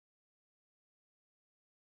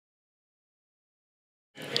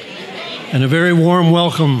And a very warm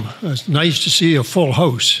welcome. It's nice to see a full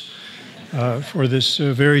house for this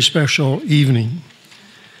very special evening.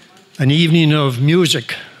 An evening of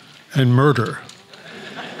music and murder.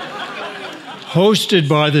 Hosted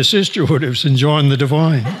by the Sisterhood of St. John the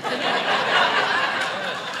Divine.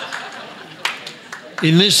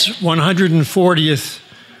 In this 140th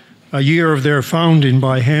year of their founding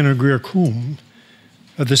by Hannah Greer Coombe,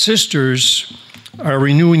 the sisters are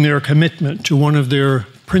renewing their commitment to one of their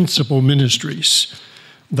principal ministries,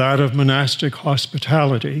 that of monastic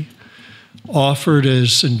hospitality, offered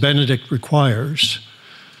as St. Benedict requires,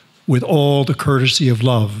 with all the courtesy of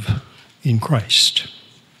love in Christ.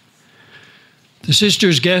 The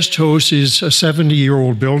Sisters' Guest House is a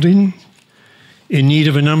 70-year-old building in need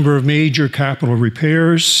of a number of major capital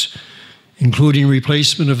repairs, including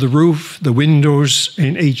replacement of the roof, the windows,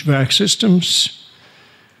 and HVAC systems.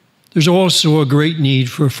 There's also a great need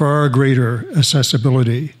for far greater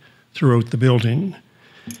accessibility throughout the building,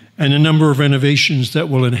 and a number of renovations that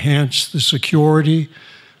will enhance the security,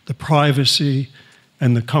 the privacy,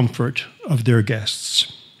 and the comfort of their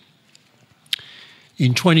guests.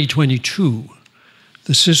 In 2022,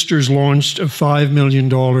 the sisters launched a $5 million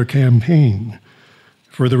campaign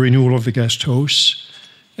for the renewal of the guest house,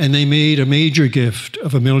 and they made a major gift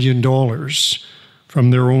of $1 million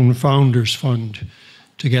from their own Founders Fund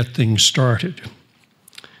to get things started.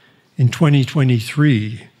 In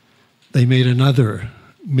 2023, they made another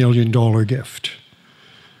 $1 million gift,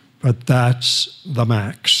 but that's the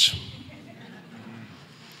max.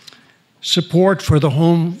 Support for the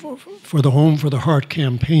Home for the Heart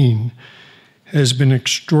campaign has been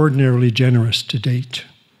extraordinarily generous to date,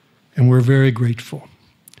 and we're very grateful.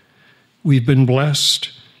 We've been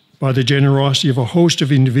blessed by the generosity of a host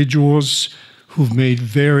of individuals who've made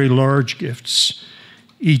very large gifts,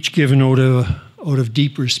 each given out of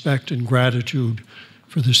deep respect and gratitude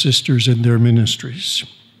for the sisters and their ministries.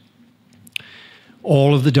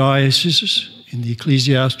 All of the dioceses in the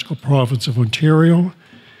ecclesiastical province of Ontario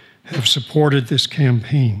have supported this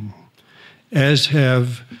campaign, as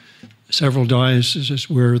have several dioceses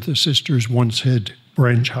where the sisters once had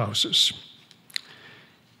branch houses.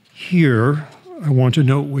 Here, I want to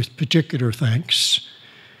note with particular thanks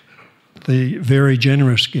the very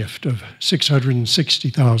generous gift of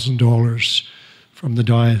 $660,000 from the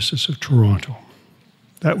Diocese of Toronto.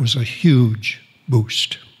 That was a huge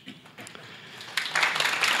boost.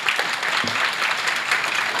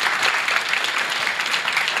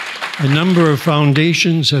 A number of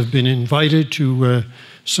foundations have been invited to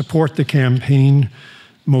support the campaign.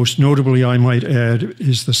 Most notably, I might add,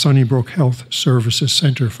 is the Sunnybrook Health Services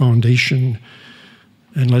Centre Foundation.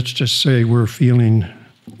 And let's just say we're feeling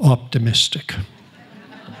optimistic.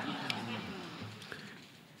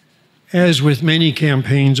 As with many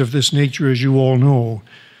campaigns of this nature, as you all know,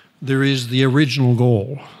 there is the original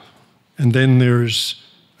goal, and then there's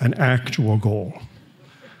an actual goal.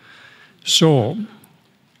 So,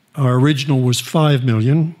 our original was $5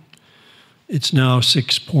 million. It's now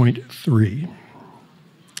 6.3.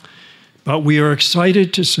 But we are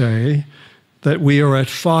excited to say that we are at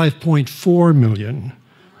 5.4 million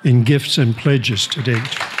in gifts and pledges to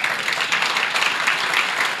date.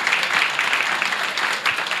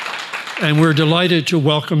 And we're delighted to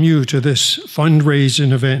welcome you to this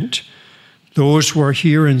fundraising event, those who are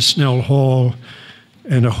here in Snell Hall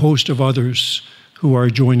and a host of others who are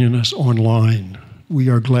joining us online. We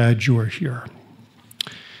are glad you are here.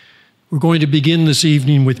 We're going to begin this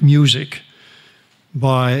evening with music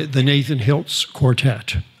by the Nathan Hiltz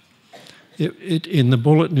Quartet. In the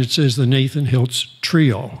bulletin it says the Nathan Hiltz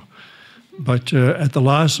Trio, but at the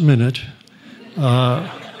last minute,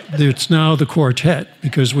 it's now the quartet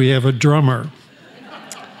because we have a drummer.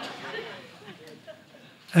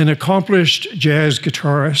 An accomplished jazz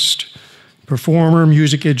guitarist, performer,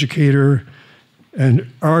 music educator, and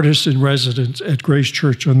artist in residence at Grace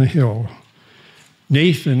Church on the Hill.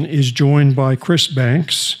 Nathan is joined by Chris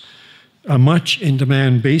Banks, a much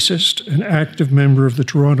in-demand bassist and active member of the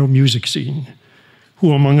Toronto music scene,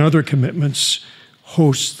 who, among other commitments,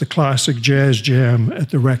 hosts the Classic Jazz Jam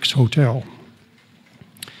at the Rex Hotel.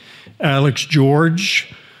 Alex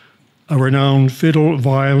George, a renowned fiddle,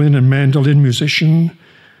 violin, and mandolin musician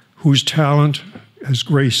whose talent has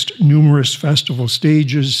graced numerous festival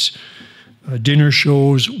stages, dinner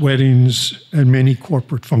shows, weddings, and many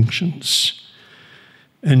corporate functions.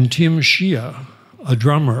 And Tim Shia, a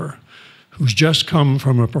drummer who's just come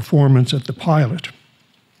from a performance at the Pilot,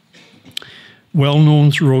 well known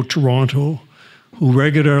throughout Toronto, who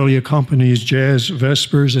regularly accompanies jazz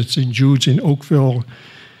vespers at St. Jude's in Oakville.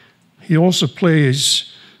 He also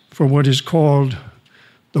plays for what is called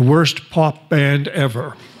the worst pop band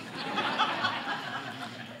ever.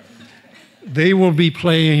 They will be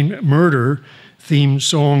playing murder-themed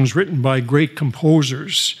songs written by great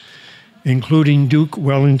composers, including Duke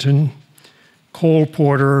Wellington, Cole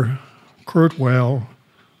Porter, Kurt Weill,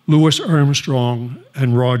 Louis Armstrong,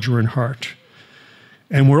 and Roger and Hart.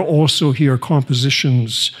 And we'll also hear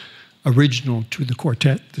compositions original to the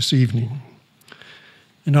quartet this evening.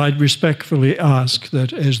 And I'd respectfully ask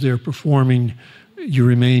that as they're performing, you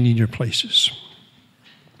remain in your places.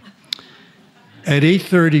 At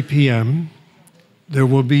 8:30 p.m., there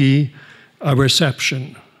will be a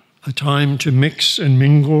reception, a time to mix and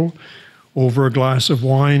mingle over a glass of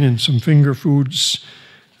wine and some finger foods,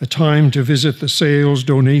 a time to visit the sales,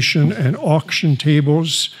 donation, and auction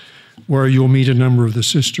tables where you'll meet a number of the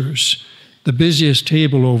sisters. The busiest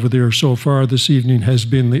table over there so far this evening has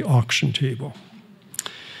been the auction table.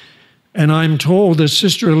 And I'm told that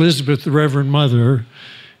Sister Elizabeth, the Reverend Mother,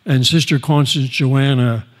 and Sister Constance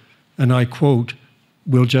Joanna, and I quote,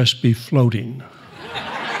 will just be floating.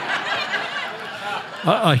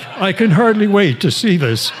 I can hardly wait to see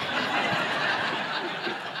this.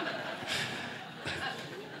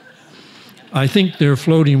 I think they're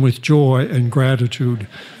floating with joy and gratitude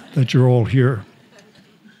that you're all here.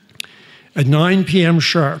 At 9 p.m.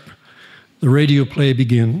 sharp, the radio play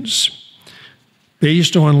begins.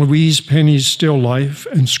 Based on Louise Penny's still life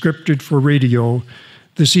and scripted for radio,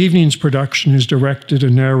 this evening's production is directed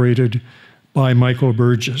and narrated by Michael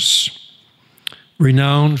Burgess.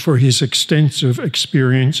 Renowned for his extensive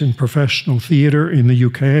experience in professional theatre in the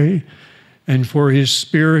UK and for his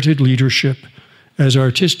spirited leadership as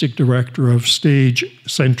artistic director of Stage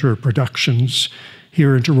Centre Productions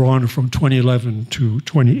here in Toronto from 2011 to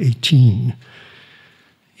 2018.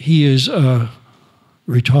 He is a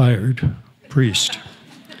retired priest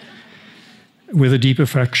with a deep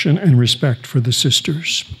affection and respect for the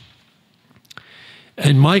sisters.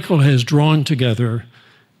 And Michael has drawn together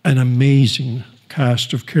an amazing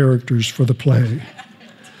cast of characters for the play,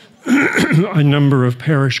 a number of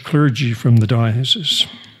parish clergy from the diocese,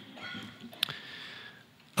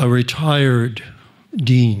 a retired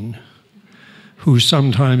dean who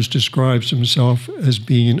sometimes describes himself as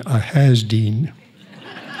being a has-dean,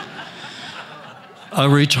 a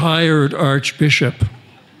retired archbishop,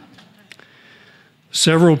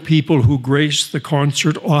 several people who grace the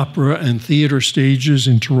concert, opera, and theatre stages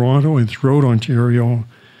in Toronto and throughout Ontario,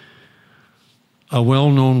 a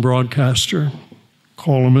well-known broadcaster,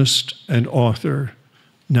 columnist, and author,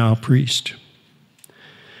 now priest,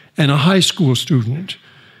 and a high school student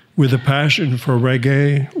with a passion for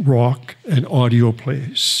reggae, rock, and audio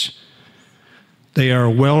plays. They are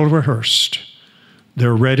well rehearsed,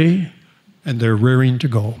 they're ready, and they're rearing to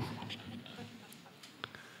go.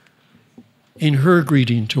 In her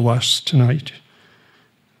greeting to us tonight,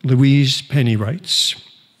 Louise Penny writes,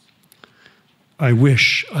 I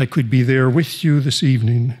wish I could be there with you this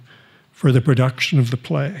evening for the production of the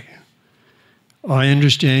play. I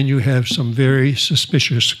understand you have some very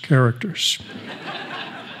suspicious characters.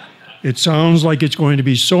 It sounds like it's going to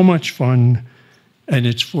be so much fun, and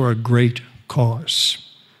it's for a great cause.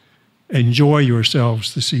 Enjoy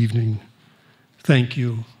yourselves this evening. Thank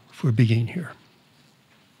you for being here.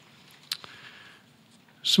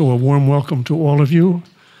 So a warm welcome to all of you,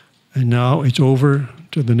 and now it's over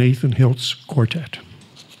to the Nathan Hiltz Quartet.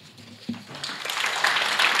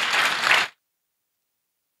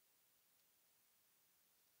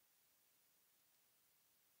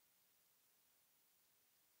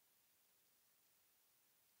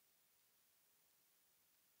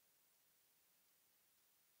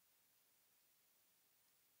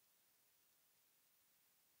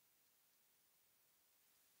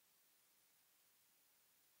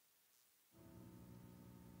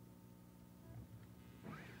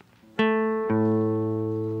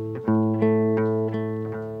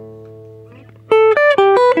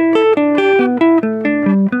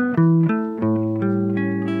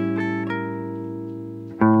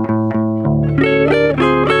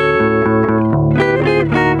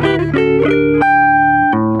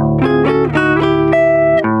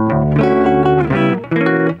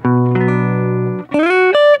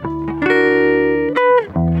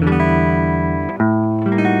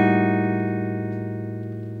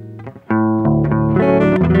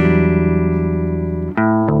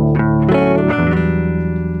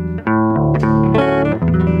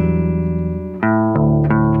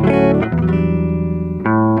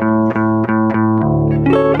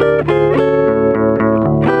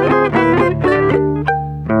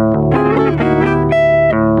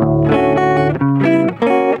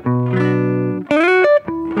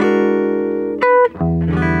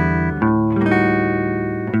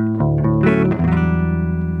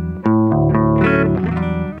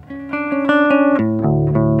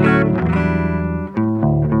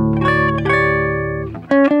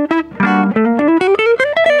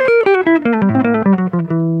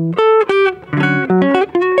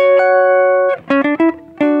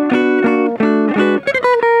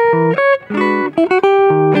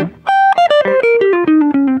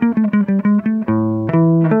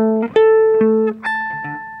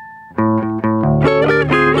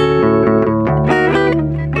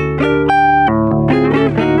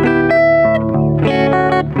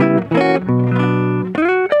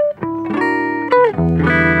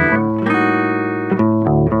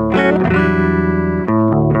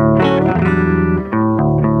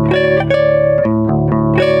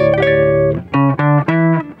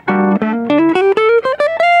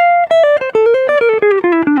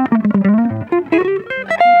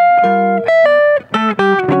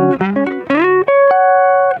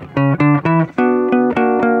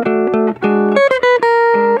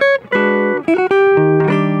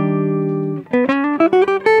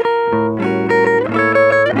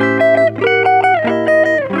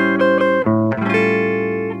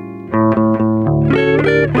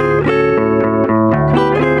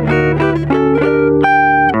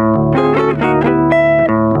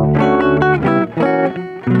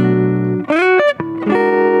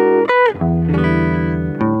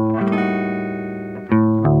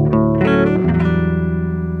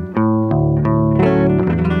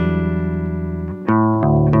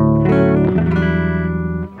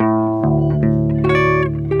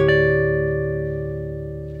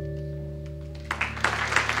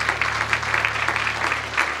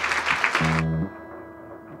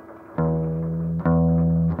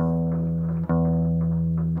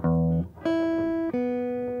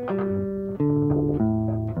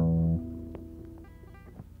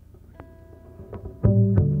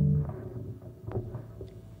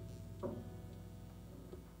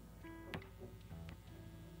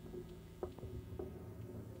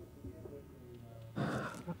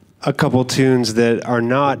 a couple tunes that are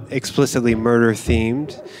not explicitly murder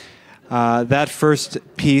themed. That first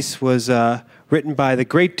piece was written by the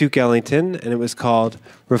great Duke Ellington, and it was called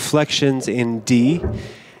Reflections in D.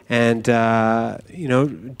 And,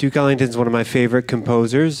 Duke Ellington's one of my favorite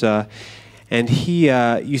composers, and he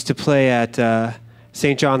used to play at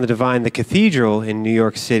St. John the Divine, the Cathedral in New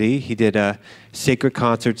York City. He did sacred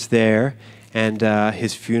concerts there, and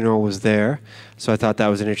his funeral was there. So I thought that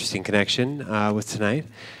was an interesting connection with tonight.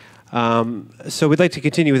 So we'd like to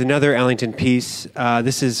continue with another Ellington piece.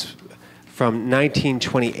 This is from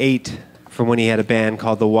 1928, from when he had a band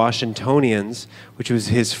called the Washingtonians, which was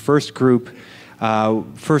his first group,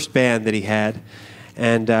 first band that he had.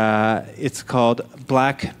 And it's called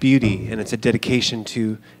Black Beauty, and it's a dedication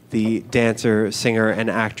to the dancer, singer, and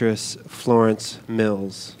actress Florence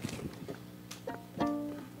Mills.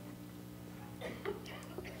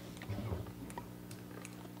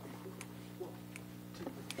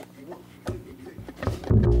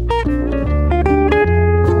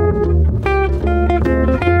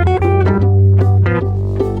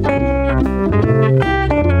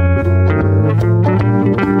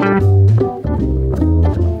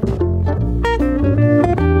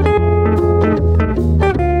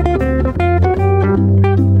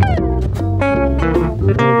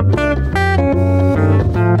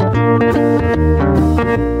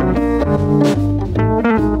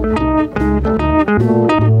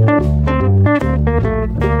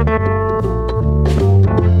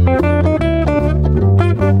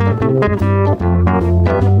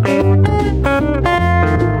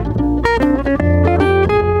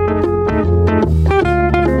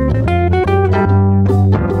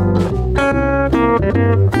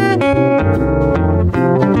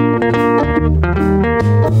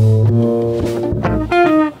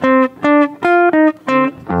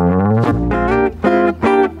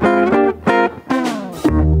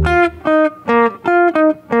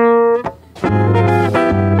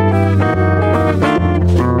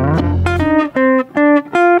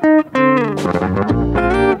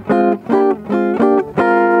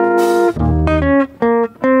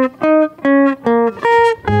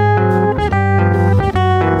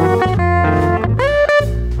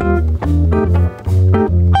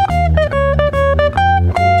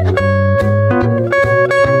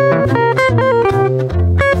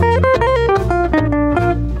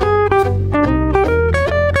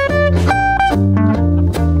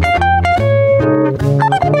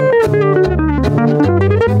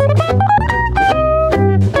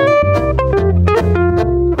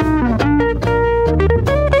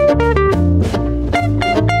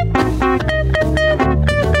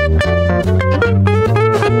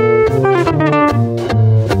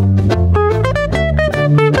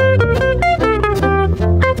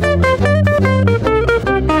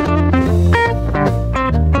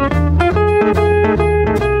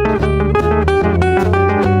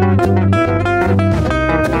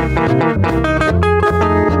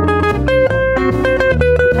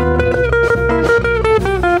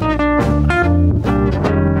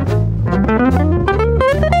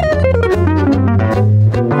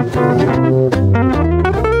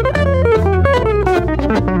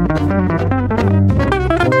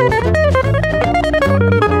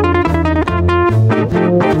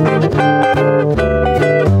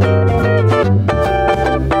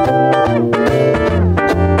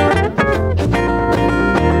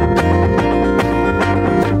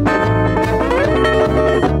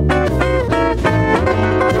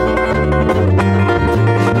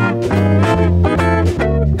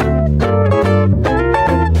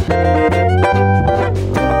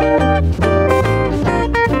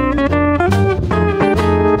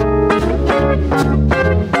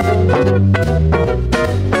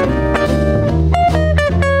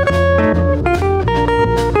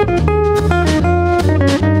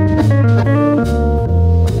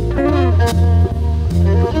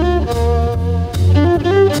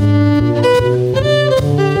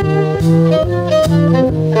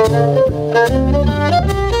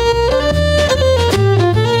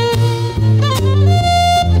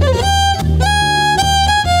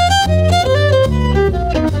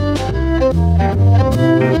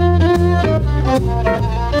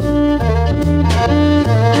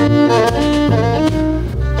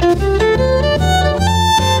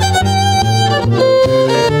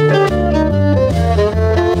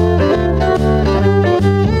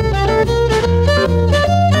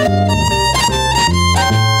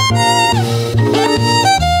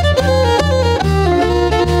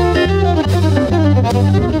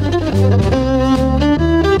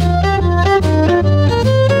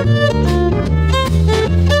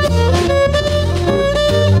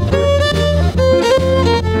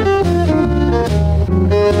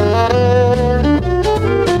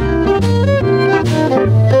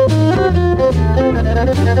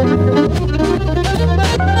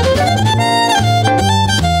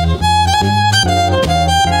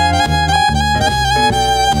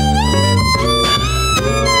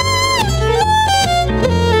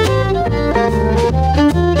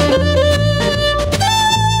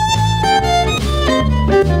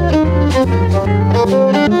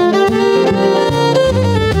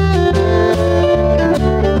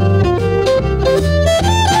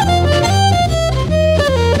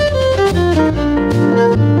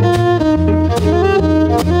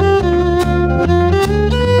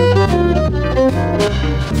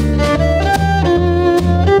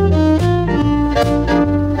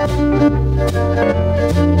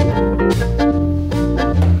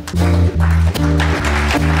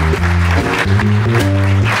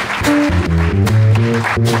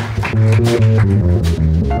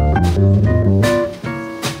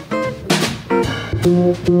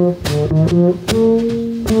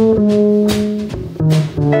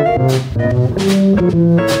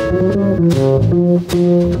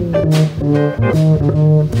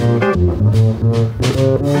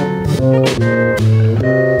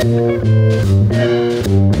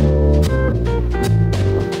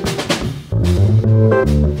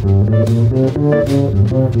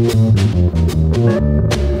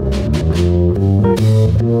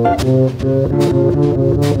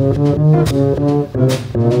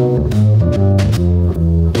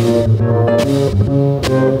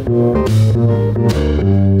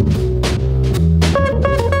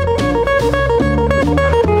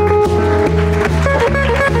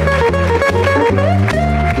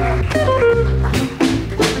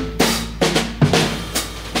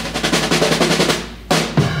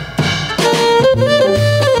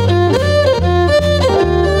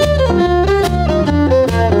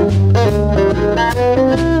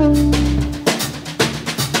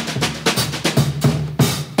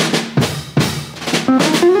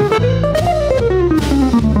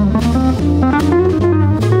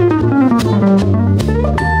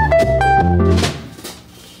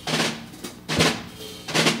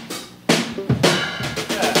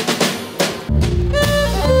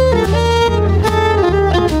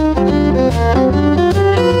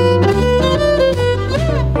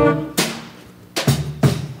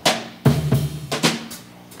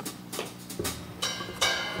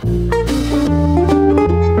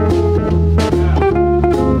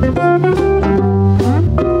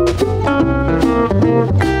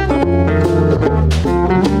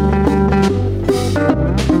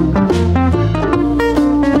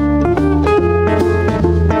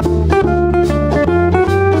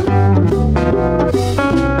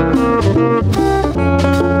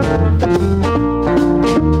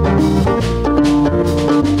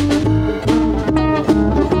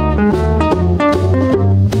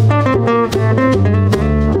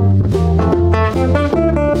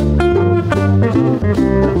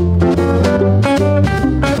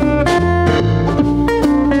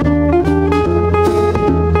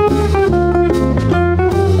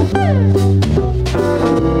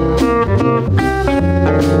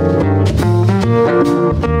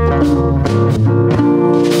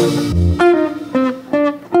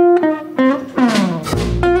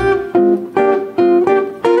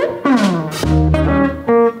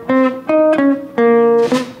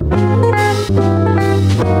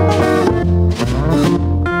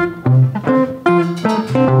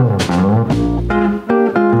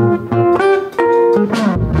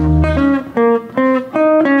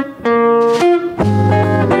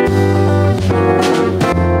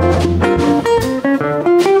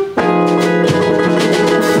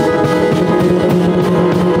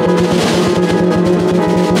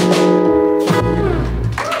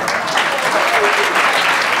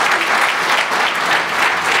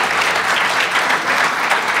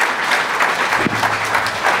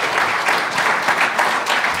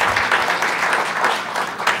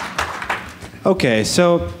 Okay,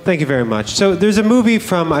 so thank you very much. So there's a movie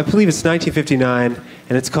from, I believe it's 1959,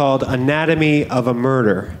 and it's called Anatomy of a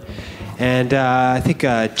Murder. And I think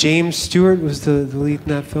James Stewart was the lead in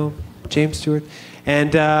that film. James Stewart.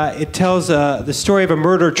 And it tells the story of a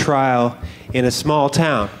murder trial in a small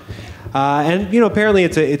town. And, you know, apparently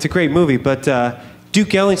it's a great movie, but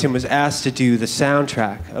Duke Ellington was asked to do the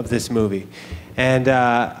soundtrack of this movie. And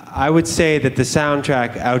I would say that the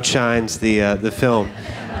soundtrack outshines the film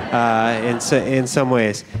in some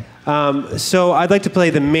ways. So I'd like to play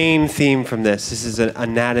the main theme from this. This is an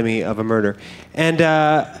Anatomy of a Murder. And,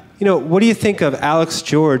 you know, what do you think of Alex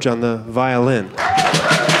George on the violin?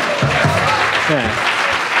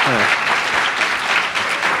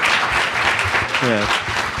 Yeah.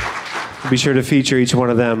 Be sure to feature each one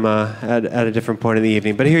of them at a different point in the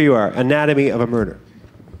evening. But here you are, Anatomy of a Murder.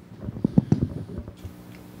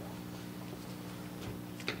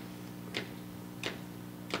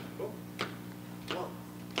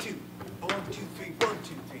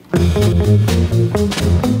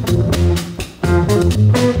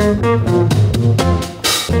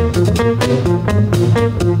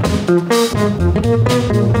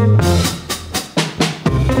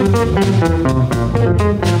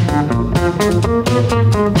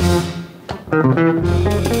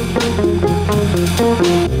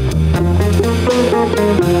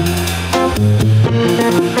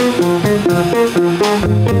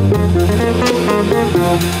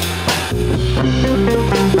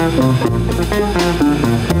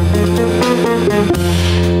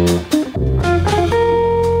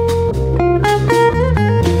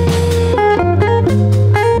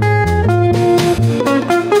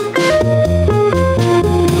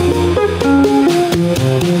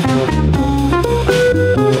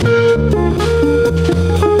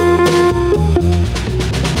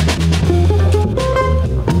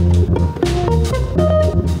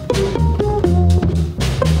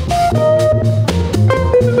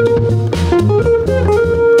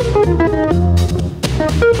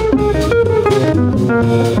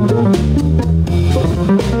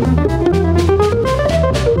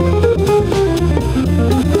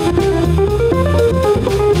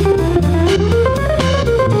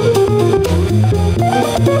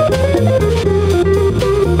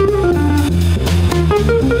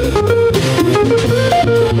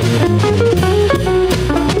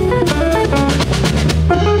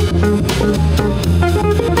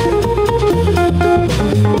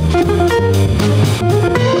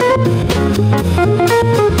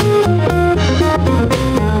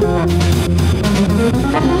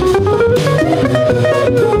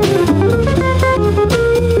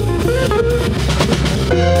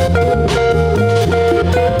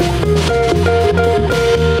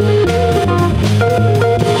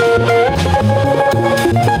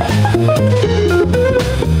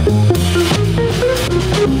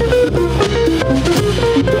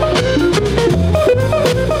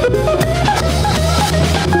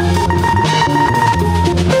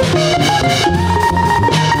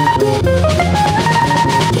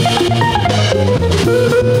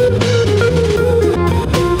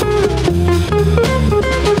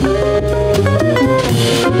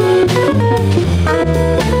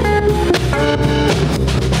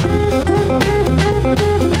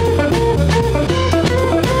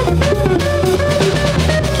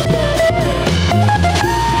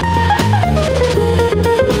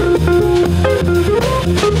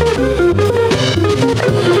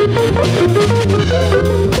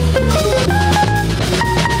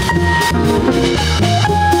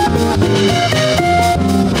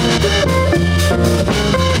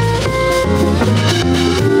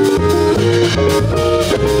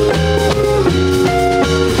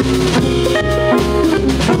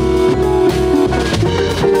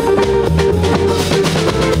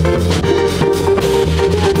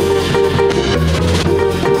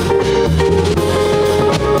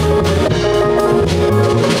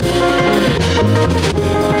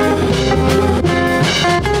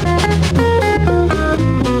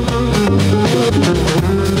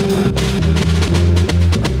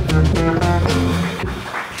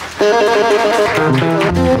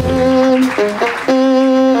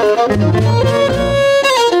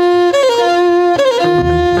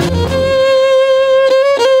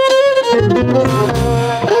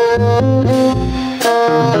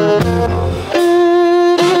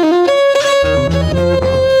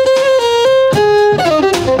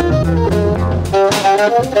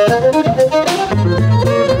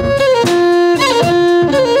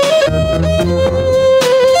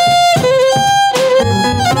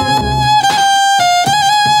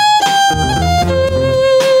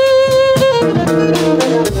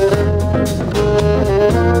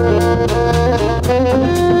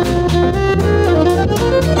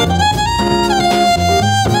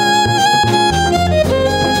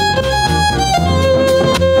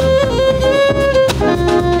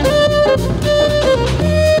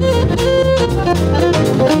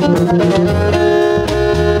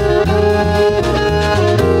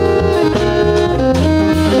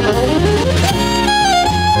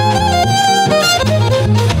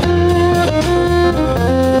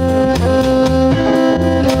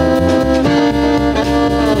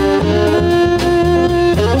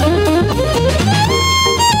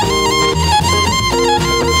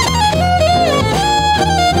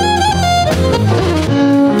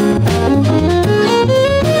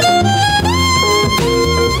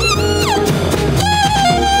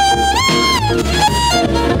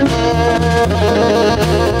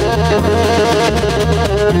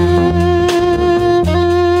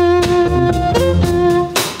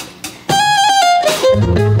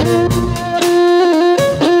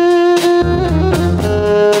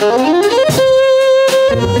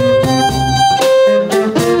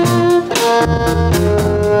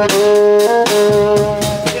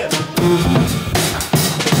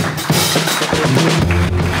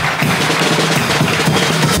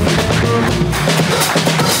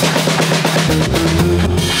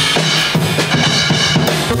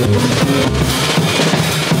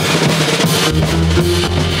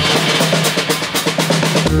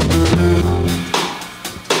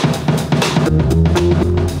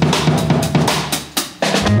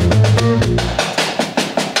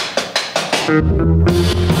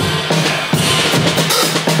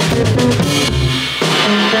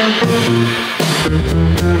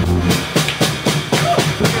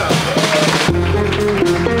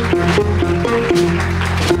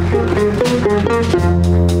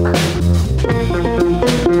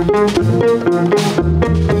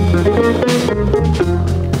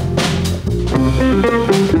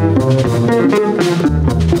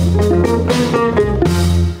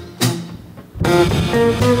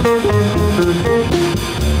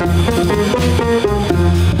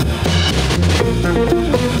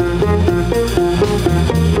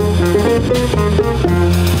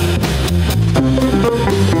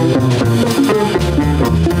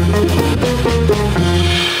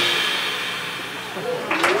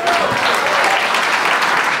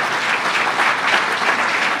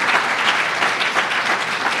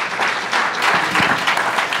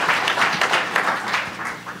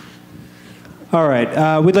 All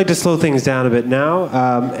right, we'd like to slow things down a bit now.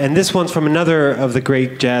 And this one's from another of the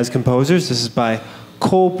great jazz composers. This is by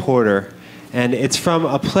Cole Porter. And it's from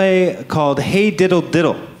a play called Hey Diddle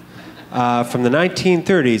Diddle from the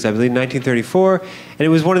 1930s, I believe 1934. And it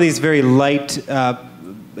was one of these very light,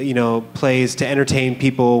 plays to entertain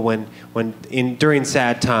people during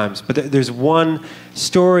sad times. But there's one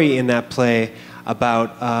story in that play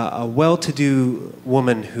about a well-to-do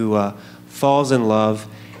woman who falls in love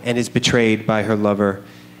and is betrayed by her lover,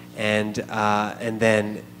 and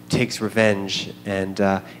then takes revenge and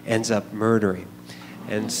ends up murdering.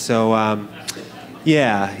 And so,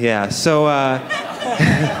 So,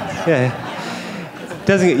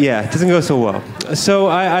 doesn't go so well. So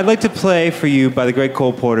I'd like to play for you by the great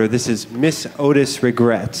Cole Porter. This is Miss Otis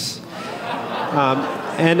Regrets. Maybe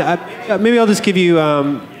I'll just give you,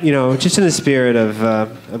 just in the spirit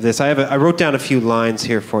of this, I wrote down a few lines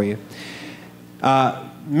here for you.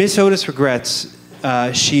 Miss Otis regrets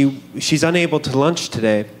she's unable to lunch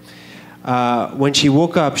today. When she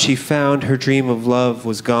woke up, she found her dream of love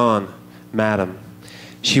was gone, madam.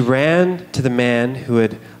 She ran to the man who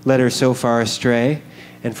had led her so far astray,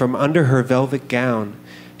 and from under her velvet gown,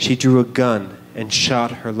 she drew a gun and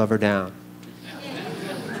shot her lover down.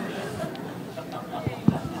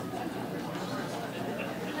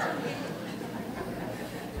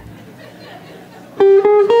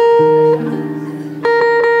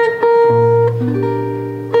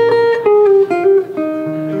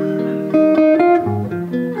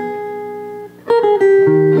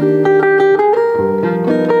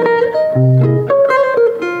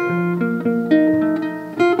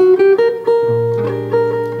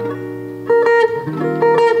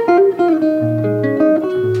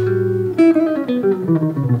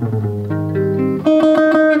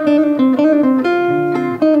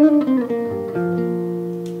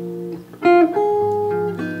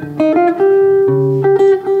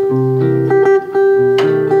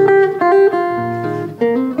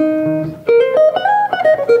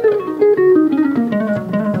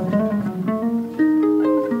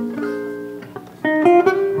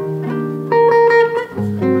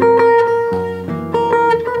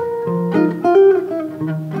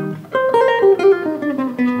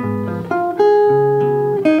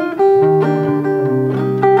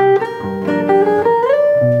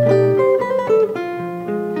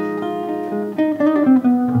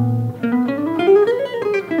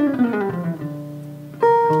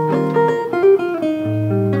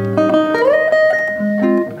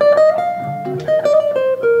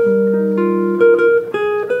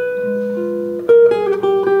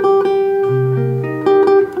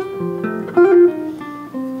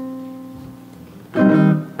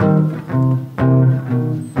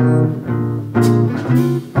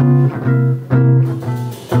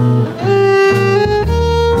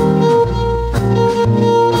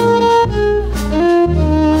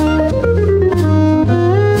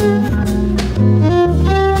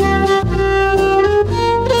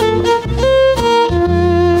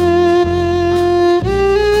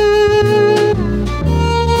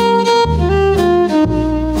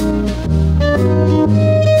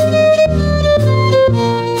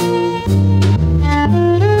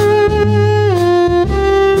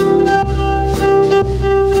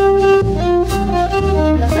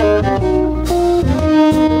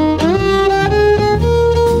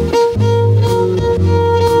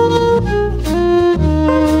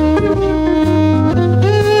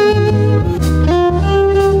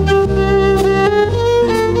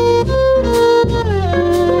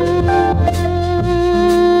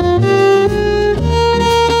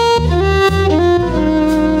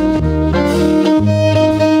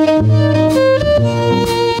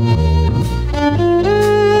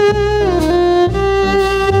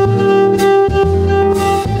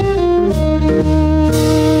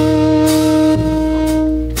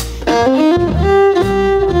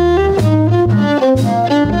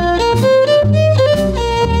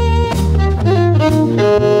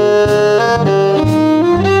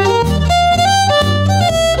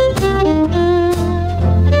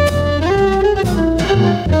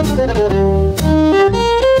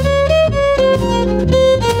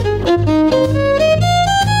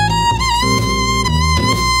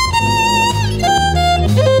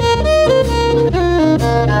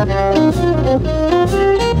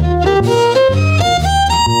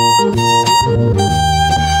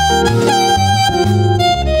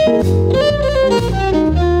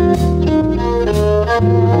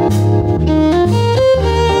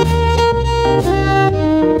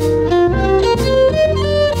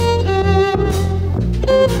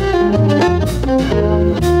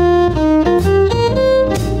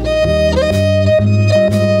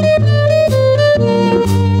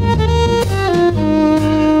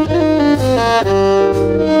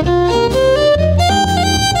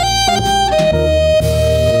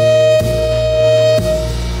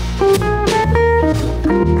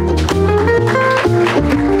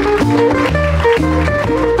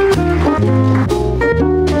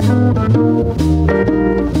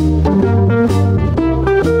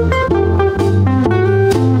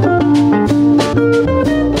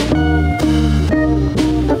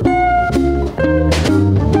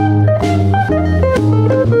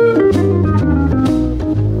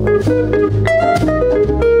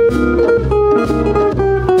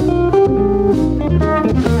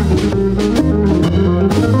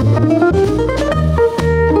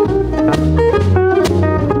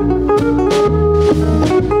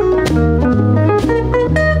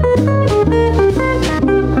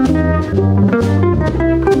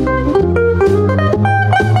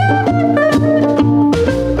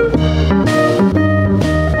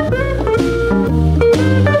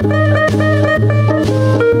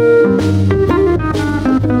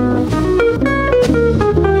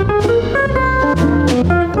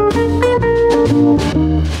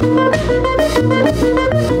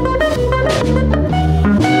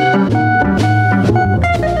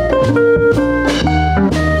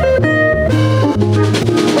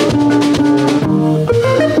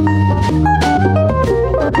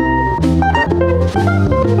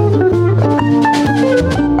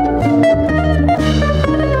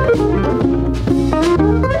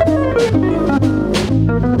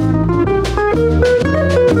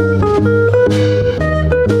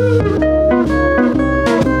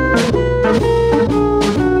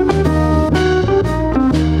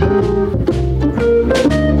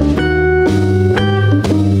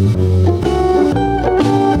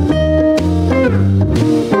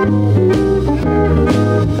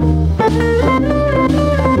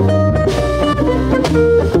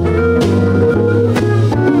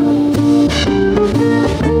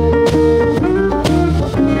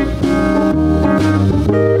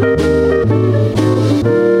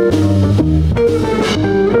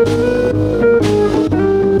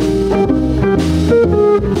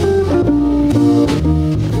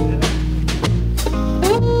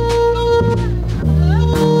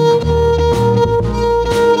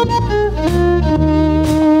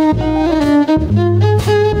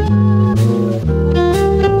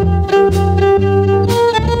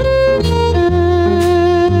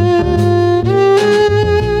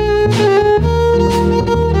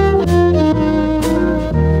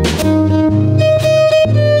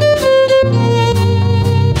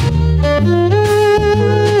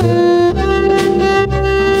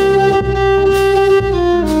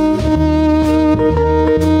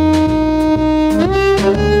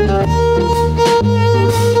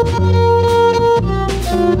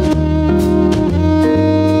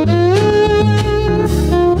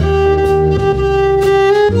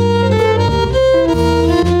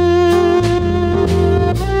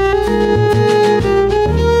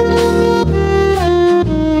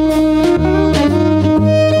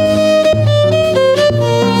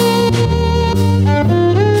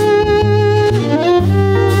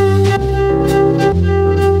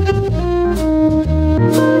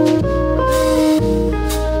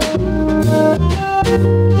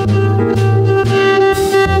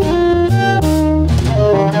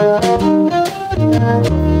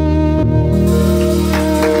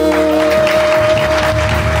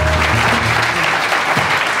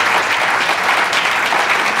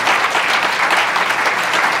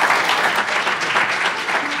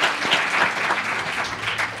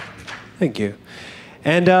 Thank you.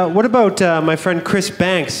 And what about my friend Chris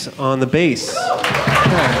Banks on the bass?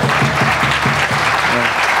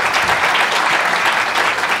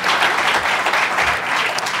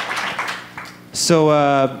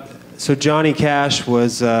 So Johnny Cash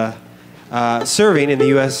was serving in the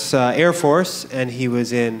U.S. Air Force, and he was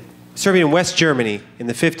serving in West Germany in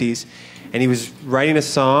the 50s, and he was writing a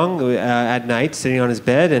song at night, sitting on his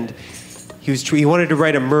bed, and he wanted to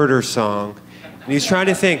write a murder song, and he was trying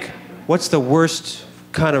to think, what's the worst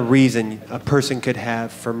kind of reason a person could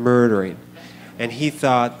have for murdering? And he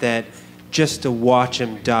thought that just to watch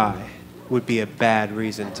him die would be a bad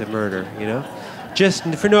reason to murder, you know? Just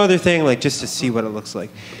for no other thing, like just to see what it looks like.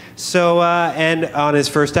 So, and on his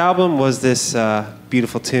first album was this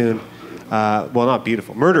beautiful tune. Well, not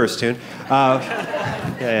beautiful, murderous tune.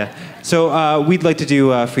 Yeah. So we'd like to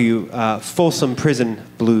do for you Folsom Prison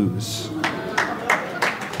Blues.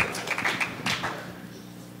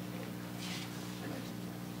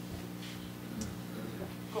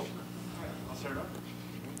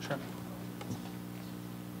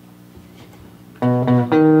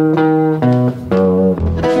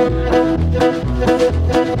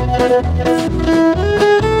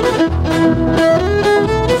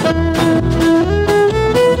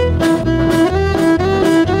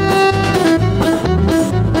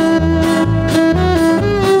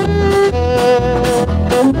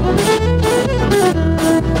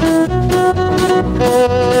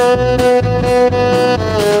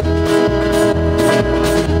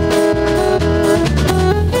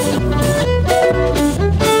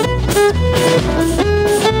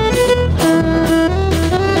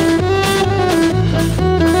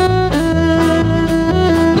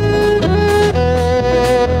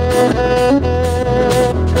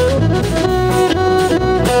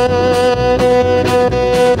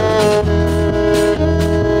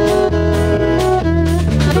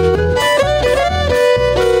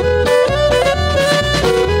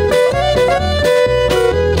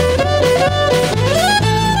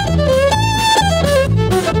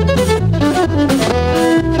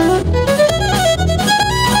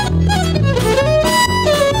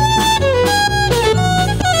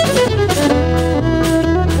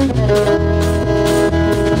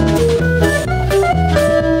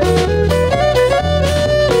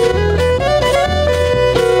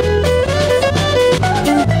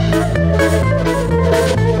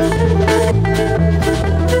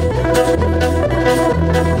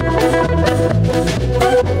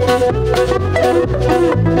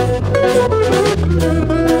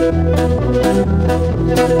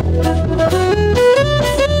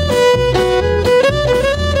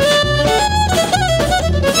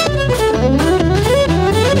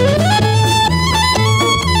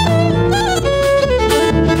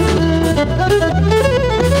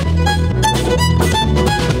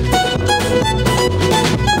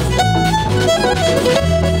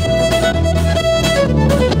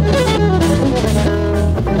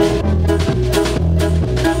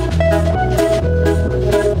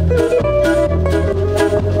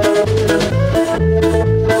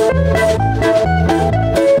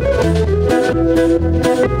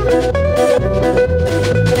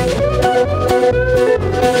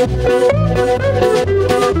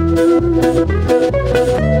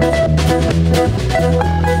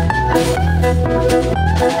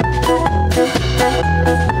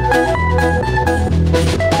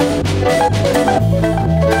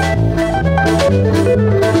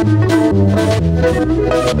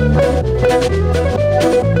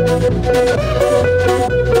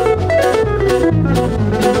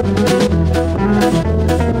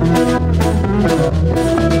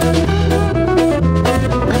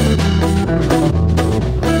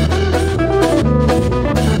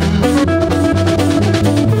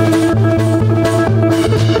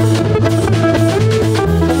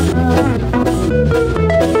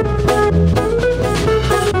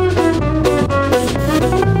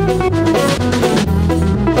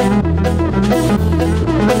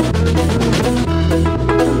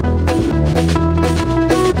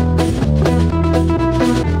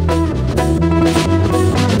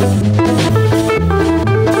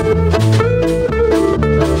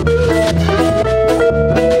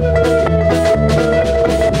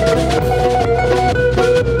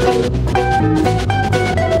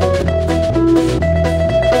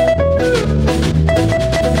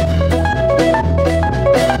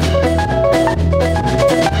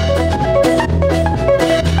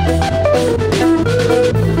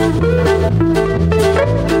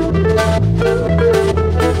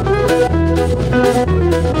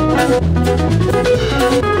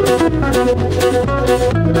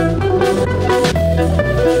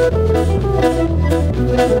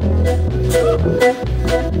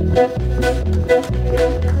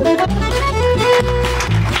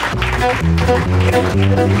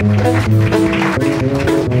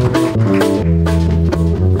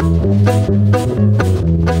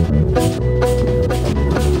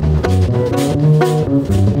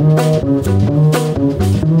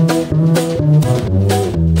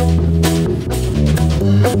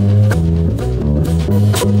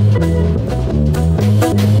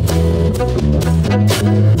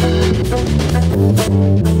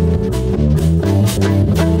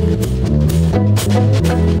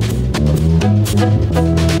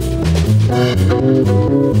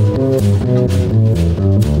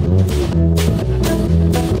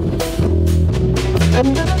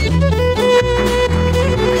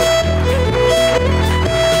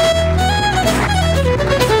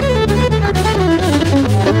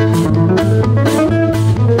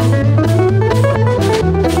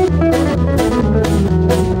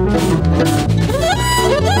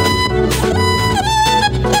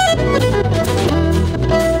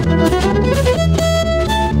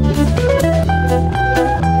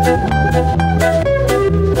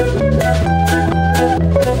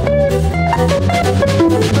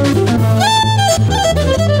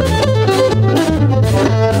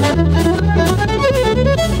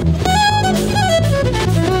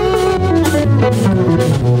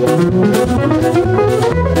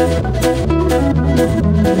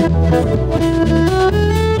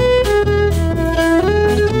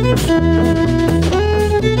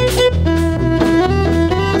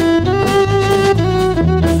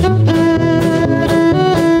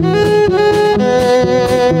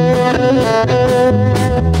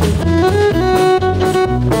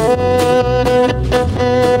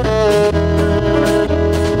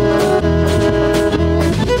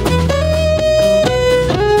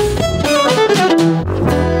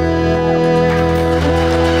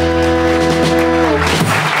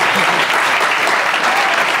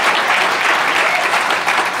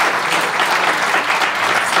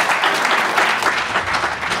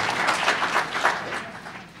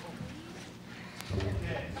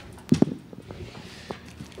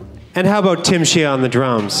 And how about Tim Shea on the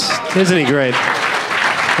drums? Isn't he great?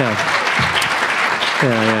 Yeah.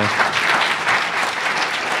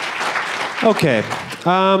 Okay.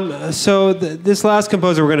 So this last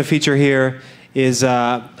composer we're going to feature here is,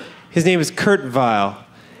 his name is Kurt Weill.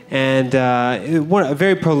 And a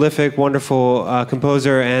very prolific, wonderful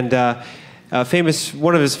composer. And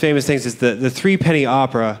One of his famous things is the Three Penny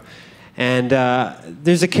Opera, and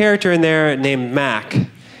there's a character in there named Mac,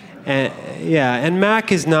 and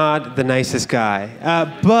Mac is not the nicest guy,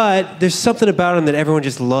 but there's something about him that everyone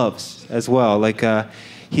just loves as well. Like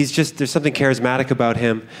there's something charismatic about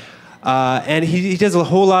him. And he does a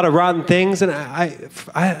whole lot of rotten things, and I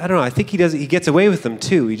don't know. I think he gets away with them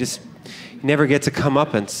too. He never gets a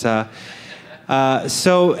comeuppance.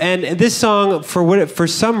 And this song, for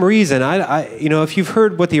some reason, if you've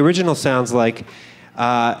heard what the original sounds like,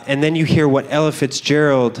 and then you hear what Ella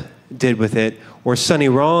Fitzgerald did with it, or Sonny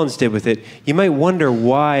Rollins did with it, you might wonder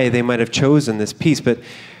why they might have chosen this piece, but.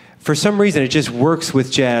 For some reason, it just works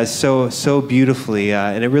with jazz so beautifully,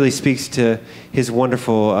 and it really speaks to his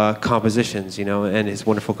wonderful compositions, and his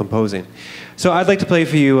wonderful composing. So I'd like to play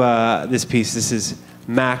for you this piece. This is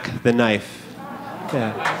Mac the Knife.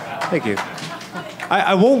 Yeah, thank you.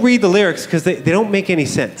 I won't read the lyrics because they don't make any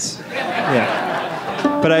sense.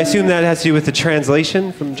 Yeah, but I assume that has to do with the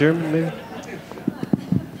translation from German, maybe.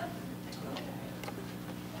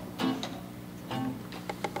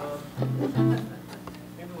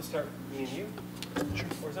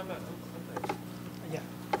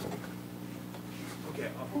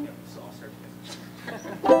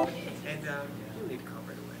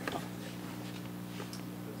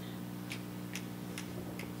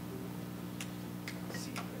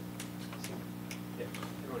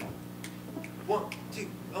 One, two,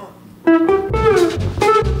 on.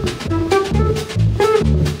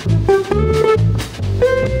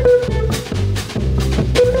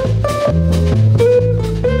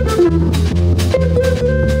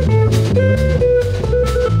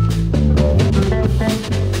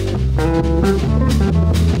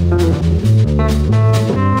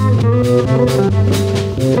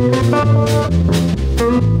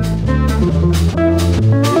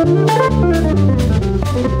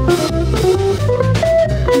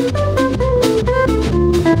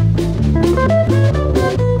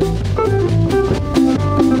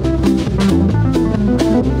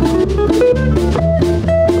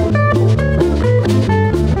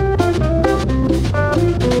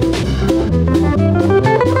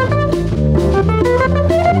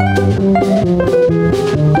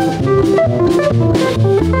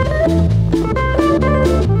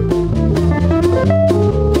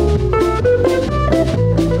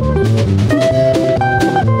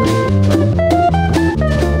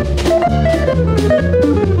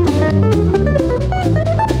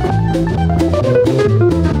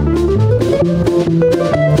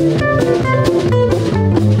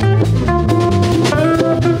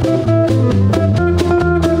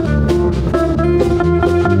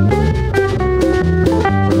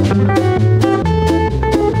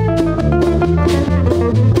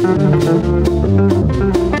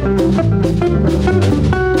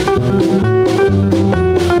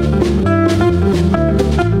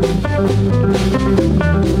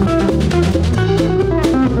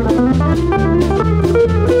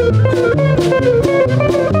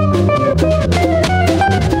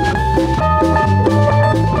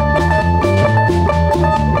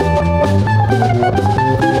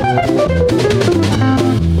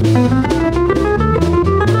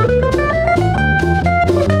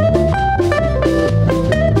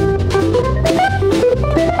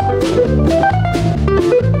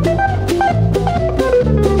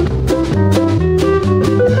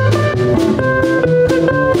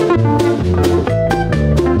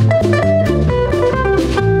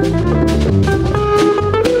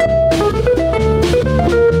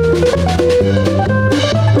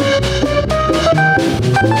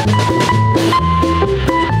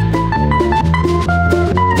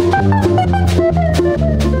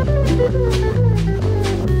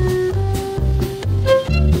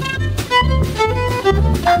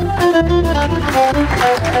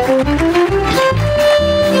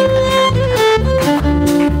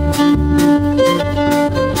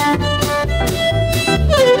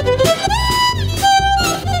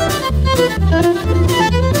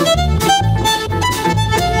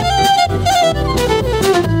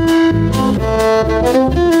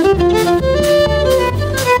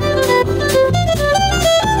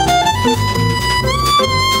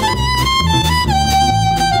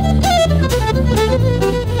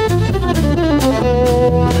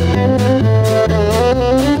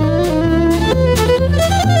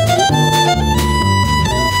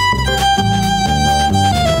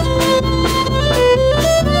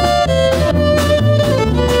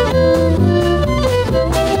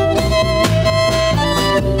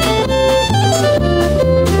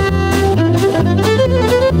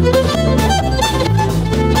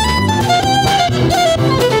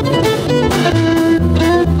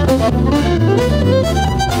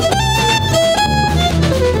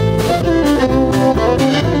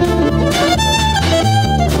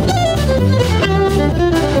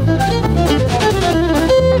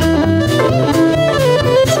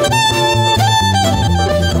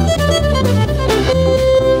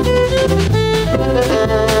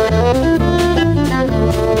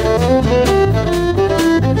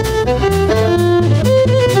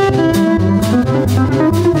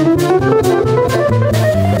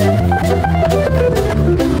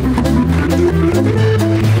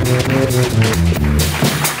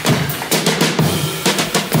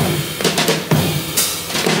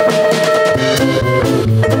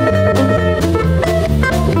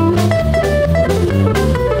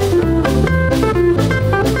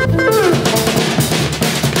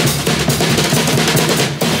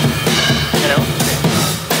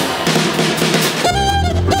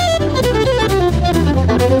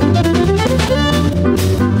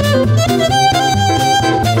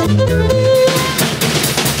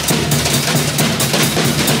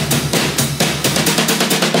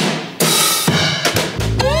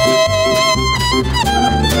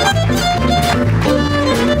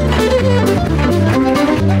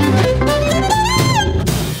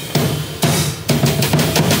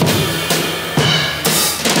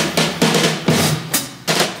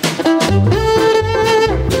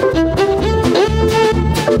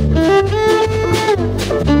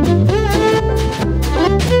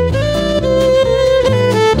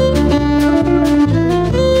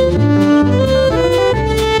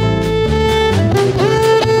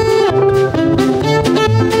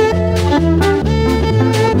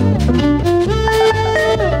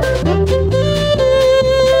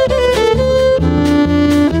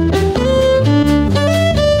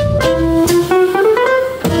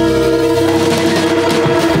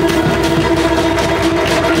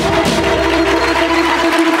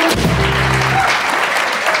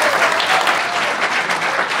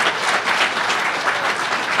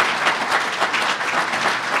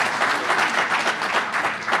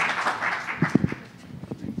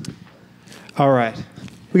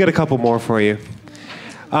 got a couple more for you.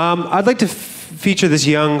 I'd like to feature this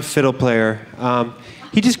young fiddle player.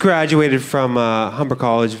 He just graduated from Humber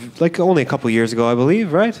College, like only a couple years ago, I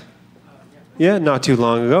believe, right? Yeah, not too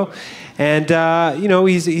long ago. And you know,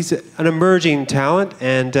 he's an emerging talent,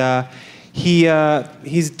 and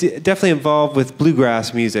he's definitely involved with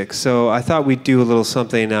bluegrass music. So I thought we'd do a little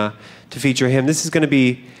something to feature him. This is going to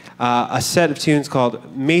be a set of tunes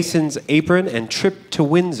called Mason's Apron and Trip to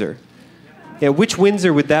Windsor. Yeah, which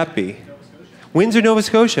Windsor would that be? Windsor, Nova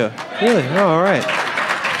Scotia. Really? Oh, all right.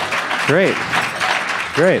 Great.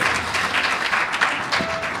 Great.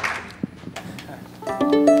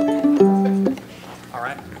 All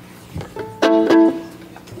right.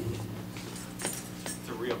 It's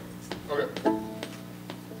a real. Okay.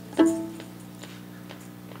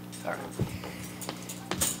 All right.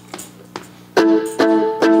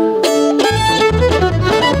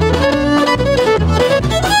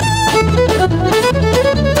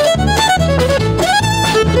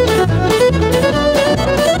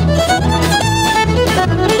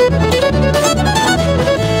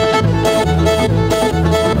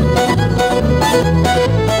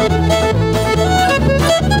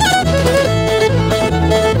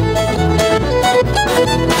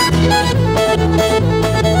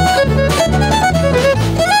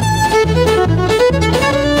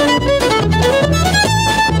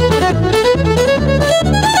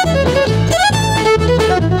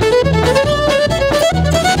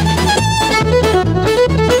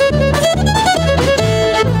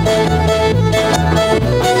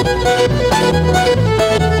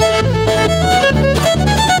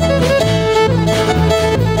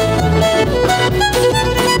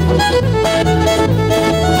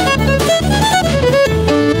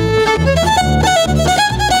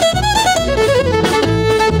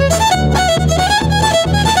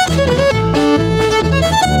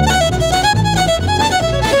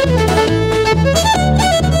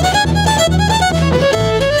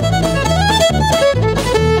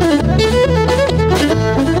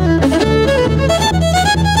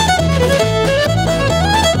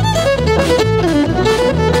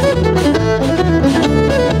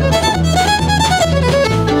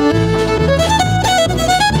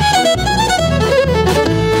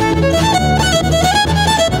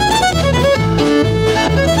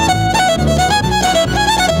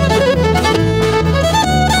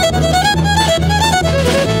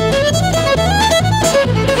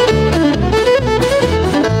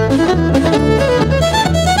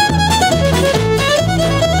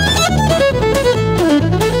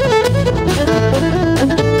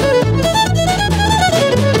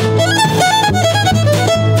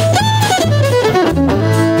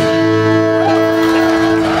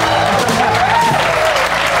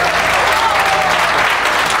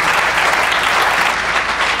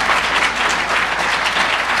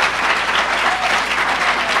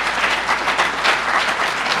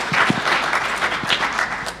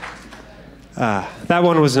 That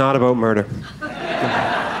one was not about murder.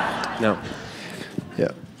 No.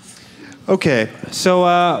 Yeah. Okay,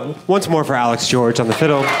 so once more for Alex George on the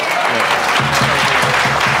fiddle.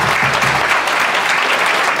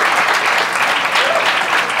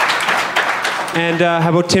 And how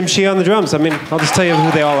about Tim Shea on the drums? I mean, I'll just tell you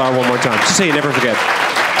who they all are one more time, just so you never forget.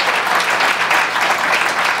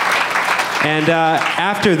 And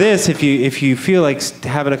after this, if you feel like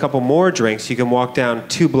having a couple more drinks, you can walk down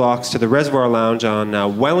 2 blocks to the Reservoir Lounge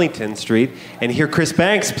on Wellington Street and hear Chris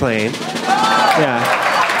Banks playing. Yeah.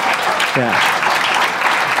 Yeah.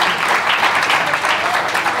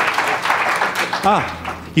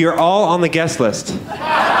 Ah, you're all on the guest list.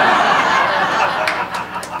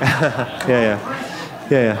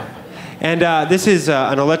 Yeah. And this is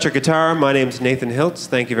an electric guitar. My name's Nathan Hiltz.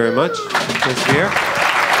 Thank you very much. Nice to be here.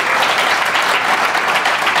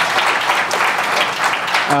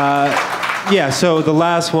 Yeah, so the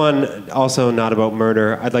last one, also not about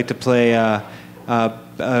murder. I'd like to play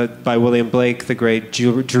by William Blake, the great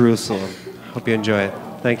Jerusalem. Hope you enjoy it.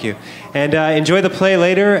 Thank you. And enjoy the play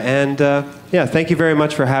later. And yeah, thank you very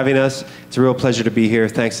much for having us. It's a real pleasure to be here.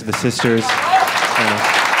 Thanks to the sisters.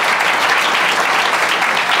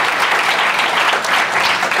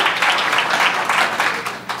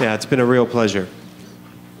 Yeah, it's been a real pleasure.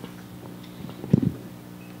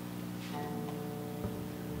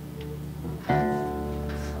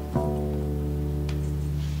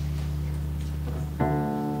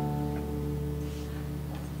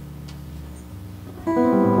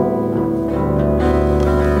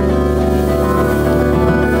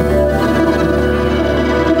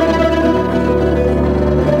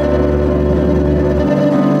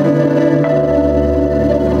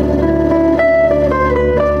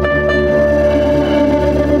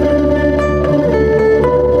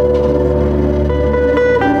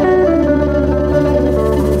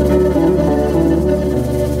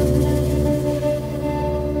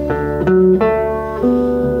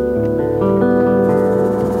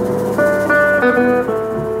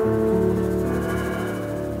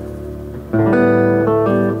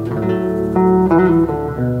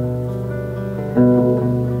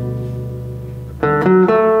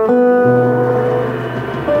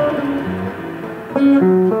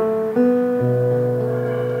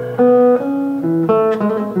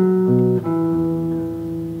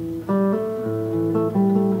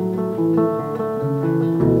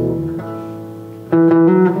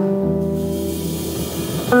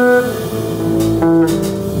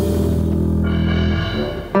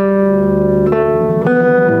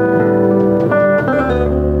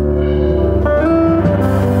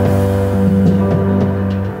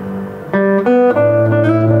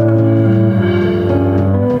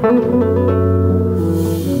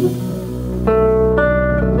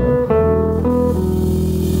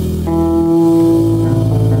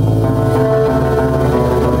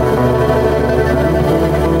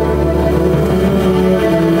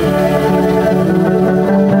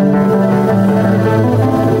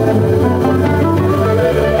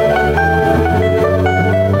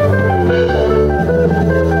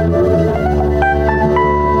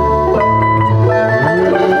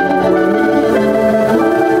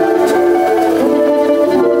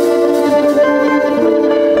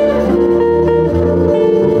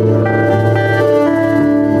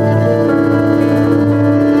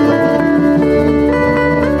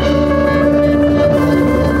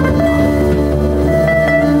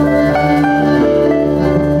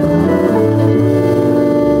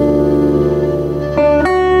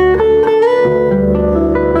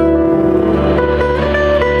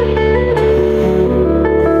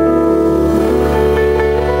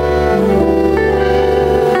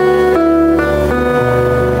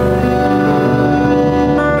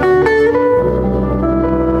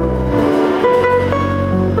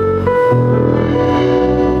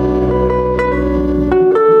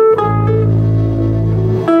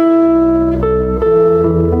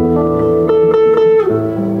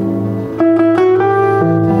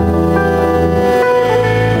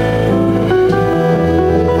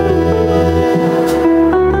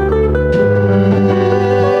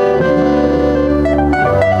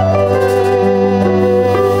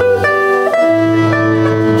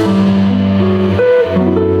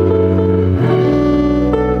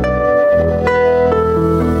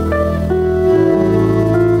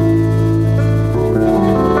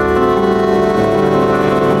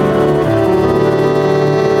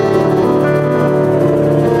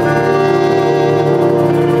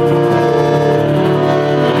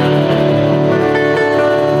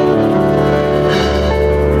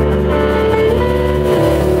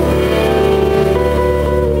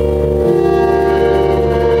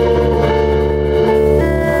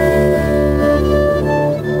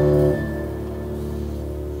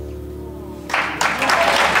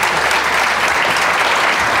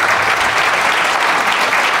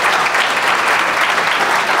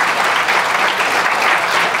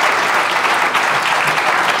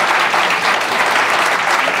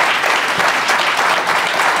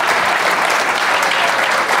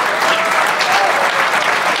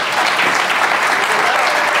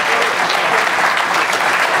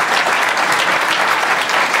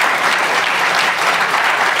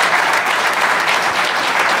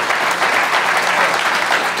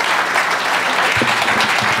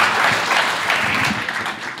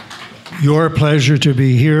 Your pleasure to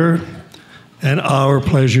be here, and our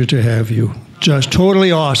pleasure to have you. Just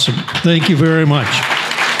totally awesome. Thank you very much.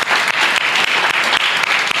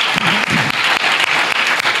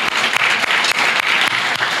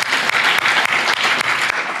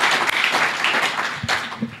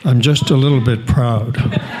 I'm just a little bit proud.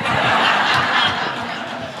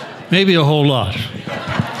 Maybe a whole lot.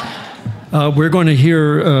 We're going to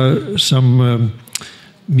hear some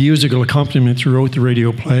musical accompaniment throughout the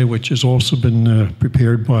radio play, which has also been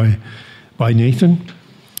prepared by Nathan,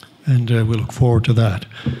 and we look forward to that.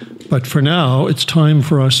 But for now, it's time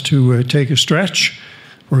for us to take a stretch.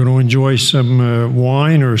 We're going to enjoy some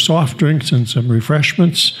wine or soft drinks and some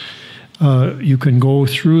refreshments. You can go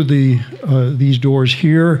through these doors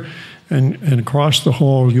here, and across the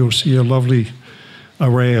hall you'll see a lovely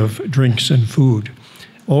array of drinks and food.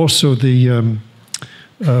 Also, the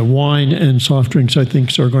wine and soft drinks, I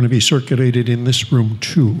think, are going to be circulated in this room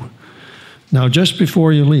too. Now, just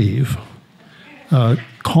before you leave,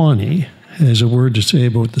 Connie has a word to say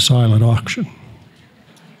about the silent auction.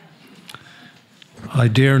 I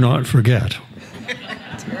dare not forget.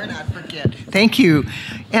 Dare not forget. Thank you.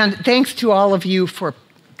 And thanks to all of you for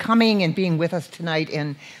coming and being with us tonight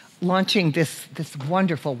and launching this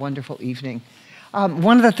wonderful, wonderful evening.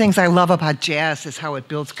 One of the things I love about jazz is how it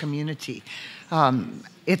builds community.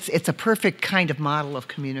 it's a perfect kind of model of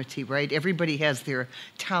community, right? Everybody has their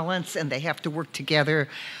talents and they have to work together,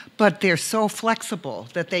 but they're so flexible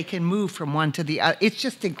that they can move from one to the other. It's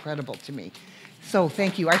just incredible to me. So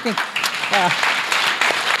thank you. I think.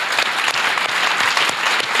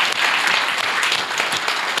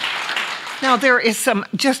 Now, there is some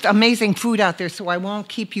just amazing food out there, so I won't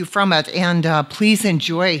keep you from it, and please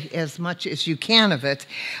enjoy as much as you can of it.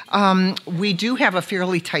 We do have a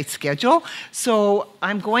fairly tight schedule, so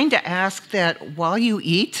I'm going to ask that while you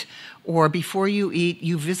eat, or before you eat,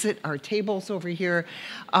 you visit our tables over here.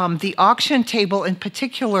 The auction table in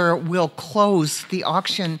particular will close, the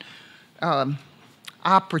auction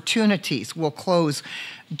opportunities will close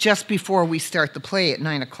just before we start the play at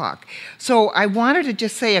 9 o'clock. So I wanted to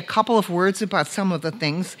just say a couple of words about some of the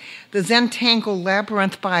things. The Zentangle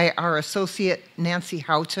Labyrinth by our associate Nancy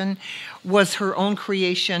Houghton was her own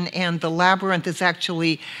creation, and the labyrinth is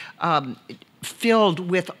actually filled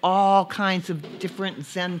with all kinds of different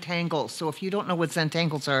Zentangles. So if you don't know what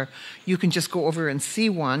Zentangles are, you can just go over and see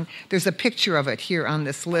one. There's a picture of it here on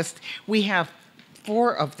this list. We have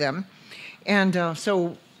 4 of them. And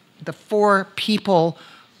so the 4 people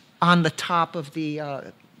on the top of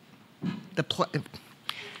the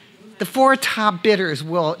 4 top bidders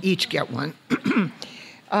will each get one.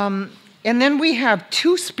 And then we have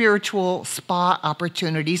 2 spiritual spa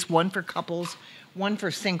opportunities, one for couples, one for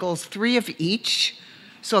singles, 3 of each.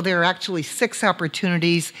 So there are actually 6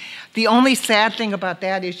 opportunities. The only sad thing about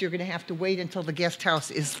that is you're going to have to wait until the guest house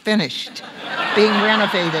is finished being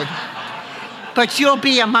renovated. But you'll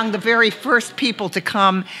be among the very first people to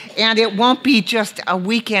come, and it won't be just a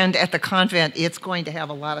weekend at the convent. It's going to have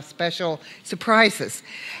a lot of special surprises.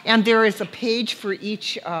 And there is a page for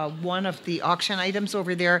each one of the auction items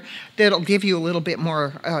over there that'll give you a little bit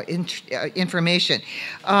more information.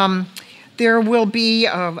 There will be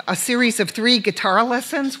a series of 3 guitar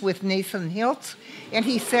lessons with Nathan Hiltz, and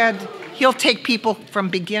he said he'll take people from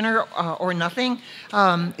beginner or nothing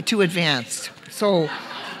to advanced. So.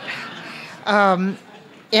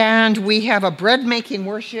 And we have a bread making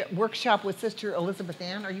workshop with Sister Elizabeth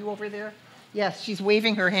Ann. Are you over there? Yes, she's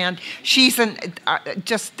waving her hand. She's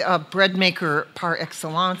just a bread maker par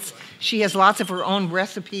excellence. She has lots of her own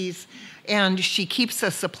recipes, and she keeps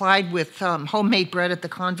us supplied with homemade bread at the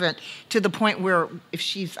convent to the point where if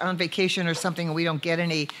she's on vacation or something and we don't get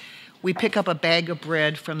any, we pick up a bag of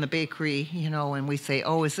bread from the bakery, and we say,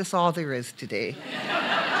 oh, is this all there is today?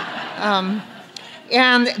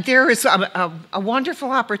 And there is a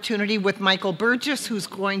wonderful opportunity with Michael Burgess, who's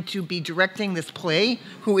going to be directing this play,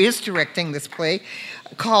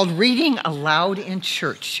 called Reading Aloud in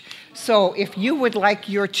Church. So if you would like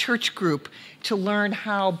your church group to learn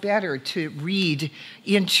how better to read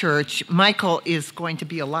in church, Michael is going to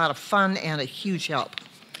be a lot of fun and a huge help.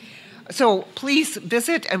 So please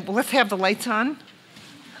visit, and let's have the lights on,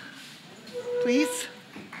 please.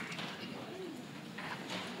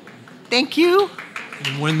 Thank you.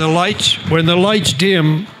 And when the lights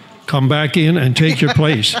dim, come back in and take your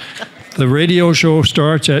place. The radio show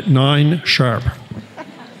starts at 9 sharp.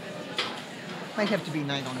 Might have to be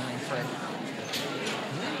 9:09, Fred.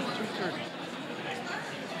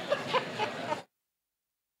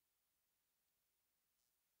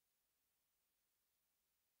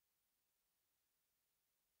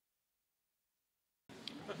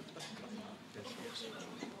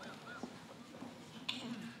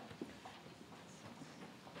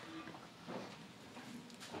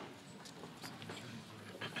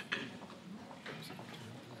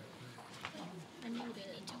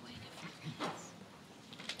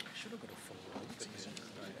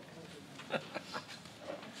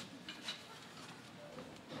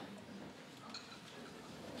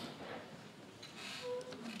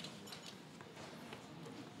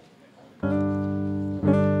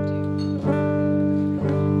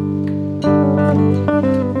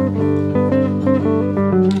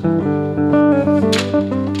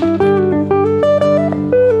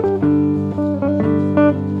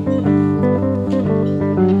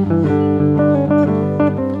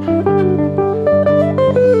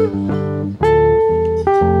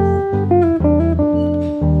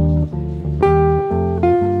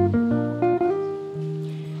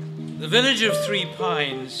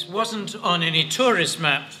 Wasn't on any tourist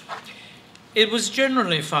map. It was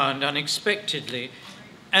generally found unexpectedly,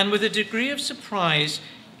 and with a degree of surprise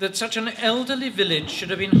that such an elderly village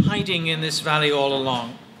should have been hiding in this valley all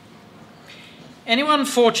along. Anyone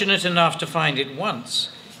fortunate enough to find it once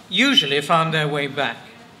usually found their way back,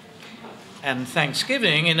 and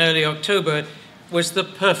Thanksgiving in early October was the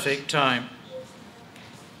perfect time.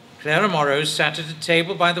 Clara Morrow sat at a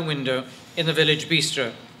table by the window in the village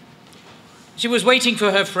bistro. She was waiting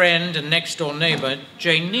for her friend and next-door neighbour,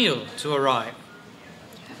 Jane Neal, to arrive.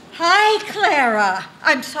 Hi, Clara.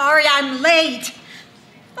 I'm sorry I'm late.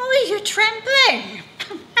 Oh, you're trembling.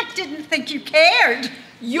 I didn't think you cared.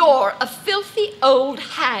 You're a filthy old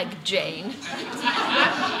hag, Jane.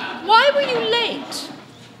 Why were you late?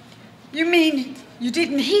 You mean you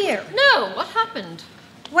didn't hear? No, what happened?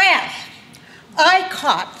 Well, I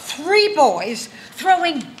caught 3 boys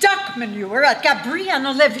throwing duck manure at Gabri and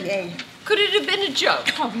Olivier. Could it have been a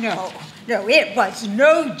joke? Oh, no, it was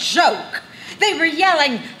no joke. They were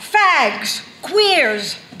yelling fags,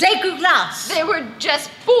 queers, dégueulasses. They were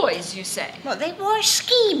just boys, you say? Well, they wore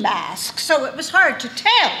ski masks, so it was hard to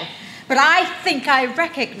tell. But I think I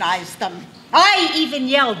recognized them. I even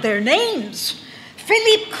yelled their names.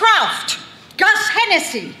 Philippe Croft, Gus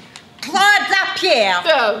Hennessy, Claude Lapierre.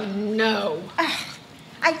 Oh, no.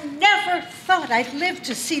 I never thought I'd live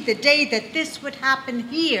to see the day that this would happen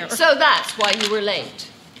here. So that's why you were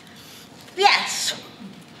late? Yes.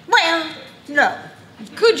 Well, no.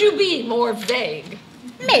 Could you be more vague?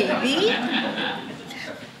 Maybe.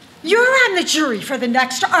 You're on the jury for the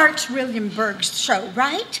next Art Williamberg's show,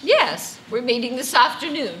 right? Yes, we're meeting this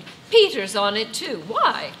afternoon. Peter's on it too.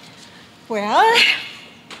 Why? Well,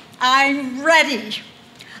 I'm ready.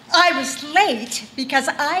 I was late because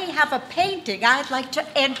I have a painting I'd like to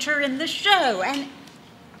enter in the show, and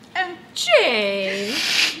Jane,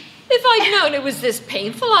 if I'd known it was this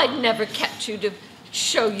painful, I'd never kept you to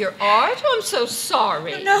show your art. I'm so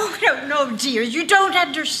sorry. No, dear, you don't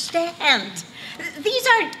understand. These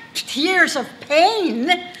aren't tears of pain.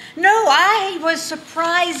 No, I was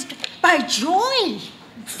surprised by joy.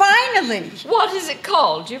 Finally. What is it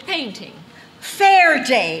called, your painting? Fair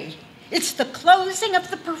Day. It's the closing of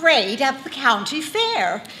the parade at the county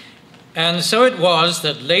fair. And so it was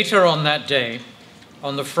that later on that day,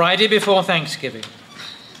 on the Friday before Thanksgiving,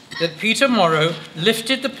 that Peter Morrow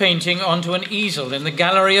lifted the painting onto an easel in the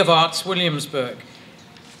Gallery of Arts, Williamsburg,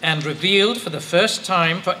 and revealed for the first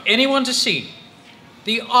time for anyone to see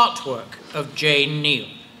the artwork of Jane Neal.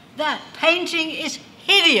 That painting is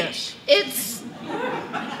hideous. It's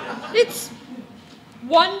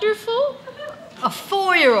wonderful. A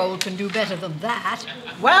 4-year-old can do better than that.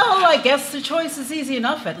 Well, I guess the choice is easy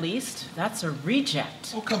enough, at least. That's a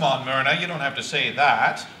reject. Oh, come on, Myrna. You don't have to say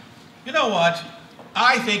that. You know what?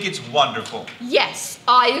 I think it's wonderful. Yes,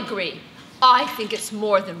 I agree. I think it's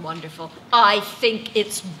more than wonderful. I think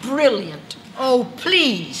it's brilliant. Oh,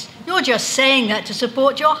 please. You're just saying that to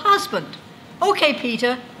support your husband. Okay,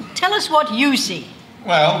 Peter, tell us what you see.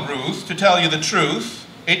 Well, Ruth, to tell you the truth,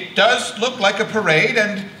 it does look like a parade,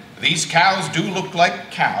 and these cows do look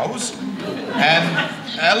like cows.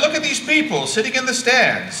 And look at these people sitting in the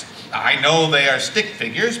stands. I know they are stick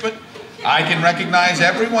figures, but I can recognize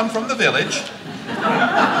everyone from the village.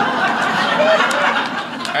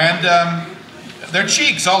 And their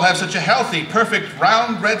cheeks all have such a healthy, perfect,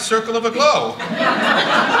 round red circle of a glow.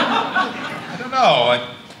 I don't know.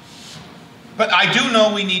 But I do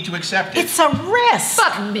know we need to accept it. It's a risk.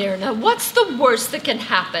 But Myrna, what's the worst that can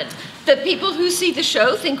happen? That people who see the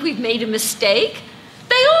show think we've made a mistake?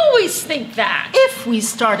 They always think that. If we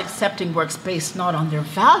start accepting works based not on their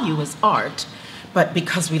value as art, but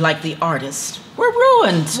because we like the artist, we're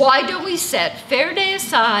ruined. Why don't we set Fair Day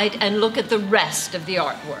aside and look at the rest of the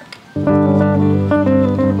artwork?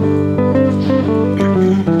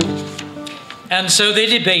 And so they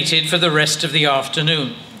debated for the rest of the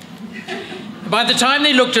afternoon. By the time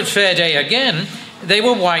they looked at Fair Day again, they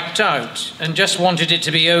were wiped out and just wanted it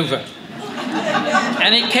to be over.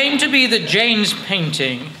 And it came to be that Jane's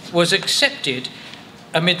painting was accepted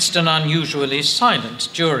amidst an unusually silent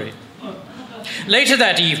jury. Later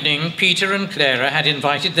that evening, Peter and Clara had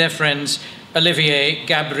invited their friends Olivier,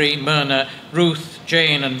 Gabri, Myrna, Ruth,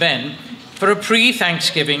 Jane, and Ben for a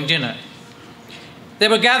pre-Thanksgiving dinner. They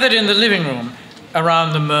were gathered in the living room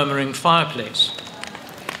around the murmuring fireplace.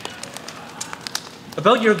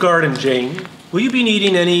 About your garden, Jane, will you be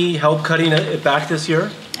needing any help cutting it back this year?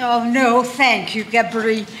 Oh, no, thank you,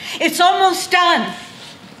 Gabri. It's almost done.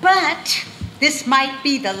 But this might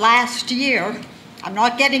be the last year. I'm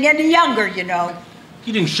not getting any younger, you know.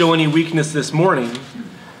 You didn't show any weakness this morning.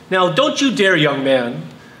 Now, don't you dare, young man.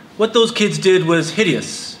 What those kids did was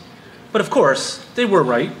hideous. But of course, they were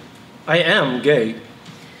right. I am gay.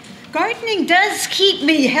 Gardening does keep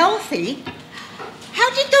me healthy. How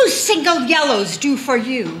did those single yellows do for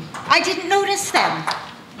you? I didn't notice them.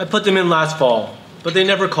 I put them in last fall, but they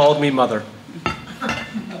never called me mother.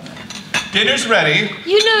 Dinner's ready.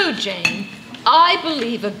 You know, Jane, I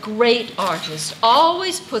believe a great artist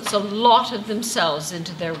always puts a lot of themselves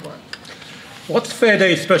into their work. What's Fair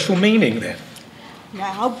Day's special meaning, then?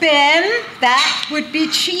 Now, Ben, that would be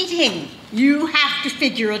cheating. You have to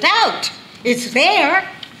figure it out. It's there,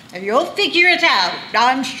 and you'll figure it out,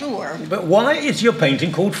 I'm sure. But why is your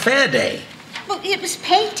painting called Fair Day? Well, it was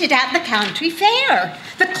painted at the county fair,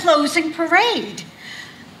 the closing parade.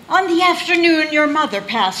 On the afternoon your mother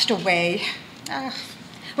passed away.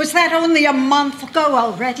 Was that only a month ago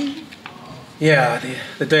already? Yeah,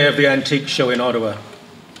 the day of the antique show in Ottawa.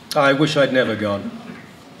 I wish I'd never gone.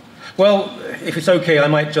 Well, if it's okay, I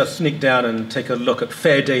might just sneak down and take a look at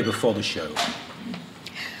Fair Day before the show.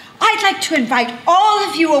 I'd like to invite all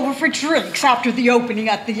of you over for drinks after the opening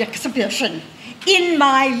of the exhibition. In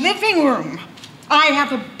my living room. I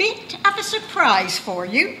have a bit of a surprise for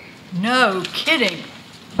you. No kidding.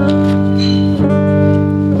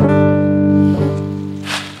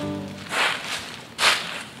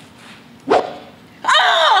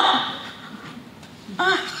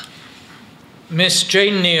 Miss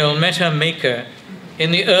Jane Neal met her maker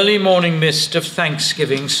in the early morning mist of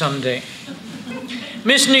Thanksgiving Sunday.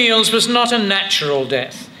 Miss Neal's was not a natural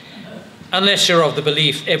death, unless you're of the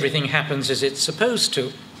belief everything happens as it's supposed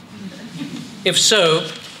to. If so,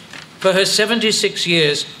 for her 76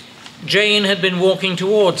 years, Jane had been walking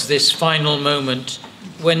towards this final moment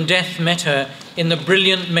when death met her in the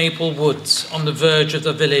brilliant maple woods on the verge of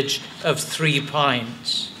the village of Three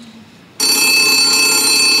Pines.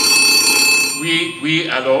 Oui,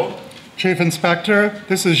 allô? Chief Inspector,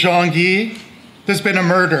 this is Jean-Guy. There's been a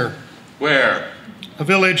murder. Where? A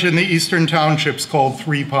village in the eastern townships called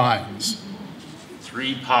Three Pines.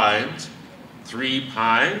 3 Pines? 3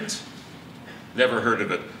 Pines? Never heard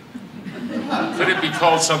of it. Could it be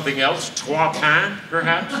called something else? Trois Pins,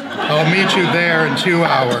 perhaps? I'll meet you there in 2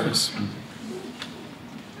 hours.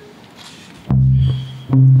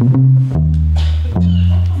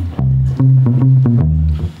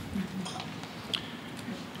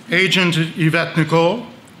 Agent Yvette Nicole,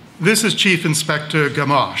 this is Chief Inspector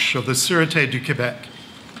Gamache of the Sûreté du Québec.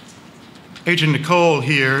 Agent Nicole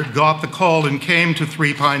here got the call and came to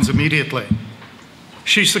Three Pines immediately.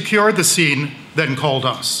 She secured the scene, then called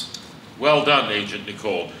us. Well done, Agent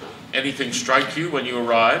Nicole. Anything strike you when you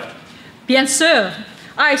arrived? Bien sûr.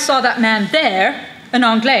 I saw that man there, an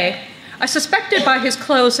Anglais. I suspected by his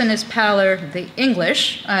clothes and his pallor, the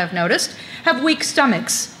English, I have noticed, have weak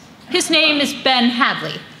stomachs. His name is Ben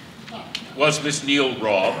Hadley. Was Miss Neal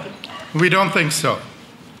robbed? We don't think so.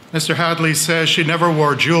 Mr. Hadley says she never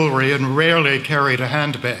wore jewelry and rarely carried a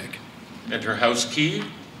handbag. And her house key?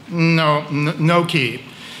 No key.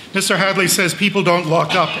 Mr. Hadley says people don't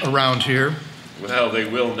lock up around here. Well, they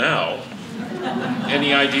will now.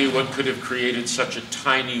 Any idea what could have created such a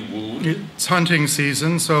tiny wound? It's hunting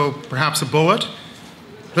season, so perhaps a bullet?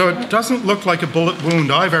 Though it doesn't look like a bullet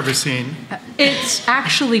wound I've ever seen. It's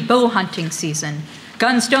actually bow hunting season.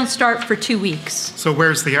 Guns don't start for 2 weeks. So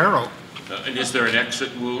where's the arrow? And is there an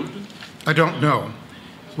exit wound? I don't know.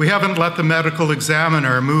 We haven't let the medical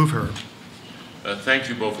examiner move her. Thank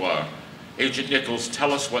you, Beauvoir. Agent Nichols,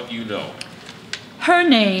 tell us what you know. Her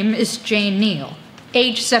name is Jane Neal,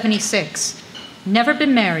 age 76. Never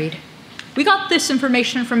been married. We got this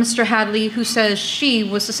information from Mr. Hadley, who says she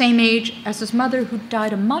was the same age as his mother, who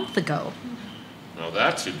died a month ago. Now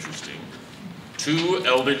that's interesting. 2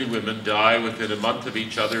 elderly women die within a month of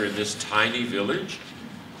each other in this tiny village?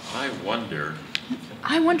 I wonder.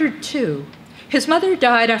 I wondered too. His mother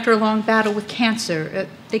died after a long battle with cancer.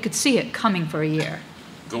 They could see it coming for a year.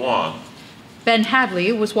 Go on. Ben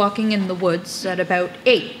Hadley was walking in the woods at about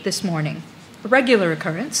 8 this morning. A regular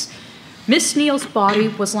occurrence. Miss Neal's body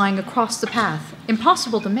was lying across the path.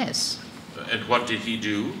 Impossible to miss. And what did he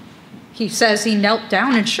do? He says he knelt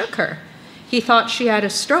down and shook her. He thought she had a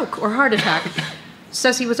stroke or heart attack.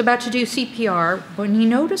 Says he was about to do CPR when he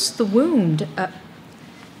noticed the wound.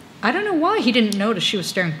 I don't know why he didn't notice she was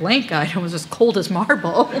staring blank-eyed and was as cold as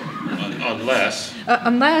marble. Unless?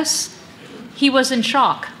 Unless he was in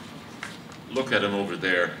shock. Look at him over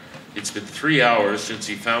there. It's been 3 hours since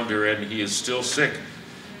he found her and he is still sick.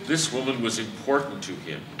 This woman was important to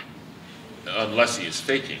him. Unless he is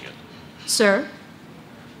faking it. Sir?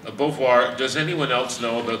 Beauvoir, does anyone else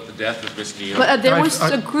know about the death of Miss Neal? There was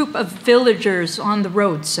a group of villagers on the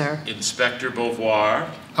road, sir. Inspector Beauvoir?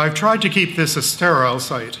 I've tried to keep this a sterile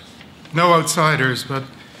site. No outsiders, but...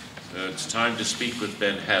 It's time to speak with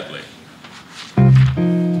Ben Hadley.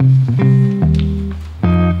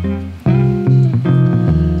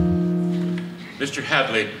 Mr.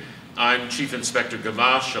 Hadley, I'm Chief Inspector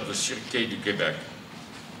Gamache of the Sûreté du Québec.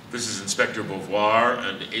 This is Inspector Beauvoir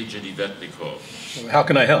and Agent Yvette Nicole. How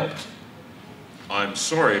can I help? I'm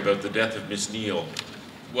sorry about the death of Miss Neal.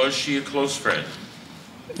 Was she a close friend?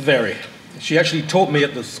 Very. She actually taught me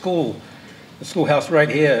at the school. The schoolhouse right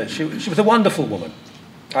here. She was a wonderful woman.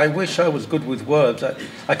 I wish I was good with words.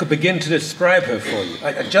 I could begin to describe her for you.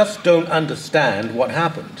 I just don't understand what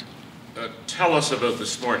happened. Tell us about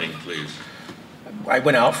this morning, please. I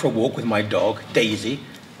went out for a walk with my dog, Daisy,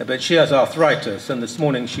 but she has arthritis, and this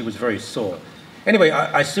morning she was very sore. Anyway,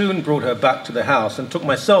 I soon brought her back to the house and took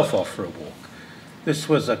myself off for a walk. This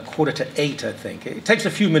was 7:45, I think. It takes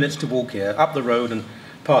a few minutes to walk here, up the road and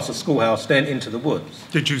past the schoolhouse, then into the woods.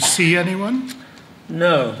 Did you see anyone?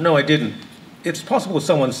 No, I didn't. It's possible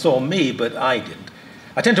someone saw me, but I didn't.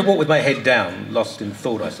 I tend to walk with my head down, lost in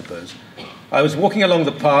thought, I suppose. I was walking along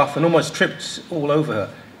the path and almost tripped all over her.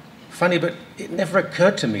 Funny, but it never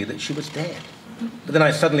occurred to me that she was dead. But then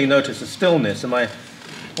I suddenly noticed a stillness and my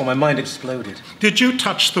mind exploded. Did you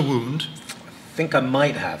touch the wound? I think I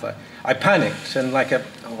might have. I panicked and like an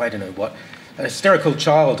hysterical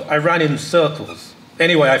child, I ran in circles.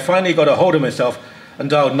 Anyway, I finally got a hold of myself and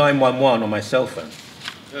dialed 911 on my cell phone.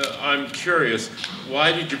 I'm curious,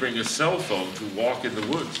 why did you bring a cell phone to walk in the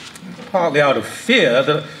woods? Partly out of fear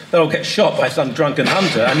that I'll get shot by some drunken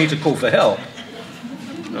hunter. I need to call for help.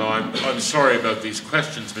 No, I'm sorry about these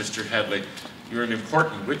questions, Mr. Hadley. You're an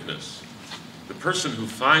important witness. The person who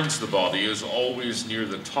finds the body is always near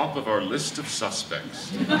the top of our list of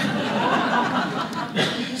suspects.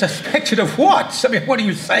 Suspected of what? I mean, what are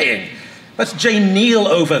you saying? That's Jane Neal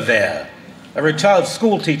over there, a retired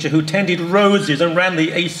school teacher who tended roses and ran the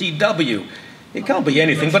ACW. It can't be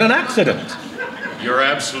anything but an accident. You're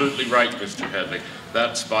absolutely right, Mr. Hadley.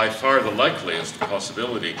 That's by far the likeliest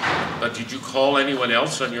possibility. But did you call anyone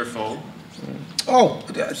else on your phone? Oh,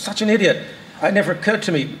 such an idiot. It never occurred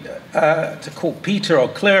to me to call Peter or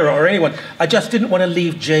Clara or anyone. I just didn't want to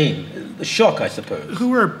leave Jane. The shock, I suppose.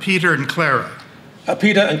 Who are Peter and Clara?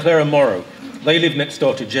 Peter and Clara Morrow. They live next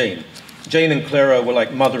door to Jane. Jane and Clara were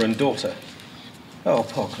like mother and daughter. Oh,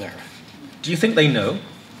 poor Clara. Do you think they know?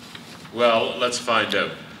 Well, let's find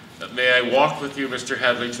out. May I walk with you, Mr.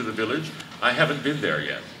 Hadley, to the village? I haven't been there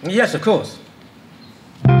yet. Yes, of course.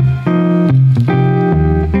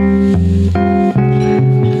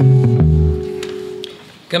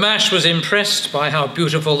 Gamache was impressed by how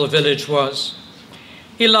beautiful the village was.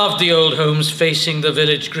 He loved the old homes facing the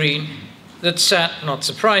village green that sat, not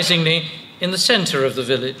surprisingly, in the center of the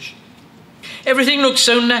village. Everything looked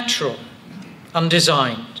so natural,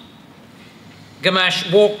 undesigned.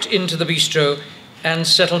 Gamache walked into the bistro and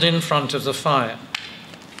settled in front of the fire.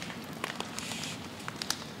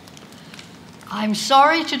 I'm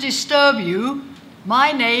sorry to disturb you.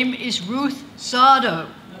 My name is Ruth Zardo.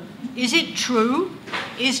 Is it true?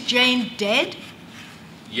 Is Jane dead?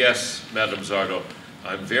 Yes, Madame Zardo.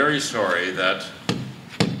 I'm very sorry that...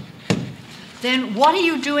 Then what are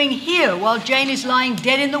you doing here while Jane is lying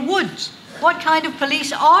dead in the woods? What kind of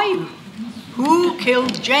police are you? Who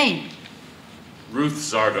killed Jane? Ruth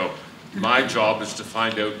Zardo, my job is to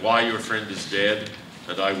find out why your friend is dead,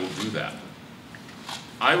 and I will do that.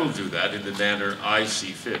 I will do that in the manner I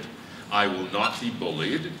see fit. I will not be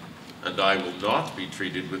bullied, and I will not be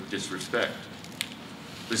treated with disrespect.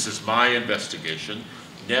 This is my investigation.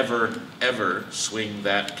 Never, ever swing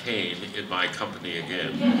that cane in my company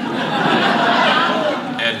again.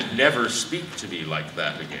 And never speak to me like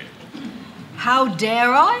that again. How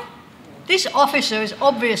dare I? This officer is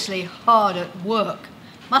obviously hard at work.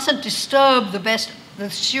 Mustn't disturb the best the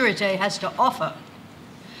Sûreté has to offer.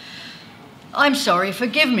 I'm sorry,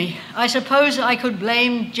 forgive me. I suppose I could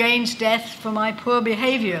blame Jane's death for my poor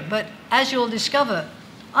behavior, but as you'll discover,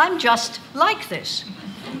 I'm just like this.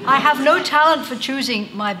 I have no talent for choosing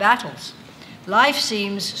my battles. Life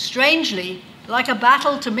seems strangely like a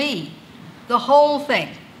battle to me, the whole thing.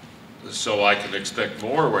 So I can expect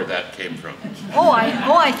more where that came from.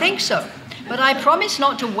 I think so. But I promise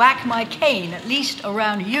not to whack my cane, at least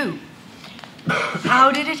around you.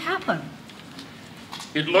 How did it happen?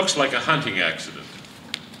 It looks like a hunting accident.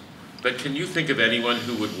 But can you think of anyone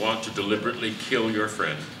who would want to deliberately kill your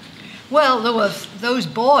friend? Well, there were those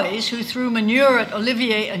boys who threw manure at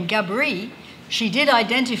Olivier and Gabri. She did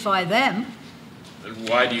identify them. And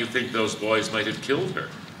why do you think those boys might have killed her?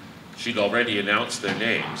 She'd already announced their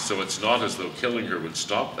names, so it's not as though killing her would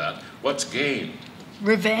stop that. What's gained?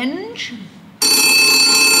 Revenge?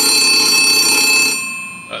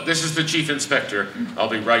 This is the Chief Inspector. I'll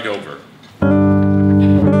be right over.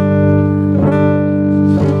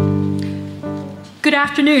 Good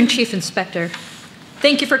afternoon, Chief Inspector.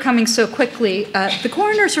 Thank you for coming so quickly. The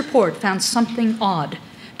coroner's report found something odd.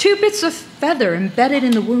 2 bits of feather embedded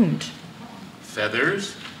in the wound.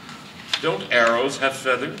 Feathers? Don't arrows have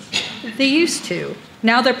feathers? They used to.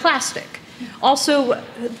 Now they're plastic. Also,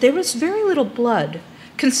 there was very little blood,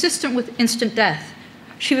 consistent with instant death.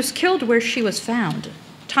 She was killed where she was found.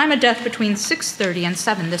 Time of death between 6:30 and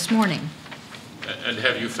 7 this morning. And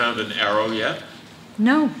have you found an arrow yet?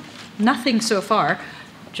 No, nothing so far.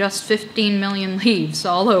 Just 15 million leaves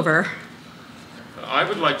all over. I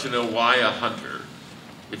would like to know why a hunter,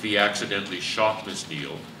 if he accidentally shot Miss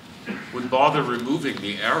Neal, would bother removing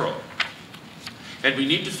the arrow. And we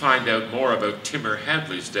need to find out more about Timmer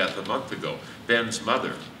Hadley's death a month ago, Ben's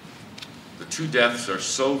mother. The two deaths are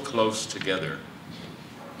so close together.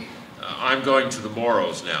 I'm going to the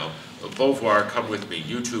Morrows now. Beauvoir, come with me.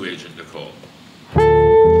 You too, Agent Nicole.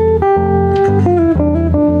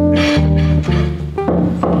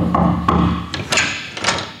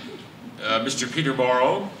 Mr. Peter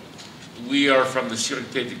Morrow, we are from the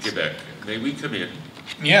Sûreté de Québec. May we come in?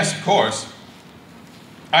 Yes, of course.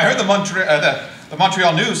 I heard the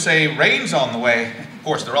Montreal News say rain's on the way. Of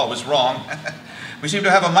course, they're always wrong. We seem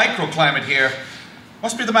to have a microclimate here.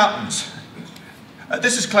 Must be the mountains.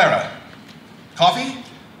 This is Clara. Coffee?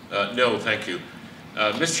 No, thank you.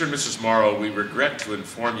 Mr. and Mrs. Morrow, we regret to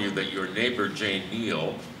inform you that your neighbor, Jane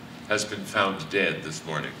Neal, has been found dead this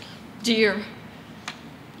morning. Dear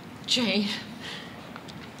Jane.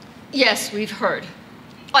 Yes, we've heard.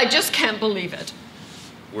 I just can't believe it.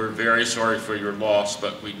 We're very sorry for your loss,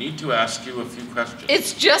 but we need to ask you a few questions.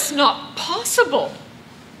 It's just not possible.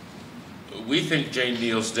 We think Jane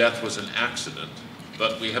Neal's death was an accident,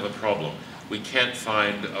 but we have a problem. We can't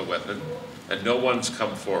find a weapon, and no one's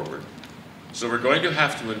come forward. So we're going to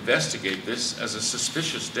have to investigate this as a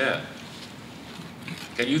suspicious death.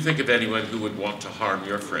 Can you think of anyone who would want to harm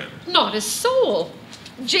your friend? Not a soul.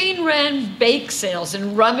 Jane ran bake sales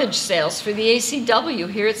and rummage sales for the ACW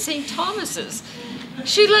here at St. Thomas's.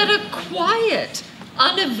 She led a quiet,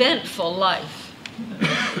 uneventful life.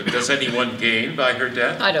 Does anyone gain by her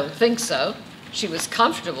death? I don't think so. She was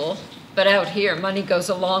comfortable, but out here, money goes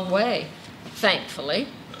a long way, thankfully.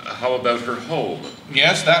 How about her home?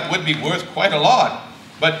 Yes, that would be worth quite a lot.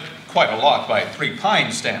 But quite a lot by Three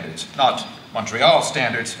Pines standards, not Montreal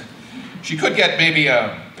standards. She could get maybe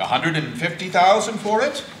 $150,000 for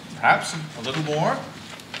it, perhaps a little more.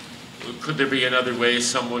 Could there be another way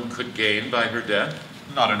someone could gain by her death?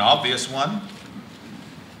 Not an obvious one.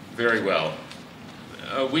 Very well.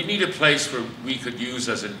 We need a place where we could use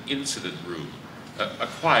as an incident room, a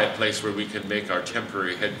quiet place where we can make our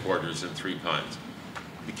temporary headquarters in Three Pines.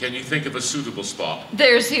 Can you think of a suitable spot?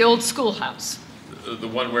 There's the old schoolhouse. The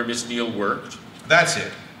one where Miss Neal worked? That's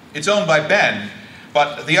it. It's owned by Ben,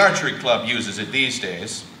 but the archery club uses it these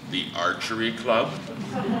days. The archery club?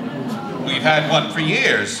 We've had one for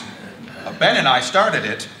years. Ben and I started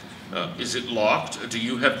it. Is it locked? Do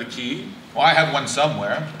you have the key? Well, I have one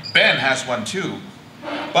somewhere. Ben has one too.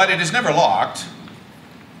 But it is never locked.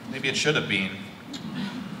 Maybe it should have been.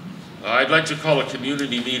 I'd like to call a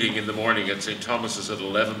community meeting in the morning at St. Thomas's at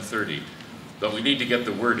 11:30, but we need to get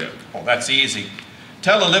the word out. Oh, that's easy.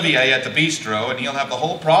 Tell Olivier at the bistro and he'll have the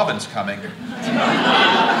whole province coming.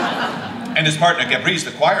 And his partner, Gabri's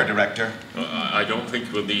the choir director. I don't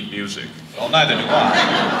think we'll need music. Well, neither do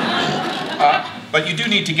I. But you do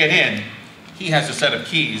need to get in. He has a set of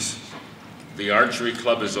keys. The archery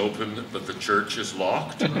club is open, but the church is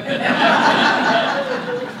locked?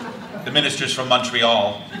 The minister's from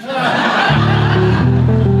Montreal.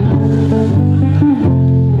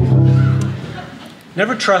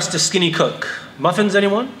 Never trust a skinny cook. Muffins,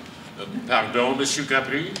 anyone? Pardon, Monsieur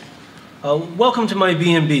Gabri? Welcome to my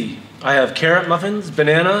B&B. I have carrot muffins,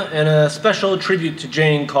 banana, and a special tribute to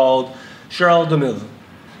Jane called Charles de Mille.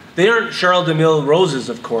 They aren't Charles de Mille roses,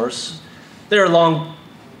 of course. They're long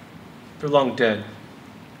dead.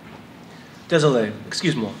 Désolé,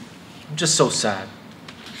 excuse-moi. I'm just so sad.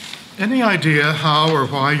 Any idea how or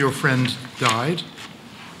why your friend died?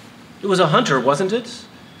 It was a hunter, wasn't it?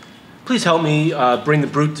 Please help me bring the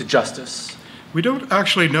brute to justice. We don't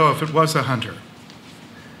actually know if it was a hunter.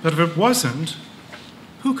 But if it wasn't,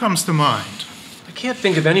 who comes to mind? I can't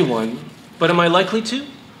think of anyone, but am I likely to?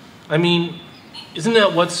 I mean, isn't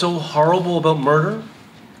that what's so horrible about murder?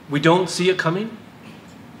 We don't see it coming?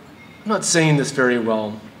 I'm not saying this very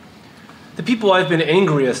well. The people I've been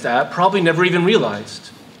angriest at probably never even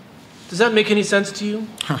realized. Does that make any sense to you?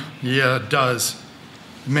 Yeah, it does.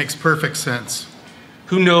 It makes perfect sense.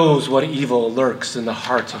 Who knows what evil lurks in the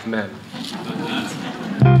heart of men?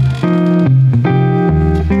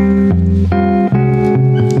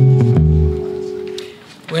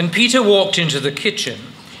 When Peter walked into the kitchen,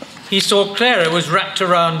 he saw Clara was wrapped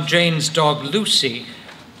around Jane's dog Lucy,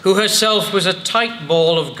 who herself was a tight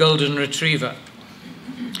ball of golden retriever.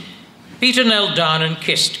 Peter knelt down and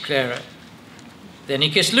kissed Clara. Then he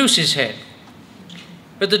kissed Lucy's head,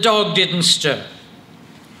 but the dog didn't stir.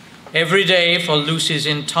 Every day for Lucy's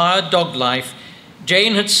entire dog life,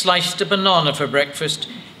 Jane had sliced a banana for breakfast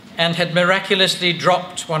and had miraculously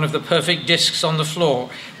dropped one of the perfect discs on the floor,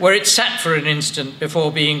 where it sat for an instant before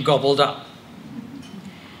being gobbled up.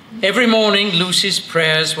 Every morning, Lucy's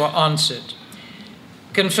prayers were answered,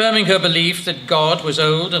 confirming her belief that God was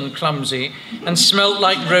old and clumsy and smelt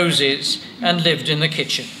like roses and lived in the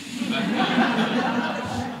kitchen.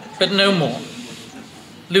 But no more.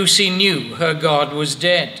 Lucy knew her God was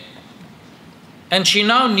dead. And she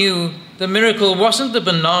now knew the miracle wasn't the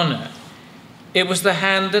banana, it was the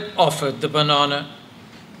hand that offered the banana.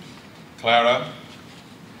 Clara,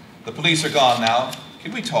 the police are gone now.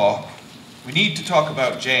 Can we talk? We need to talk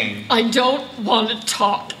about Jane. I don't want to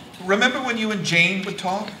talk. Remember when you and Jane would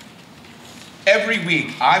talk? Every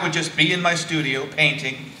week, I would just be in my studio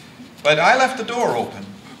painting, but I left the door open.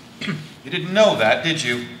 You didn't know that, did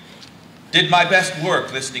you? Did my best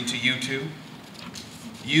work listening to you two.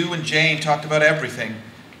 You and Jane talked about everything.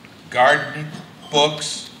 Gardening,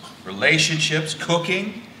 books, relationships,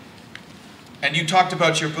 cooking. And you talked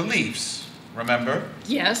about your beliefs, remember?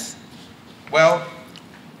 Yes. Well,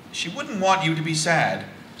 she wouldn't want you to be sad.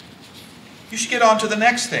 You should get on to the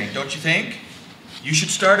next thing, don't you think? You should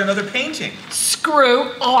start another painting.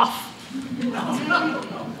 Screw off.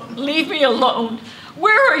 Leave me alone.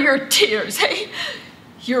 Where are your tears, hey?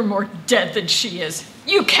 You're more dead than she is.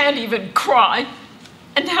 You can't even cry.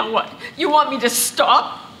 And now what? You want me to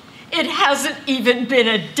stop? It hasn't even been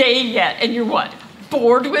a day yet, and you're what?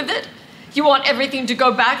 Bored with it? You want everything to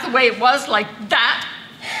go back the way it was, like that?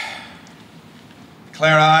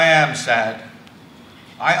 Clara, I am sad.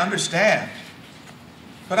 I understand.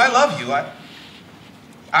 But I love you.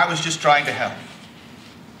 I was just trying to help.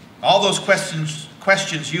 All those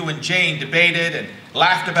questions you and Jane debated and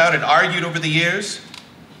laughed about and argued over the years,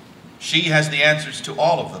 she has the answers to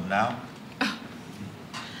all of them now.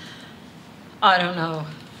 I don't know.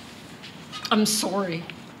 I'm sorry.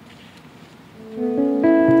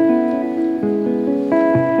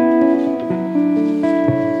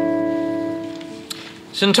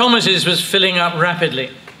 St. Thomas's was filling up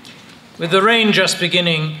rapidly. With the rain just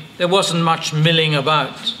beginning, there wasn't much milling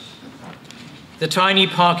about. The tiny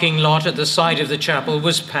parking lot at the side of the chapel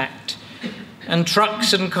was packed, and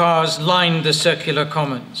trucks and cars lined the circular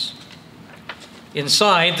commons.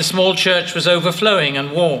 Inside, the small church was overflowing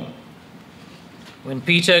and warm. When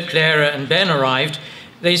Peter, Clara, and Ben arrived,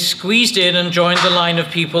 they squeezed in and joined the line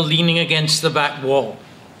of people leaning against the back wall.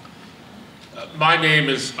 My name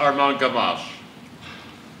is Armand Gamache.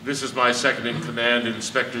 This is my second-in-command,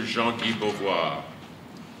 Inspector Jean-Guy Beauvoir.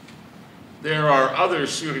 There are other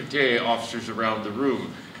Sûreté officers around the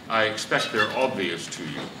room. I expect they're obvious to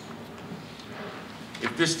you.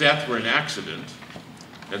 If this death were an accident,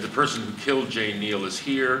 and the person who killed Jane Neal is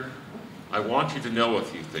here, I want you to know a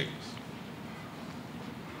few things.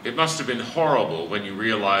 It must have been horrible when you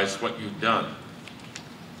realized what you'd done.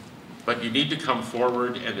 But you need to come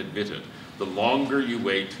forward and admit it. The longer you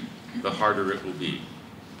wait, the harder it will be.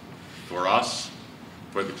 For us,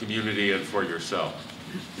 for the community, and for yourself.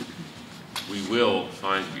 We will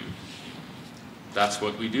find you. That's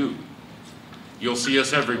what we do. You'll see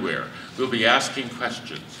us everywhere. We'll be asking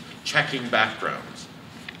questions, checking backgrounds,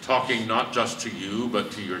 talking not just to you, but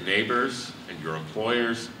to your neighbors and your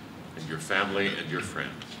employers and your family and your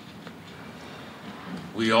friends.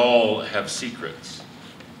 We all have secrets,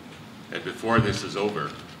 and before this is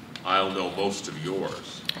over, I'll know most of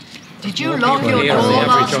yours. Did you lock your door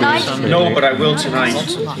last night? No, but I will tonight.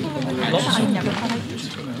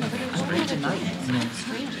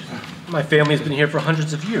 My family has been here for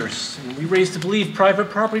hundreds of years, and we raised to believe private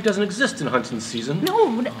property doesn't exist in hunting season.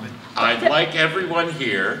 No. I'd like everyone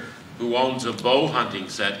here who owns a bow hunting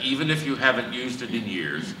set, even if you haven't used it in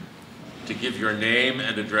years, to give your name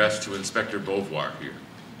and address to Inspector Beauvoir here.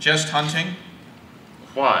 Just hunting?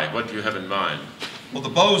 Why? What do you have in mind? Well, the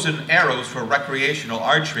bows and arrows for recreational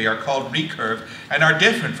archery are called recurve and are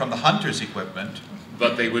different from the hunter's equipment.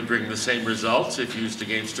 But they would bring the same results if used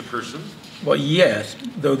against a person? Well, yes,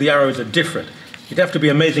 though the arrows are different. You'd have to be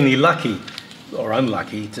amazingly lucky, or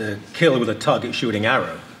unlucky, to kill with a target shooting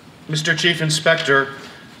arrow. Mr. Chief Inspector,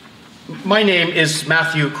 my name is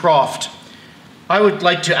Matthew Croft. I would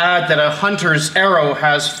like to add that a hunter's arrow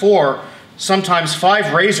has 4, sometimes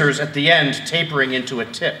 5 razors at the end tapering into a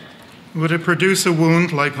tip. Would it produce a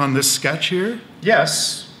wound like on this sketch here?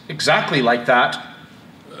 Yes, exactly like that.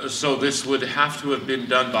 So this would have to have been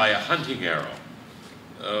done by a hunting arrow.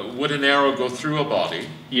 Would an arrow go through a body?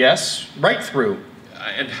 Yes, right through.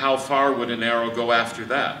 And how far would an arrow go after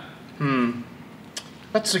that?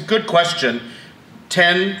 That's a good question.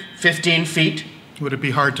 10, 15 feet. Would it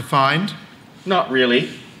be hard to find? Not really.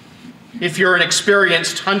 If you're an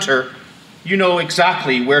experienced hunter, you know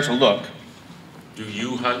exactly where to look. Do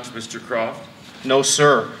you hunt, Mr. Croft? No,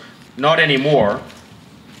 sir. Not anymore.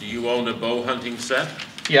 Do you own a bow hunting set?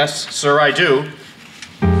 Yes, sir, I do.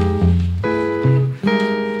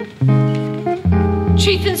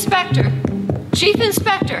 Chief Inspector! Chief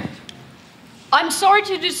Inspector! I'm sorry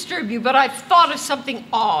to disturb you, but I've thought of something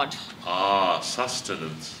odd. Ah,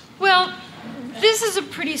 sustenance. Well, this is a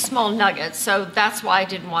pretty small nugget, so that's why I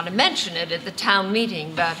didn't want to mention it at the town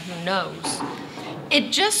meeting, but who knows.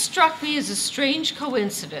 It just struck me as a strange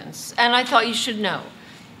coincidence, and I thought you should know.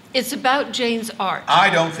 It's about Jane's art. I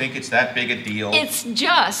don't think it's that big a deal. It's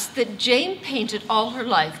just that Jane painted all her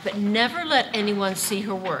life, but never let anyone see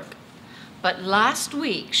her work. But last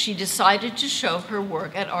week, she decided to show her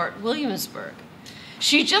work at Art Williamsburg.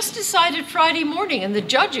 She just decided Friday morning, and the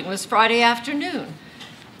judging was Friday afternoon.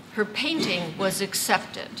 Her painting was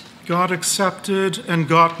accepted. Got accepted and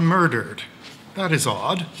got murdered. That is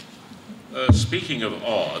odd. Speaking of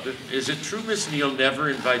odd, is it true Miss Neal never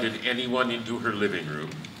invited anyone into her living room?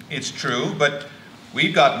 It's true, but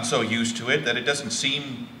we've gotten so used to it that it doesn't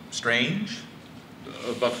seem strange.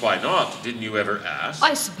 But why not? Didn't you ever ask?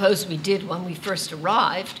 I suppose we did when we first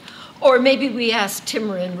arrived. Or maybe we asked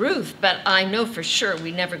Timmer and Ruth, but I know for sure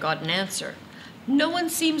we never got an answer. No one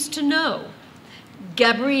seems to know.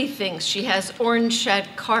 Gabri thinks she has orange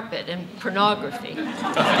shag carpet and pornography.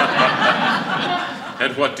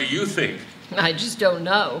 And what do you think? I just don't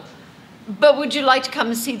know. But would you like to come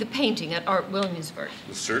and see the painting at Art Williamsburg?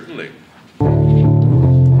 Certainly.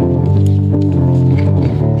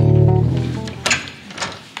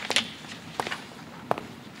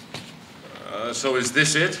 So is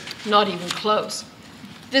this it? Not even close.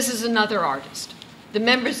 This is another artist. The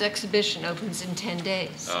members' exhibition opens in 10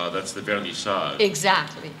 days. That's the vernissage.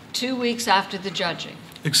 Exactly. 2 weeks after the judging.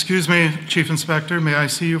 Excuse me, Chief Inspector, may I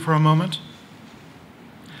see you for a moment?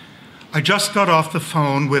 I just got off the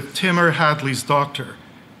phone with Timmer Hadley's doctor.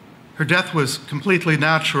 Her death was completely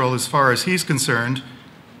natural as far as he's concerned.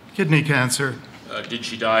 Kidney cancer. Did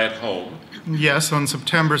she die at home? Yes, on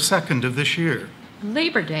September 2nd of this year.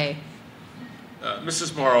 Labor Day.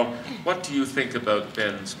 Mrs. Morrow, what do you think about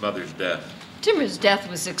Ben's mother's death? Timmer's death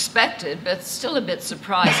was expected, but still a bit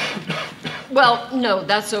surprising. Well, no,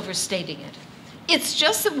 that's overstating it. It's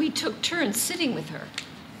just that we took turns sitting with her.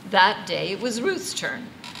 That day, it was Ruth's turn.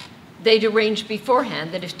 They'd arranged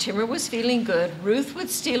beforehand that if Timmer was feeling good, Ruth would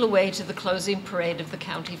steal away to the closing parade of the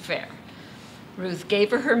county fair. Ruth gave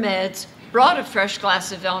her her meds, brought a fresh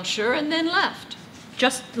glass of Ensure, and then left.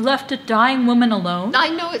 Just left a dying woman alone? I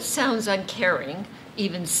know it sounds uncaring,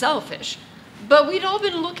 even selfish, but we'd all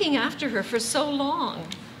been looking after her for so long.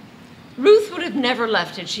 Ruth would have never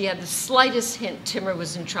left if she had the slightest hint Timmer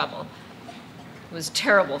was in trouble. It was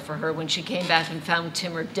terrible for her when she came back and found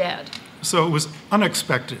Timmer dead. So it was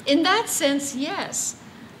unexpected. In that sense, yes.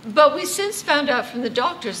 But we since found out from the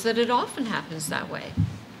doctors that it often happens that way.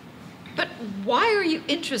 But why are you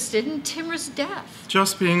interested in Timmer's death?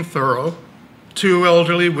 Just being thorough. 2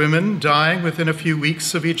 elderly women dying within a few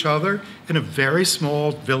weeks of each other in a very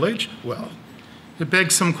small village? Well, it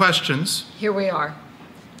begs some questions. Here we are.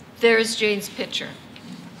 There's Jane's picture.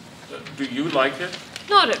 Do you like it?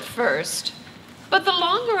 Not at first, but the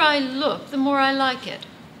longer I look, the more I like it.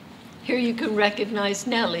 Here you can recognize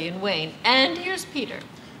Nellie and Wayne, and here's Peter.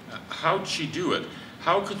 How'd she do it?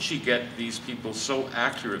 How could she get these people so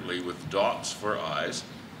accurately with dots for eyes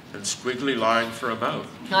and squiggly line for a mouth?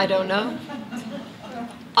 I don't know.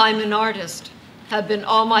 I'm an artist, have been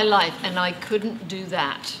all my life, and I couldn't do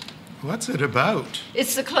that. What's it about?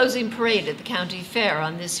 It's the closing parade at the county fair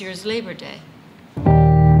on this year's Labor Day.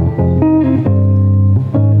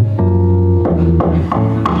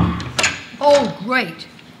 Oh, great.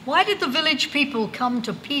 Why did the village people come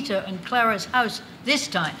to Peter and Clara's house this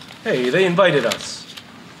time? Hey, they invited us.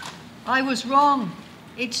 I was wrong.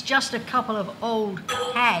 It's just a couple of old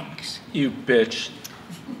hags. You bitch.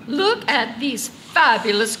 Look at these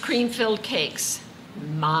fabulous cream-filled cakes.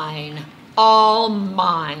 Mine. All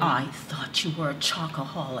mine. I thought you were a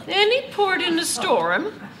chocoholic. And he poured in a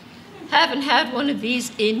storm. Haven't had one of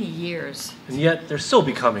these in years. And yet, they're so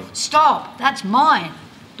becoming. Stop. That's mine.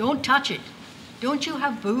 Don't touch it. Don't you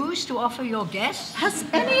have booze to offer your guests? Has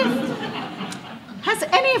any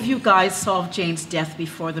of you guys solved Jane's death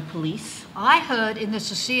before the police? I heard in the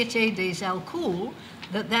Société des Alcools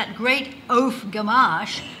that great oaf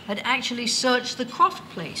Gamache had actually searched the Croft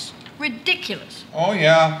place. Ridiculous. Oh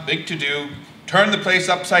yeah, big to-do. Turned the place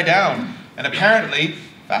upside down, and apparently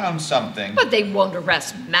found something. But they won't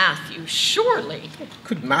arrest Matthew, surely.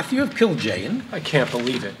 Could Matthew have killed Jane? I can't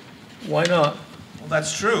believe it. Why not? Well,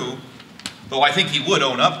 that's true. though I think he would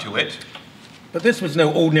own up to it. But this was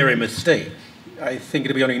no ordinary mistake. I think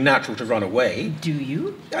it'd be only natural to run away. Do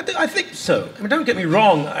you? I think so. I mean, don't get me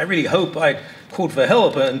wrong, I really hope I'd called for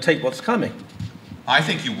help and take what's coming. I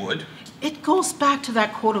think you would. It goes back to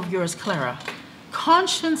that quote of yours, Clara.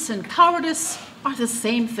 Conscience and cowardice are the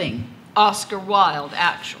same thing. Oscar Wilde,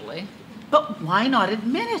 actually. But why not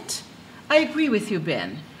admit it? I agree with you,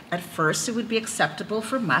 Ben. At first, it would be acceptable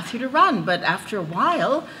for Matthew to run, but after a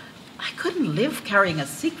while, I couldn't live carrying a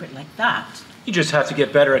secret like that. You just have to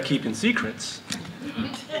get better at keeping secrets.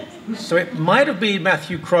 So it might have been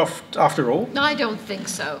Matthew Croft after all? I don't think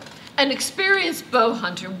so. An experienced bow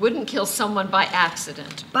hunter wouldn't kill someone by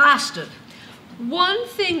accident. Bastard. One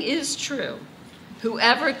thing is true.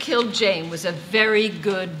 Whoever killed Jane was a very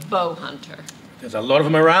good bow hunter. There's a lot of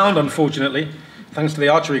them around, unfortunately, thanks to the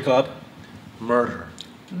archery club. Murder.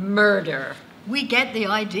 Murder. We get the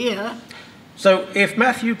idea. So if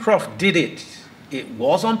Matthew Croft did it, it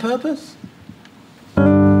was on purpose?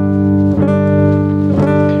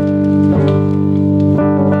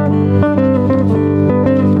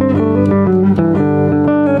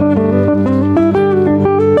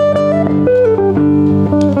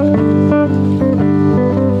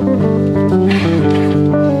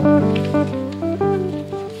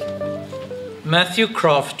 Matthew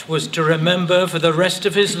Croft was to remember for the rest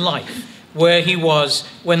of his life where he was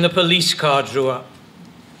when the police car drew up.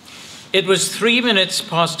 It was 3 minutes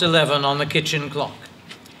past 11 on the kitchen clock.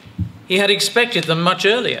 He had expected them much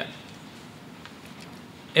earlier.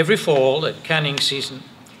 Every fall at canning season,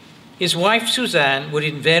 his wife Suzanne would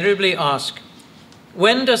invariably ask,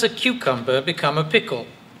 "When does a cucumber become a pickle?"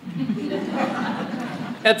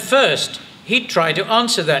 At first, he'd try to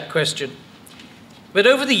answer that question. But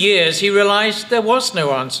over the years, he realized there was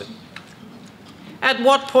no answer. At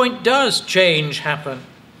what point does change happen?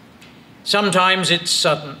 Sometimes it's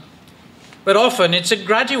sudden, but often it's a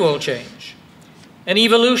gradual change, an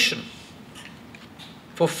evolution.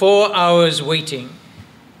 For 4 hours waiting,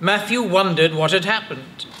 Matthew wondered what had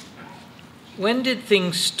happened. When did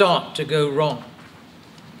things start to go wrong?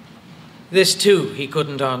 This too he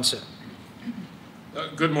couldn't answer.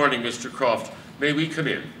 Good morning, Mr. Croft. May we come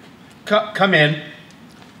in? Come in.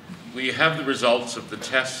 We have the results of the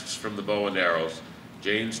tests from the bow and arrows.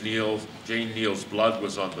 Jane Neal's blood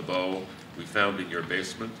was on the bow we found in your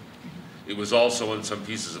basement. It was also on some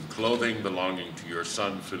pieces of clothing belonging to your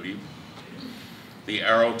son, Philippe. The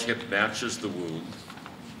arrow tip matches the wound.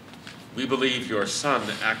 We believe your son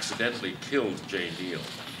accidentally killed Jane Neal.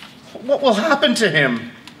 What will happen to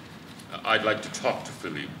him? I'd like to talk to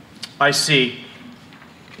Philippe. I see.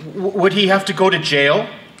 Would he have to go to jail?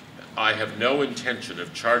 I have no intention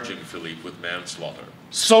of charging Philippe with manslaughter.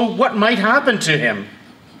 So what might happen to him?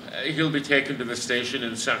 He'll be taken to the station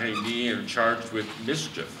in Saint-Rémy and charged with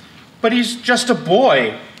mischief. But he's just a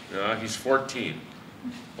boy. He's 14,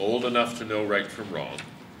 old enough to know right from wrong.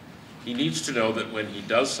 He needs to know that when he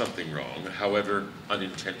does something wrong, however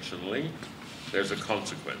unintentionally, there's a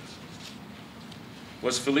consequence.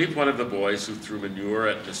 Was Philippe one of the boys who threw manure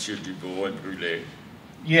at Monsieur Dubois and Brûlé?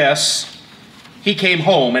 Yes. He came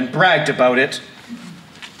home and bragged about it.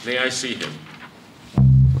 May I see him?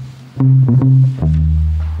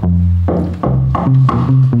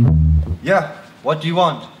 Yeah, what do you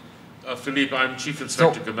want? Philippe, I'm Chief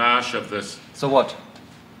Inspector Gamache of this. So what?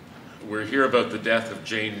 We're here about the death of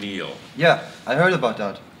Jane Neal. Yeah, I heard about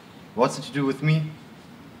that. What's it to do with me?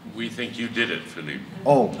 We think you did it, Philippe.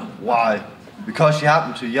 Oh, why? Because she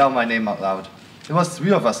happened to yell my name out loud. There was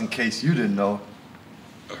 3 of us in case you didn't know.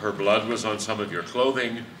 Her blood was on some of your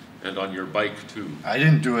clothing and on your bike, too. I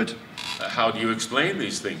didn't do it. How do you explain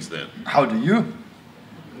these things, then? How do you?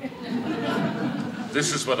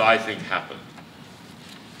 This is what I think happened.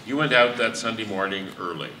 You went out that Sunday morning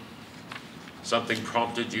early. Something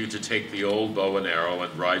prompted you to take the old bow and arrow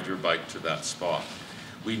and ride your bike to that spot.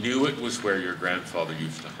 We knew it was where your grandfather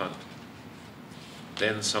used to hunt.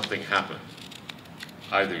 Then something happened.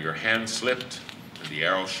 Either your hand slipped and the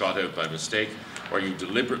arrow shot out by mistake, or you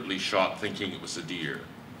deliberately shot thinking it was a deer.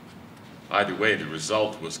 Either way, the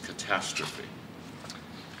result was catastrophe.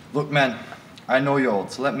 Look, man, I know you're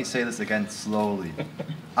old, so let me say this again slowly.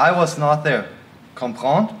 I was not there.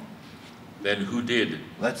 Comprendre? Then who did?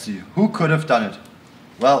 Let's see, who could have done it?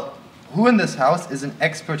 Well, who in this house is an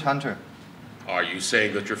expert hunter? Are you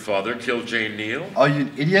saying that your father killed Jane Neal? Are you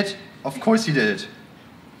an idiot? Of course he did it.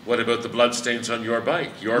 What about the bloodstains on your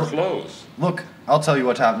bike, your clothes? Look, I'll tell you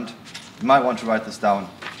what happened. You might want to write this down.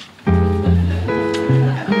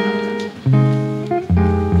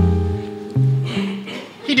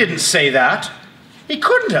 He didn't say that. He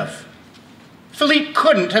couldn't have. Philippe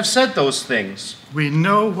couldn't have said those things. We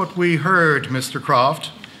know what we heard, Mr. Croft.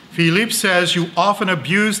 Philippe says you often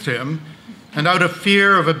abused him, and out of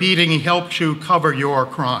fear of a beating, he helped you cover your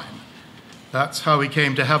crime. That's how he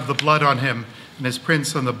came to have the blood on him and his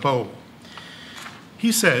prints on the bow.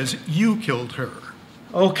 He says you killed her.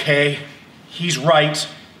 Okay, he's right.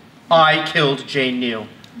 I killed Jane Neal.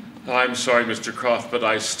 I'm sorry, Mr. Croft, but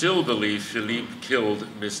I still believe Philippe killed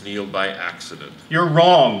Miss Neal by accident. You're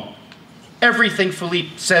wrong. Everything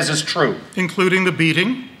Philippe says is true. Including the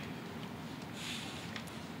beating?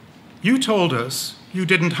 You told us you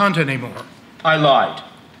didn't hunt anymore. I lied.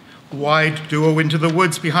 Why'd duo into the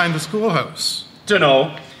woods behind the schoolhouse?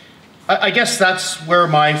 Dunno. I guess that's where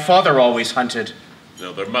my father always hunted.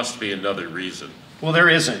 No, there must be another reason. Well, there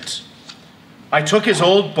isn't. I took his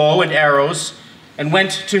old bow and arrows and went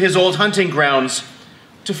to his old hunting grounds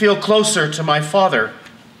to feel closer to my father.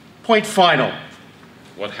 Point final.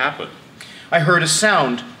 What happened? I heard a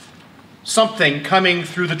sound. Something coming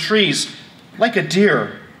through the trees, like a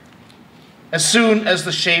deer. As soon as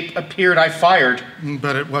the shape appeared, I fired.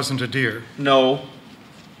 But it wasn't a deer. No.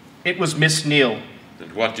 It was Miss Neal.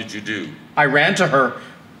 And what did you do? I ran to her,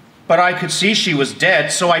 but I could see she was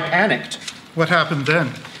dead, so I panicked. What happened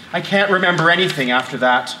then? I can't remember anything after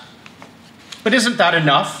that. But isn't that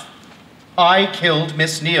enough? I killed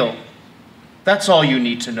Miss Neal. That's all you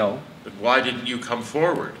need to know. But why didn't you come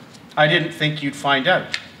forward? I didn't think you'd find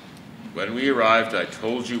out. When we arrived, I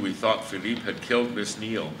told you we thought Philippe had killed Miss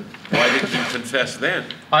Neal. Why didn't you confess then?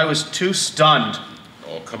 I was too stunned.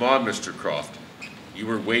 Oh, come on, Mr. Croft. You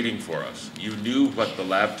were waiting for us. You knew what the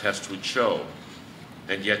lab test would show.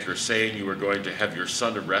 And yet you're saying you were going to have your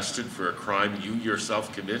son arrested for a crime you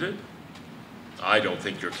yourself committed? I don't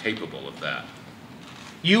think you're capable of that.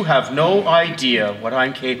 You have no idea what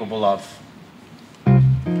I'm capable of.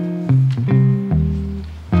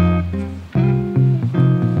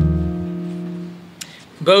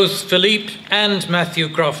 Both Philippe and Matthew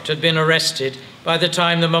Croft had been arrested by the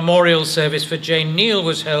time the memorial service for Jane Neal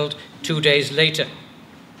was held 2 days later.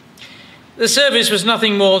 The service was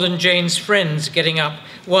nothing more than Jane's friends getting up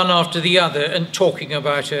one after the other and talking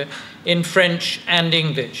about her in French and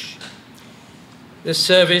English. The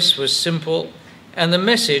service was simple and the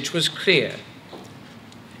message was clear.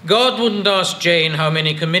 God wouldn't ask Jane how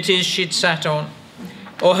many committees she'd sat on,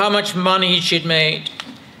 or how much money she'd made,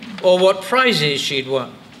 or what prizes she'd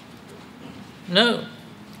won. No,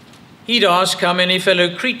 he'd ask how many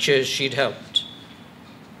fellow creatures she'd helped.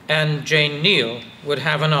 And Jane Neal would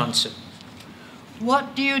have an answer.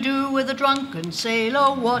 What do you do with a drunken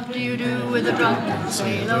sailor? What do you do with a drunken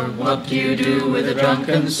sailor? What do you do with a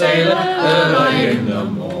drunken sailor early in the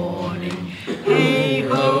morning? Hey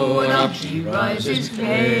ho, and up she rises.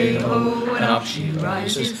 Hey ho, and up she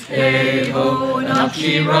rises. Hey ho, and up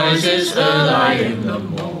she rises early in the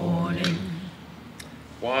morning.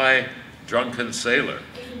 Why Drunken Sailor?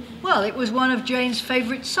 Well, it was one of Jane's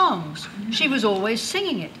favorite songs. She was always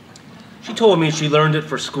singing it. She told me she learned it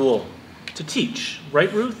for school. To teach, right,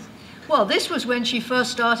 Ruth? Well, this was when she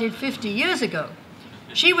first started 50 years ago.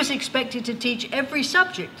 She was expected to teach every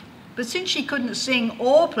subject, but since she couldn't sing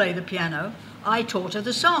or play the piano, I taught her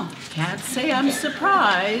the song. Can't say I'm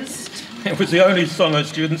surprised. It was the only song her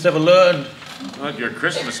students ever learned. Well, your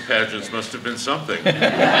Christmas pageants must have been something.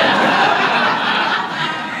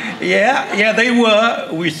 Yeah, they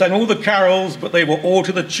were. We sang all the carols, but they were all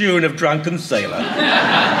to the tune of Drunken Sailor.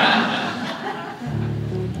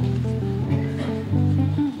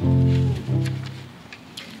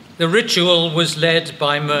 The ritual was led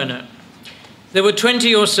by Myrna. There were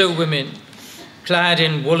 20 or so women, clad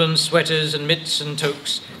in woolen sweaters and mitts and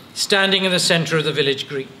toques, standing in the center of the village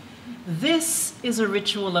green. This is a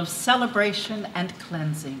ritual of celebration and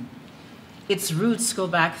cleansing. Its roots go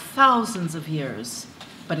back thousands of years,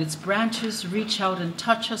 but its branches reach out and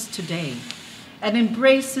touch us today and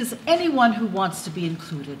embraces anyone who wants to be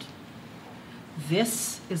included.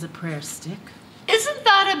 This is a prayer stick. Isn't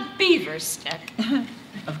that a beaver stick?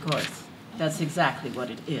 Of course, that's exactly what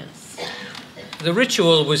it is. The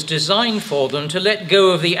ritual was designed for them to let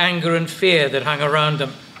go of the anger and fear that hung around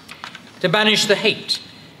them, to banish the hate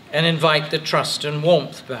and invite the trust and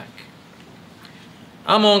warmth back.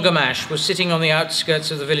 Armand Gamache was sitting on the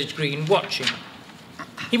outskirts of the village green watching.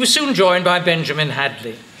 He was soon joined by Benjamin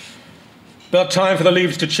Hadley. About time for the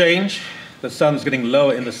leaves to change. The sun's getting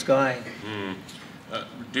lower in the sky.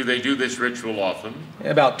 Do they do this ritual often?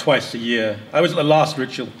 About twice a year. I was at the last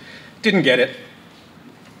ritual. Didn't get it.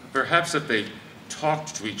 Perhaps if they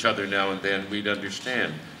talked to each other now and then, we'd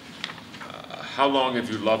understand. How long have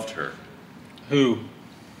you loved her? Who?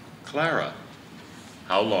 Clara.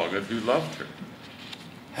 How long have you loved her?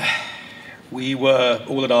 We were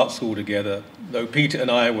all at art school together, though Peter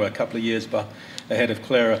and I were a couple of years ahead of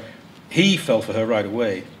Clara. He fell for her right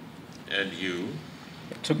away. And you?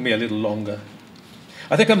 It took me a little longer.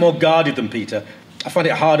 I think I'm more guarded than Peter. I find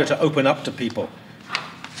it harder to open up to people.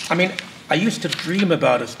 I mean, I used to dream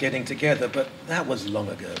about us getting together, but that was long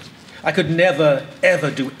ago. I could never,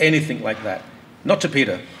 ever do anything like that. Not to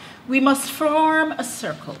Peter. We must form a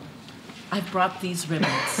circle. I've brought these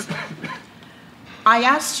ribbons. I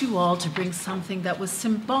asked you all to bring something that was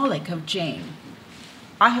symbolic of Jane.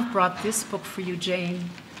 I have brought this book for you,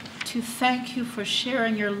 Jane, to thank you for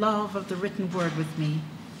sharing your love of the written word with me.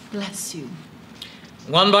 Bless you.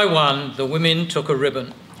 One by one, the women took a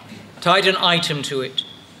ribbon, tied an item to it,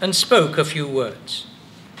 and spoke a few words.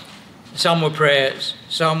 Some were prayers,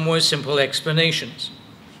 some were simple explanations.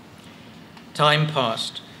 Time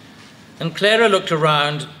passed, and Clara looked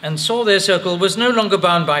around and saw their circle was no longer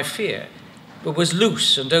bound by fear, but was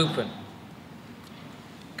loose and open.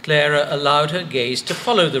 Clara allowed her gaze to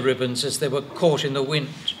follow the ribbons as they were caught in the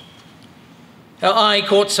wind. Her eye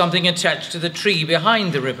caught something attached to the tree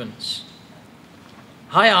behind the ribbons.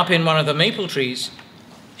 High up in one of the maple trees,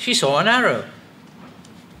 she saw an arrow.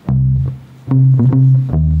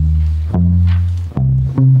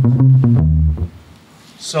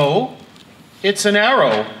 So, it's an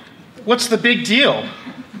arrow. What's the big deal?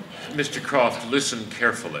 Mr. Croft, listen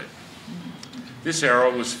carefully. This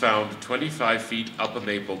arrow was found 25 feet up a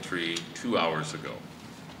maple tree 2 hours ago,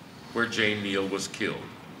 where Jane Neal was killed.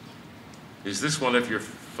 Is this one of your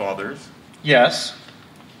father's? Yes.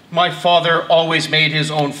 My father always made his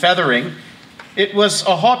own feathering. It was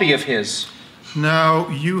a hobby of his. Now,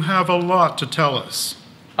 you have a lot to tell us.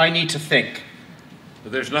 I need to think.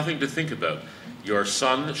 But there's nothing to think about. Your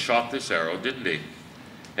son shot this arrow, didn't he?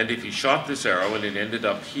 And if he shot this arrow and it ended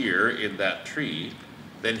up here in that tree,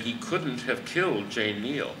 then he couldn't have killed Jane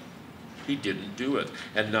Neal. He didn't do it,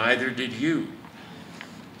 and neither did you.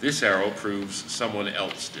 This arrow proves someone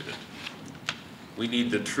else did it. We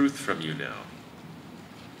need the truth from you now.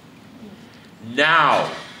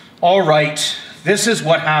 Now! All right, this is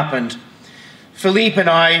what happened. Philippe and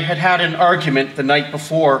I had had an argument the night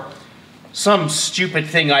before. Some stupid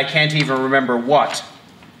thing, I can't even remember what.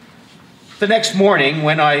 The next morning,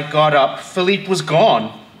 when I got up, Philippe was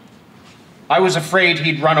gone. I was afraid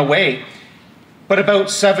he'd run away, but about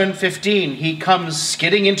 7:15, he comes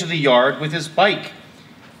skidding into the yard with his bike.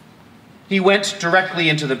 He went directly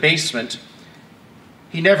into the basement.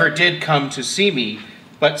 He never did come to see me,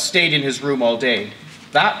 but stayed in his room all day.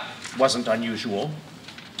 That wasn't unusual.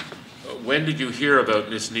 When did you hear about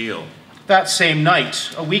Miss Neal? That same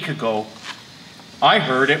night, a week ago. I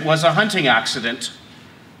heard it was a hunting accident.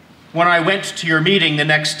 When I went to your meeting the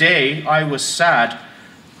next day, I was sad,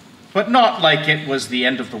 but not like it was the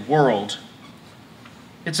end of the world.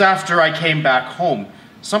 It's after I came back home.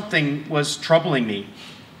 Something was troubling me.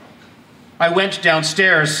 I went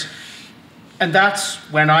downstairs, and that's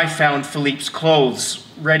when I found Philippe's clothes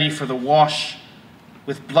ready for the wash,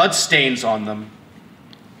 with blood stains on them.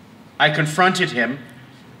 I confronted him,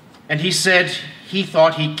 and he said he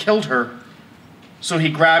thought he killed her, so he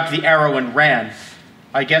grabbed the arrow and ran.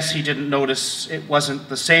 I guess he didn't notice it wasn't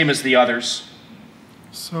the same as the others.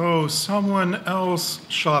 So someone else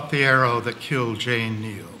shot the arrow that killed Jane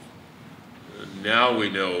Neal. Now we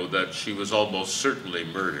know that she was almost certainly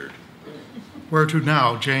murdered. Where to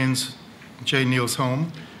now? Jane Neal's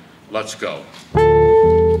home? Let's go.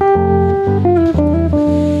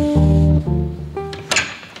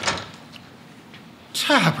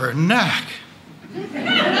 Tabernacle!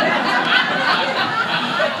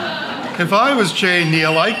 If I was Jane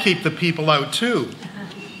Neal, I'd keep the people out too.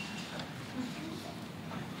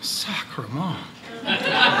 Sacrement.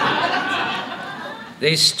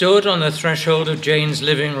 They stood on the threshold of Jane's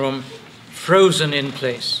living room, frozen in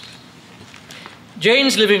place.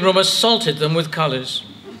 Jane's living room assaulted them with colors.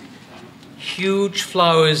 Huge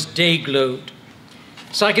flowers day-glowed.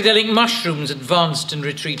 Psychedelic mushrooms advanced and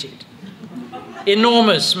retreated.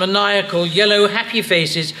 Enormous, maniacal, yellow happy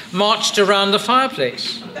faces marched around the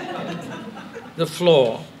fireplace. The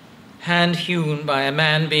floor, hand-hewn by a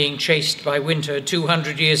man being chased by winter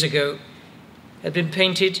 200 years ago, had been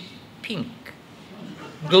painted pink,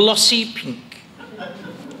 glossy pink.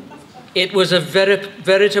 It was a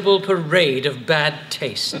veritable parade of bad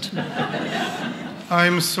taste.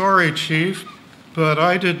 I'm sorry, Chief, but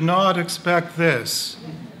I did not expect this.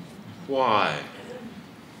 Why?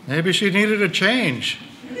 Maybe she needed a change.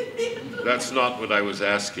 That's not what I was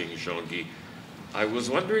asking, Jean-Guy. I was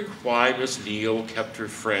wondering why Miss Neal kept her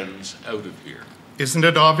friends out of here. Isn't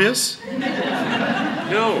it obvious?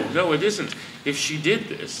 No, it isn't. If she did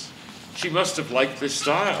this, she must have liked this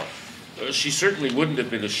style. She certainly wouldn't have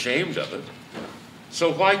been ashamed of it.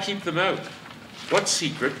 So why keep them out? What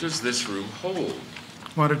secret does this room hold?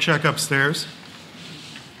 Want to check upstairs?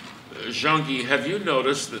 Jean-Guy, have you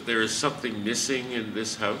noticed that there is something missing in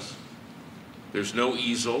this house? There's no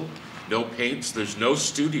easel, no paints, there's no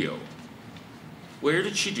studio. Where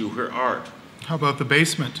did she do her art? How about the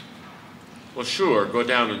basement? Well, sure, go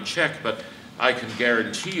down and check, but I can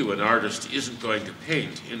guarantee you an artist isn't going to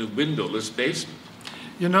paint in a windowless basement.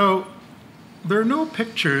 You know, there are no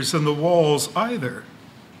pictures on the walls either.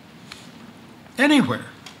 Anywhere.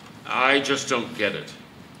 I just don't get it.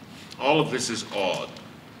 All of this is odd.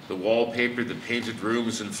 The wallpaper, the painted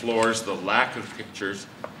rooms and floors, the lack of pictures.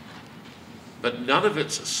 But none of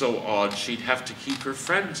it's so odd she'd have to keep her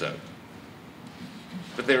friends out.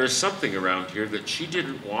 But there is something around here that she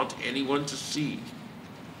didn't want anyone to see.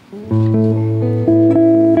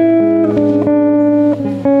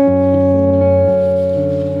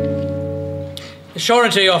 The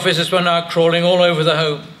surety officers were now crawling all over the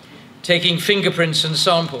home, taking fingerprints and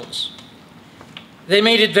samples. They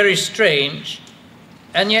made it very strange,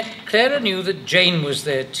 and yet Clara knew that Jane was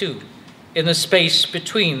there too, in the space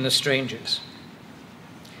between the strangers.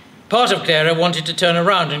 Part of Clara wanted to turn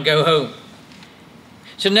around and go home,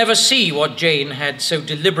 to never see what Jane had so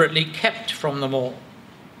deliberately kept from them all.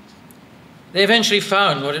 They eventually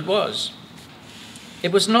found what it was.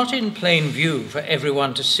 It was not in plain view for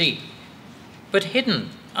everyone to see, but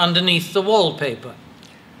hidden underneath the wallpaper.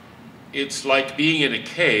 It's like being in a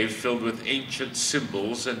cave filled with ancient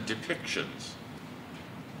symbols and depictions.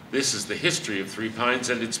 This is the history of Three Pines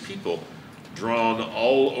and its people, drawn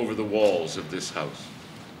all over the walls of this house.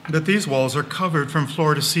 But these walls are covered from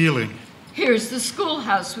floor to ceiling. Here's the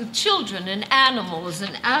schoolhouse with children and animals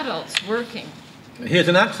and adults working. Here's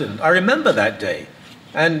an accident. I remember that day.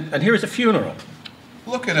 And here is a funeral.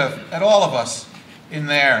 Look at all of us in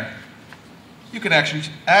there. You can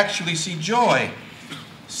actually see joy,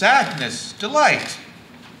 sadness, delight.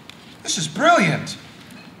 This is brilliant.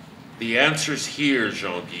 The answer's here,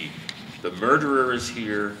 Jean-Guy. The murderer is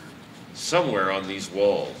here, somewhere on these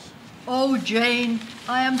walls. Oh, Jane,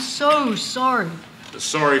 I am so sorry.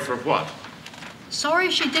 Sorry for what? Sorry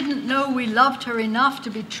she didn't know we loved her enough to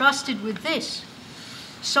be trusted with this.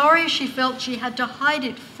 Sorry she felt she had to hide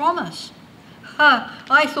it from us. Ha,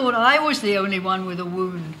 I thought I was the only one with a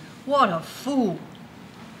wound. What a fool.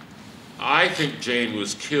 I think Jane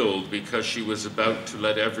was killed because she was about to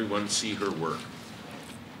let everyone see her work.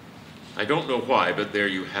 I don't know why, but there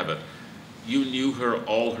you have it. You knew her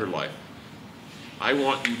all her life. I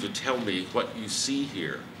want you to tell me what you see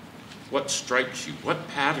here, what strikes you, what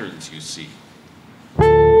patterns you see.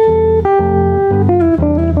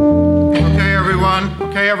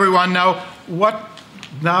 Okay, everyone.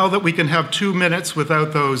 Now that we can have 2 minutes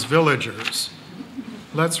without those villagers,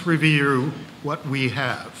 let's review what we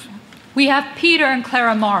have. We have Peter and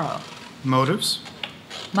Clara Morrow. Motives?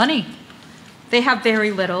 Money. They have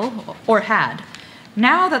very little, or had.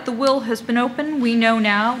 Now that the will has been opened, we know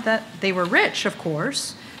now that they were rich, of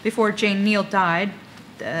course. Before Jane Neal died,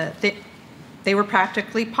 they were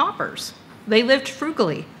practically paupers. They lived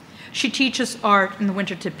frugally. She teaches art in the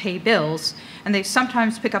winter to pay bills, and they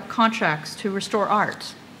sometimes pick up contracts to restore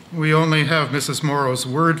art. We only have Mrs. Morrow's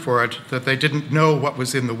word for it that they didn't know what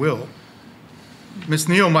was in the will. Miss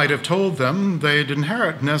Neal might have told them they'd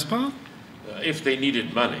inherit, n'est-ce pas? If they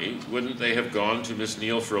needed money, wouldn't they have gone to Miss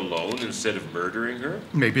Neal for a loan instead of murdering her?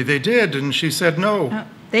 Maybe they did, and she said no.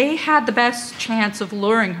 They had the best chance of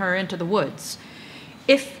luring her into the woods.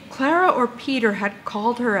 If Clara or Peter had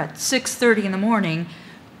called her at 6:30 in the morning,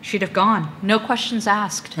 she'd have gone, no questions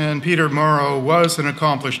asked. And Peter Morrow was an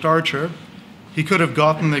accomplished archer. He could have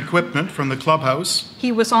gotten the equipment from the clubhouse.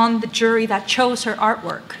 He was on the jury that chose her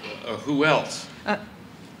artwork. Who else?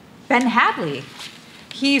 Ben Hadley.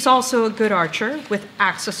 He's also a good archer with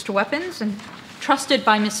access to weapons and trusted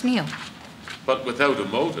by Miss Neal. But without a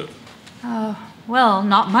motive. Well,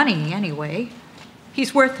 not money, anyway.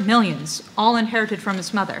 He's worth millions, all inherited from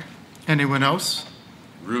his mother. Anyone else?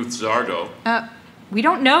 Ruth Zardo. We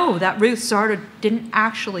don't know that Ruth Zardo didn't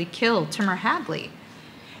actually kill Timur Hadley.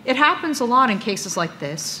 It happens a lot in cases like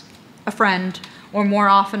this. A friend, or more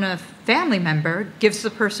often a family member, gives the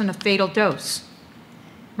person a fatal dose.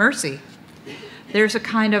 Mercy. There's a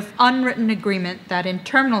kind of unwritten agreement that in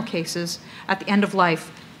terminal cases, at the end of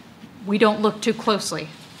life, we don't look too closely.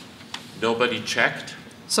 Nobody checked?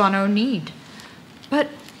 Saw no need. But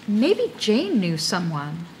maybe Jane knew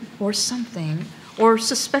someone, or something, or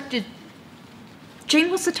suspected. Jane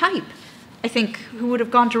was the type, I think, who would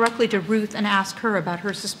have gone directly to Ruth and asked her about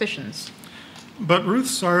her suspicions. But Ruth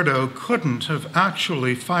Zardo couldn't have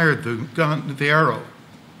actually fired the arrow.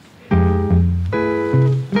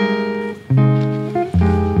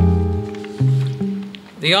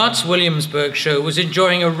 The Arts Williamsburg show was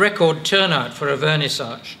enjoying a record turnout for a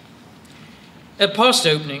vernissage. At past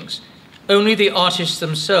openings, only the artists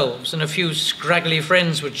themselves and a few scraggly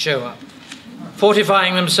friends would show up,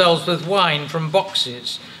 fortifying themselves with wine from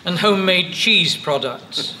boxes and homemade cheese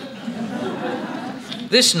products.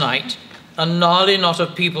 This night, a gnarly knot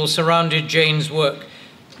of people surrounded Jane's work,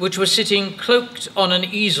 which was sitting cloaked on an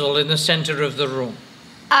easel in the center of the room.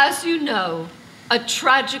 As you know, a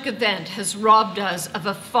tragic event has robbed us of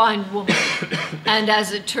a fine woman, and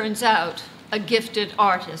as it turns out, a gifted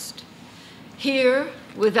artist. Here,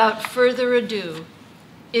 without further ado,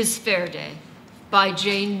 is Fair Day by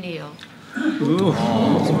Jane Neal.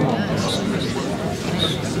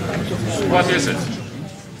 What is it?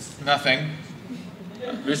 Nothing.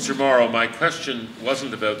 Mr. Morrow, my question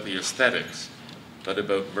wasn't about the aesthetics, but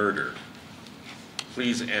about murder.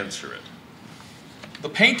 Please answer it. The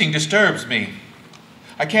painting disturbs me.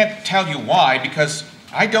 I can't tell you why, because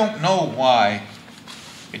I don't know why.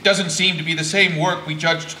 It doesn't seem to be the same work we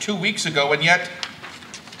judged 2 weeks ago, and yet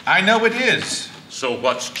I know it is. So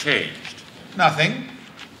what's changed? Nothing.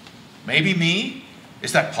 Maybe me?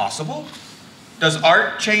 Is that possible? Does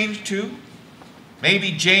art change too?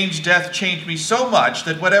 Maybe Jane's death changed me so much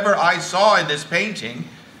that whatever I saw in this painting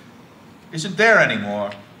isn't there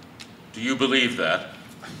anymore. Do you believe that?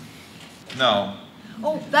 No.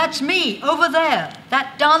 Oh, that's me, over there.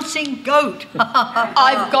 That dancing goat.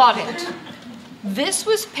 I've got it. This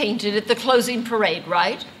was painted at the closing parade,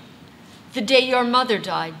 right? The day your mother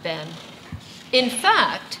died, Ben. In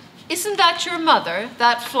fact, isn't that your mother,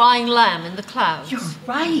 that flying lamb in the clouds? You're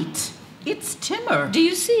right. It's Timur. Do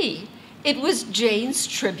you see? It was Jane's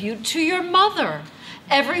tribute to your mother.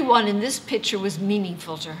 Everyone in this picture was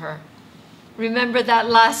meaningful to her. Remember that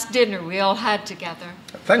last dinner we all had together?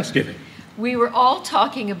 Thanksgiving. We were all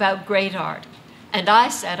talking about great art, and I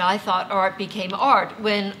said I thought art became art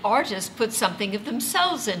when artists put something of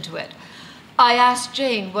themselves into it. I asked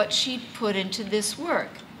Jane what she'd put into this work.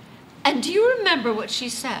 And do you remember what she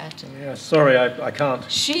said? Yeah, sorry, I can't.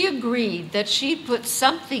 She agreed that she'd put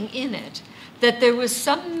something in it, that there was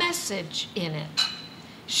some message in it.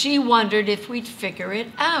 She wondered if we'd figure it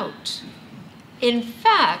out. In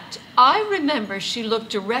fact, I remember she looked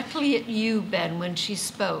directly at you, Ben, when she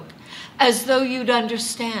spoke, as though you'd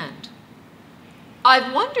understand.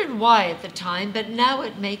 I've wondered why at the time, but now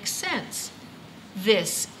it makes sense.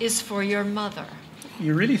 This is for your mother.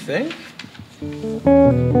 You really think?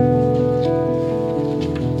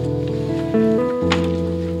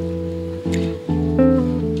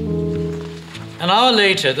 An hour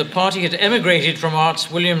later, the party had emigrated from Arts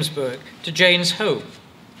Williamsburg to Jane's home.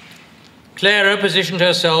 Clara positioned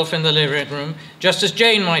herself in the living room, just as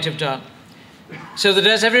Jane might have done, so that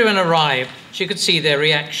as everyone arrived, she could see their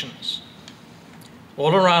reactions.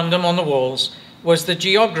 All around them on the walls was the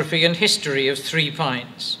geography and history of Three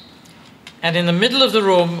Pines. And in the middle of the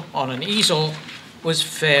room, on an easel, was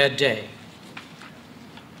Fair Day.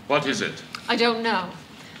 What is it? I don't know.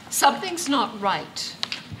 Something's not right.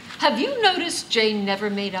 Have you noticed Jane never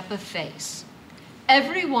made up a face?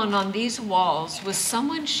 Everyone on these walls was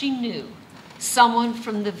someone she knew, someone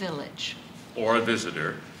from the village. Or a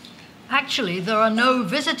visitor. Actually, there are no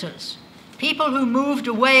visitors. People who moved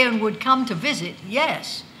away and would come to visit,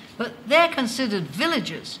 yes, but they're considered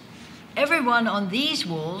villagers. Everyone on these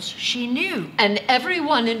walls she knew. And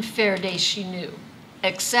everyone in Fair Day she knew,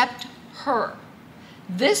 except her.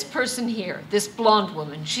 This person here, this blonde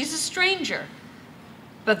woman, she's a stranger.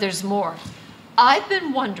 But there's more. I've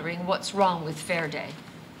been wondering what's wrong with Fair Day.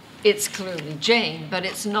 It's clearly Jane, but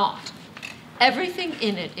it's not. Everything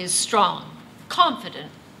in it is strong,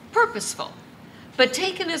 confident, purposeful. But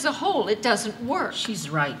taken as a whole, it doesn't work. She's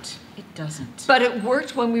right. It doesn't. But it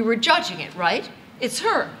worked when we were judging it, right? It's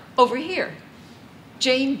her, over here.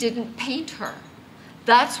 Jane didn't paint her.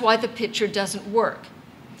 That's why the picture doesn't work.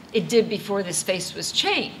 It did before this face was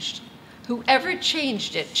changed. Whoever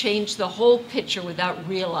changed it changed the whole picture without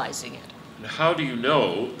realizing it. And how do you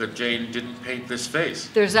know that Jane didn't paint this face?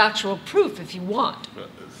 There's actual proof if you want.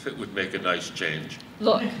 It would make a nice change.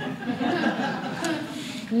 Look.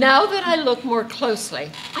 Now that I look more closely,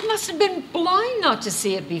 I must have been blind not to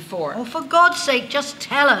see it before. Oh, for God's sake, just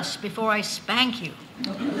tell us before I spank you.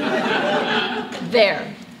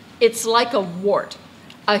 There. It's like a wart,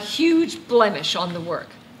 a huge blemish on the work.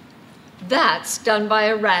 That's done by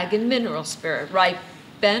a rag and mineral spirit, right,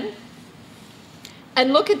 Ben?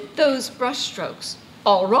 And look at those brush strokes.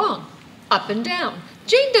 All wrong. Up and down.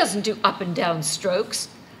 Jane doesn't do up and down strokes.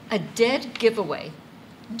 A dead giveaway.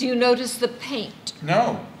 Do you notice the paint?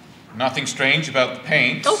 No. Nothing strange about the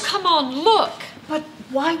paint. Oh, come on, look. But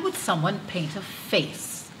why would someone paint a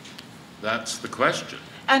face? That's the question.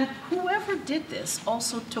 And whoever did this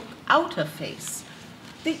also took out a face.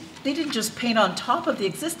 They didn't just paint on top of the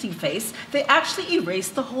existing face, they actually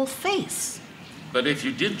erased the whole face. But if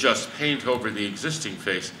you did just paint over the existing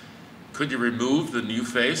face, could you remove the new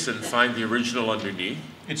face and find the original underneath?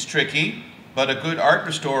 It's tricky, but a good art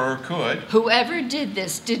restorer could. Whoever did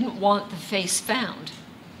this didn't want the face found.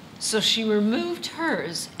 So she removed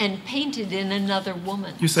hers and painted in another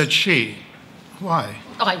woman. You said she. Why?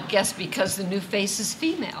 I guess because the new face is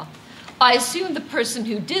female. I assumed the person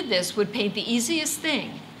who did this would paint the easiest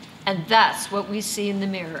thing. And that's what we see in the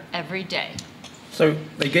mirror every day. So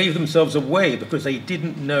they gave themselves away because they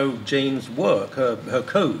didn't know Jane's work, her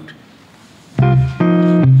code.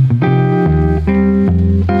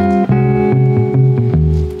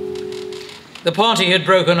 The party had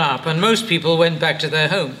broken up and most people went back to their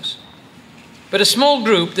homes. But a small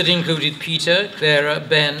group that included Peter, Clara,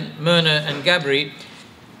 Ben, Myrna and Gabri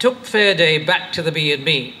took Fair Day back to the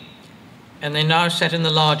B&B, and they now sat in the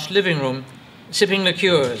large living room sipping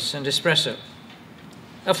liqueurs and espresso.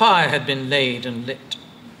 A fire had been laid and lit.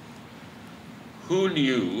 Who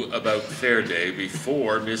knew about Fair Day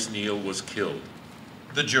before Miss Neal was killed?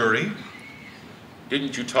 The jury.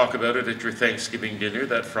 Didn't you talk about it at your Thanksgiving dinner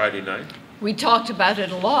that Friday night? We talked about it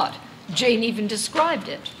a lot. Jane even described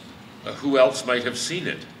it. Who else might have seen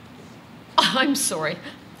it? I'm sorry.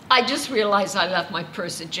 I just realized I left my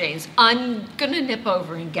purse at Jane's. I'm gonna nip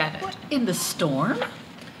over and get it. What, in the storm?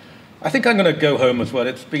 I think I'm going to go home as well.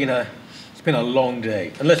 It's been a long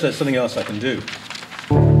day, unless there's something else I can do.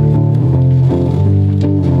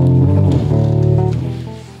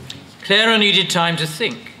 Clara needed time to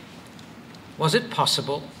think. Was it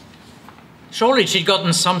possible? Surely she'd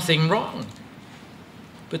gotten something wrong.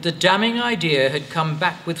 But the damning idea had come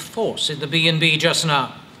back with force in the B&B just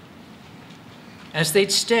now. As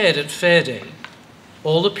they'd stared at Fair Day,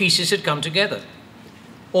 all the pieces had come together.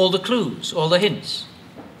 All the clues, all the hints.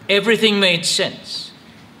 Everything made sense.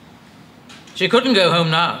 She couldn't go home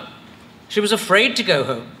now. She was afraid to go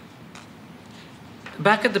home.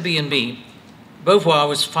 Back at the B&B, Beauvoir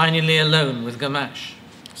was finally alone with Gamache.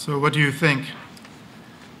 So what do you think?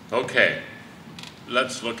 Okay,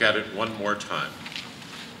 let's look at it one more time.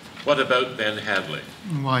 What about Ben Hadley?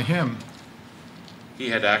 Why him? He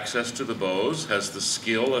had access to the bows, has the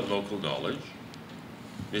skill and local knowledge.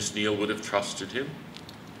 Miss Neal would have trusted him,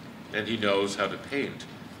 and he knows how to paint.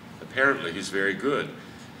 Apparently he's very good,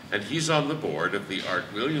 and he's on the board of the Art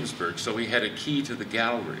Williamsburg, so he had a key to the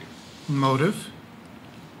gallery. Motive?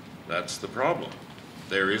 That's the problem.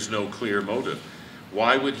 There is no clear motive.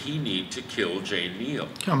 Why would he need to kill Jane Neal?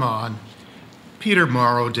 Come on. Peter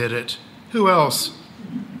Morrow did it. Who else?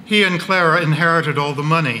 He and Clara inherited all the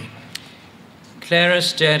money. Clara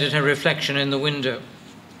stared at her reflection in the window.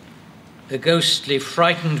 The ghostly,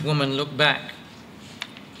 frightened woman looked back.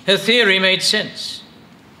 Her theory made sense.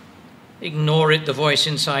 Ignore it, the voice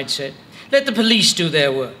inside said. Let the police do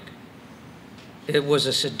their work. It was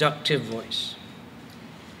a seductive voice.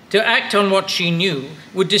 To act on what she knew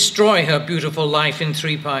would destroy her beautiful life in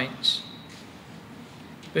Three Pines.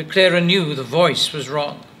 But Clara knew the voice was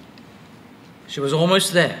wrong. She was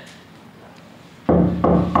almost there.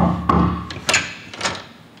 I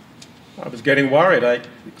was getting worried. I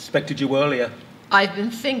expected you earlier. I've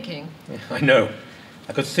been thinking. I know.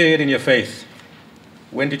 I could see it in your face.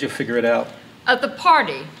 When did you figure it out? At the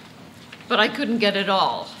party, but I couldn't get it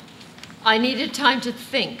all. I needed time to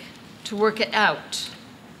think, to work it out.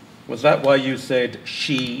 Was that why you said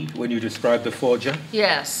she when you described the forger?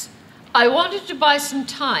 Yes. I wanted to buy some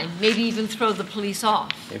time, maybe even throw the police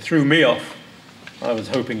off. It threw me off. I was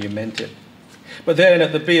hoping you meant it. But then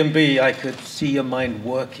at the B&B, I could see your mind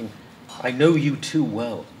working. I know you too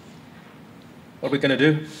well. What are we going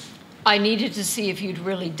to do? I needed to see if you'd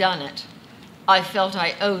really done it. I felt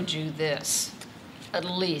I owed you this. At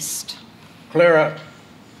least. Clara,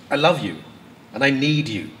 I love you, and I need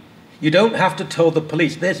you. You don't have to tell the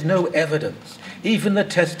police. There's no evidence. Even the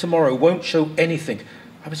test tomorrow won't show anything.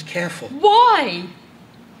 I was careful. Why?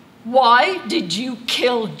 Why did you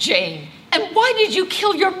kill Jane? And why did you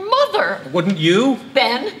kill your mother? Wouldn't you?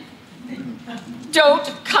 Ben, don't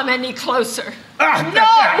come any closer.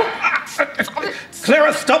 No!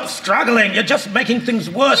 Clara, stop struggling. You're just making things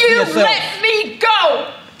worse for yourself. You let me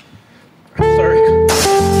go! I'm sorry.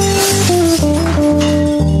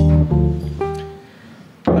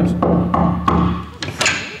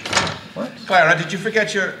 What? Clara, did you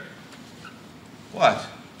forget your... What?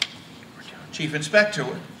 Chief Inspector,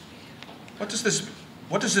 what does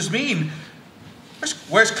this mean?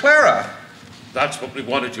 Where's Clara? That's what we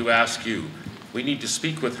wanted to ask you. We need to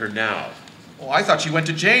speak with her now. Oh, I thought she went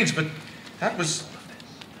to Jane's, but that was...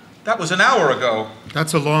 That was an hour ago.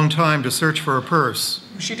 That's a long time to search for a purse.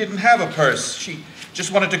 She didn't have a purse. She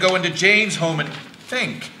just wanted to go into Jane's home and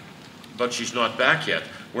think. But she's not back yet.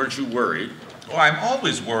 Weren't you worried? Oh, I'm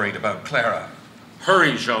always worried about Clara.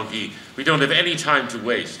 Hurry, Jean-Guy. We don't have any time to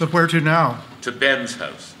waste. But where to now? To Ben's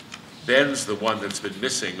house. Ben's the one that's been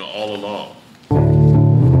missing all along.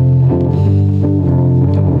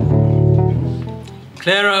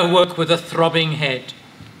 Clara awoke with a throbbing head.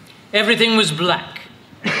 Everything was black,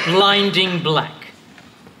 blinding black.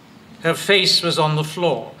 Her face was on the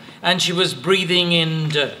floor, and she was breathing in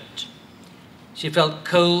dirt. She felt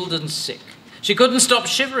cold and sick. She couldn't stop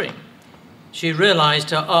shivering. She realized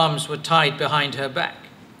her arms were tied behind her back.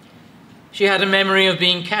 She had a memory of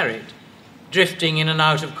being carried, drifting in and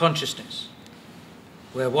out of consciousness.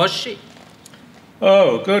 Where was she?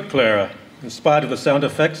 Oh, good, Clara. In spite of the sound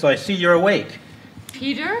effects, I see you're awake.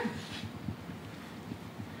 Peter?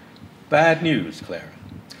 Bad news, Clara.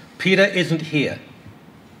 Peter isn't here.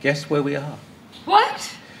 Guess where we are?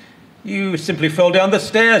 What? You simply fell down the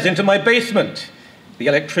stairs into my basement. The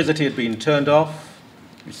electricity had been turned off.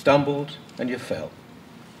 You stumbled and you fell.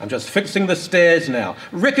 I'm just fixing the stairs now.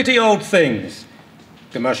 Rickety old things.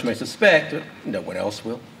 Gamache may suspect, but no one else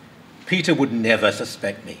will. Peter would never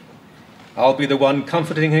suspect me. I'll be the one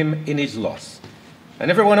comforting him in his loss. And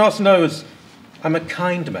everyone else knows I'm a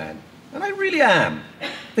kind man, and I really am.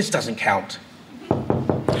 This doesn't count.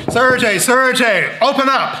 Sergei, open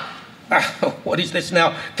up! What is this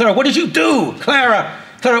now? Clara, what did you do? Clara,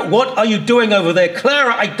 what are you doing over there?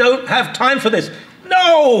 Clara, I don't have time for this.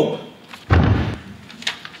 No!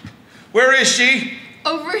 Where is she?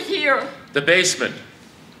 Over here. The basement.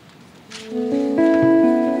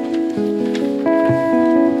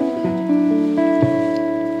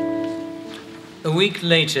 A week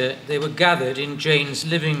later, they were gathered in Jane's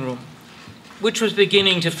living room, which was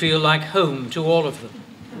beginning to feel like home to all of them.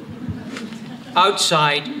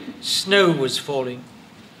 Outside, snow was falling,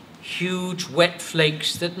 huge wet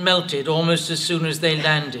flakes that melted almost as soon as they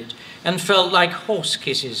landed and felt like horse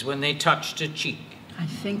kisses when they touched her cheek. I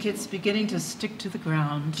think it's beginning to stick to the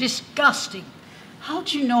ground. Disgusting.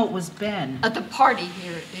 How'd you know it was Ben? At the party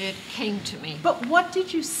here, it came to me. But what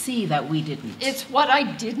did you see that we didn't? It's what I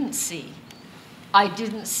didn't see. I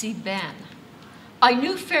didn't see Ben. I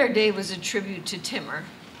knew Fair Day was a tribute to Timmer.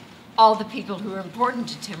 All the people who were important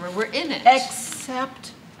to Timmer were in it.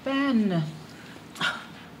 Except Ben.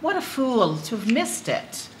 What a fool to have missed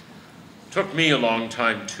it. Took me a long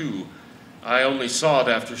time, too. I only saw it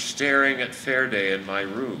after staring at Fair Day in my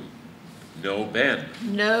room. No Ben.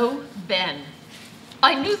 No Ben.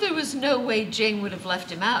 I knew there was no way Jane would have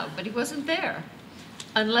left him out, but he wasn't there.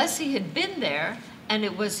 Unless he had been there, and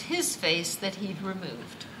it was his face that he'd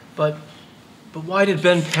removed. But why did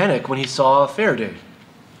Ben panic when he saw Fair Day?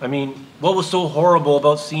 I mean, what was so horrible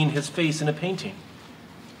about seeing his face in a painting?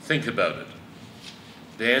 Think about it.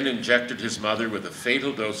 Ben injected his mother with a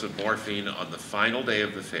fatal dose of morphine on the final day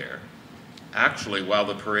of the fair, actually while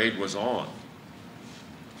the parade was on.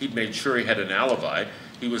 He'd made sure he had an alibi.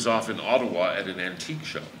 He was off in Ottawa at an antique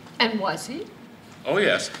show. And was he? Oh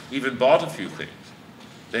yes, even bought a few things.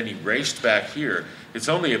 Then he raced back here. It's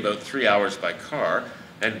only about 3 hours by car,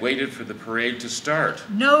 and waited for the parade to start.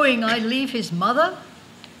 Knowing I'd leave his mother?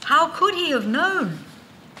 How could he have known?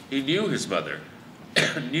 He knew his mother,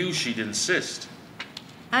 knew she'd insist.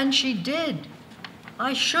 And she did.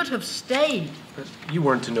 I should have stayed. But you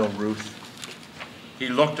weren't to know, Ruth. He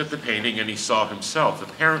looked at the painting and he saw himself,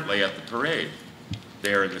 apparently at the parade,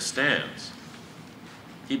 there in the stands.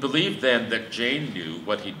 He believed then that Jane knew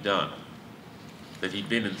what he'd done, that he'd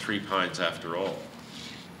been in Three Pines after all.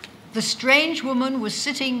 The strange woman was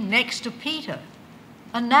sitting next to Peter,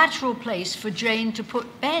 a natural place for Jane to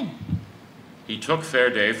put Ben. He took Fair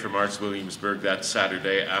Day from Arts Williamsburg that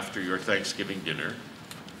Saturday after your Thanksgiving dinner,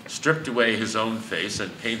 stripped away his own face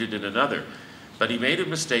and painted in another, but he made a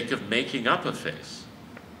mistake of making up a face.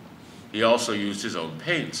 He also used his own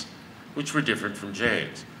paints, which were different from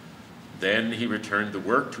Jane's. Then he returned the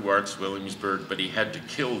work to Arts Williamsburg, but he had to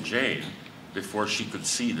kill Jane before she could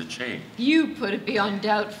see the change. You put it beyond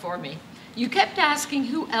doubt for me. You kept asking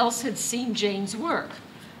who else had seen Jane's work.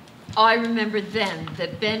 I remembered then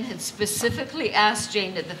that Ben had specifically asked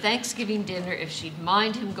Jane at the Thanksgiving dinner if she'd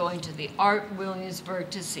mind him going to the Art Williamsburg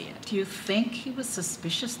to see it. Do you think he was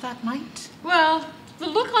suspicious that night? Well, the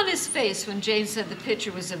look on his face when Jane said the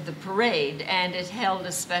picture was of the parade and it held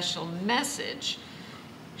a special message,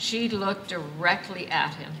 she looked directly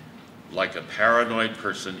at him. Like a paranoid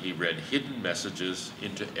person, he read hidden messages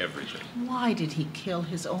into everything. Why did he kill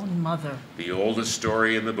his own mother? The oldest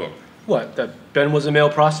story in the book. What, that Ben was a male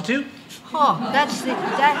prostitute? Oh,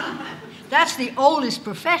 That's the oldest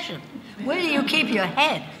profession. Where do you keep your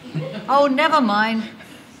head? Oh, never mind.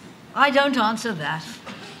 I don't answer that.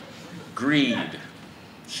 Greed.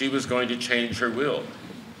 She was going to change her will.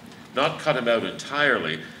 Not cut him out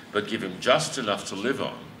entirely, but give him just enough to live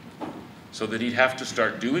on, so that he'd have to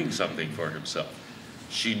start doing something for himself.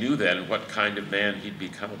 She knew then what kind of man he'd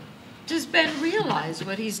become. Does Ben realize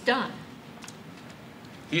what he's done?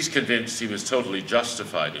 He's convinced he was totally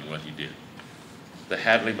justified in what he did. The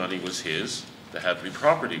Hadley money was his, the Hadley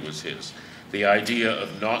property was his. The idea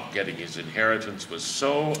of not getting his inheritance was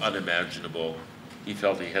so unimaginable, he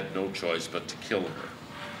felt he had no choice but to kill her.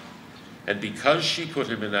 And because she put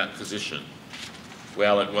him in that position,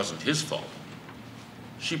 well, it wasn't his fault.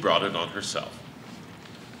 She brought it on herself.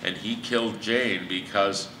 And he killed Jane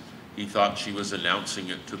because he thought she was announcing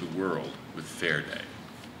it to the world with Fairday.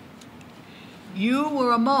 You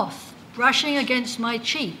were a moth brushing against my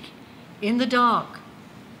cheek in the dark.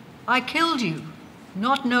 I killed you,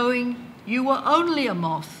 not knowing you were only a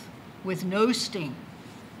moth with no sting.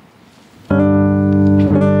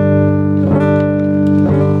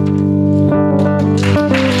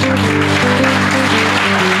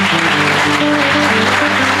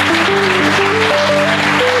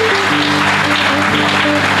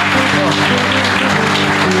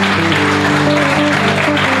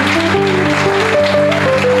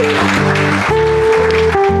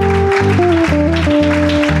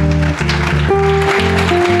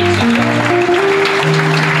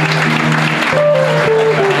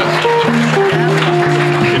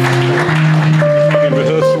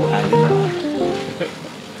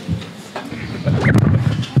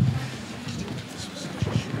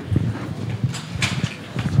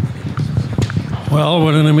 Well,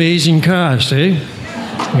 what an amazing cast, eh?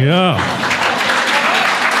 Yeah.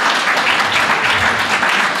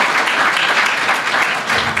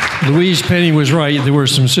 Louise Penny was right. There were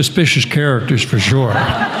some suspicious characters for sure.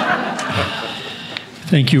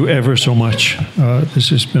 Thank you ever so much. This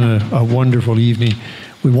has been a wonderful evening.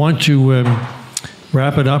 We want to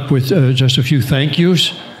wrap it up with just a few thank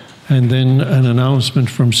yous and then an announcement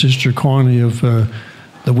from Sister Connie of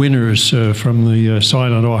the winners from the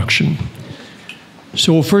silent auction.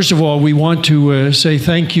 So first of all, we want to say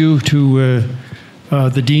thank you to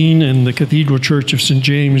the Dean and the Cathedral Church of St.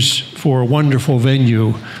 James for a wonderful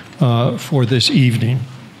venue for this evening.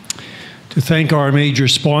 To thank our major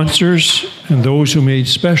sponsors and those who made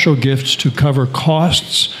special gifts to cover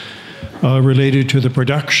costs related to the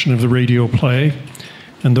production of the radio play,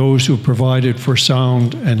 and those who provided for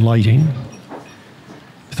sound and lighting.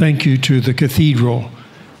 Thank you to the Cathedral,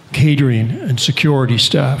 catering and security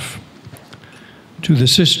staff. To the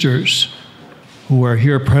sisters who are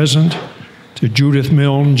here present, to Judith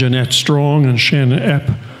Milne, Jeanette Strong, and Shannon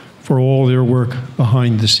Epp for all their work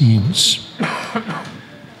behind the scenes.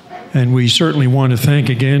 And we certainly want to thank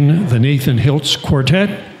again the Nathan Hiltz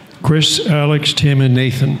Quartet, Chris, Alex, Tim, and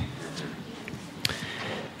Nathan.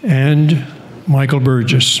 And Michael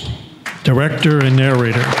Burgess, director and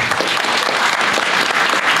narrator.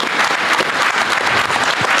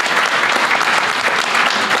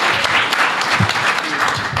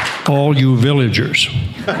 All you villagers.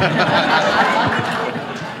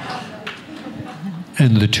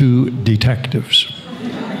 And the two detectives.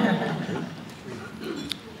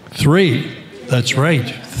 3. That's right,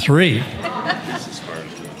 3.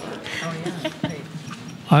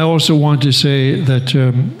 I also want to say that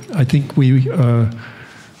I think we,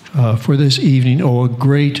 for this evening, owe a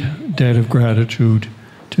great debt of gratitude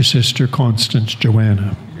to Sister Constance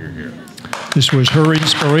Joanna. This was her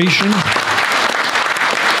inspiration.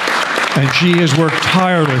 And she has worked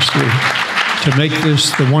tirelessly to make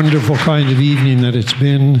this the wonderful kind of evening that it's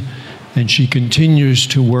been. And she continues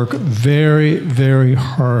to work very, very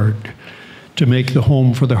hard to make the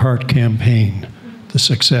Home for the Heart campaign the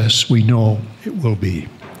success we know it will be.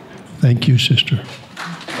 Thank you, Sister.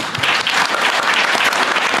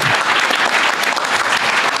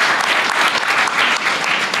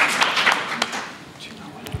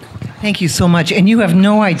 Thank you so much. And you have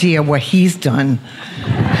no idea what he's done.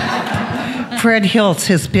 Fred Hiltz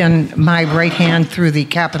has been my right hand through the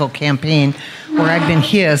Capital campaign, where I've been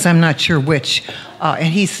his, I'm not sure which,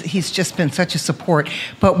 and he's just been such a support.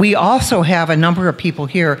 But we also have a number of people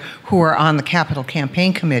here who are on the Capital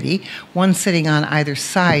Campaign Committee, one sitting on either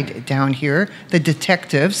side down here, the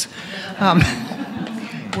detectives.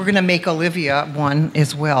 We're going to make Olivia one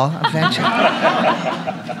as well eventually.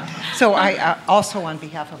 So I also, on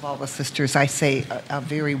behalf of all the sisters, I say a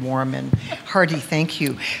very warm and hearty thank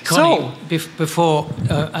you. Connie, before,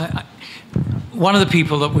 one of the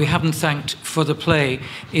people that we haven't thanked for the play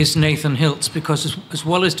is Nathan Hiltz, because as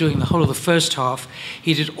well as doing the whole of the first half,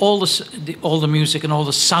 he did all the music and all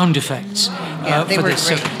the sound effects they for were this.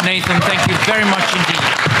 great. So, Nathan, thank you very much indeed.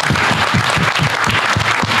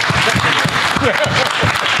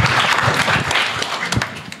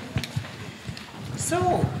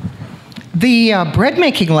 So, the bread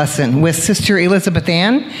making lesson with Sister Elizabeth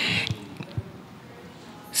Ann,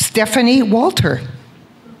 Stephanie Walter.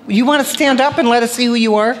 You want to stand up and let us see who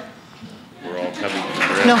you are? We're all coming to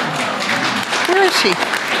bread. No. Where is she?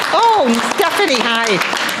 Oh, Stephanie, hi.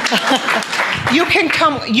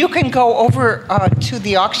 You can go over to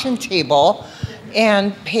the auction table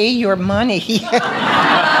and pay your money.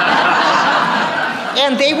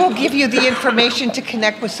 And they will give you the information to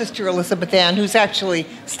connect with Sister Elizabeth Ann, who's actually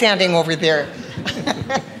standing over there.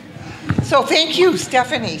 So thank you,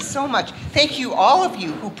 Stephanie, so much. Thank you, all of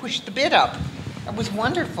you who pushed the bid up. It was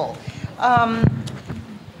wonderful.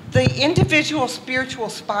 The individual spiritual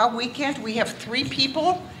spa weekend, we have 3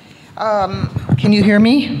 people. Can you hear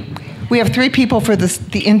me? We have 3 people for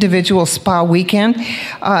the individual spa weekend.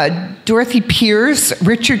 Dorothy Pierce,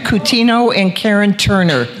 Richard Coutinho, and Karen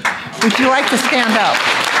Turner. Would you like to stand up,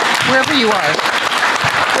 wherever you are?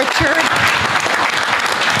 Richard?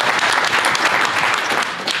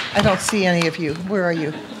 I don't see any of you. Where are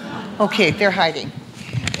you? Okay, they're hiding.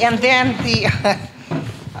 And then the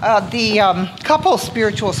couple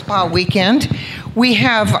spiritual spa weekend, we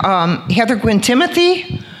have Heather Gwynn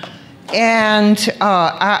Timothy and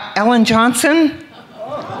Ellen Johnson.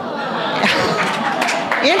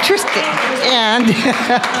 Interesting. And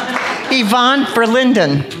Yvonne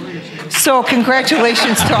Verlinden. So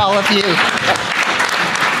congratulations to all of you.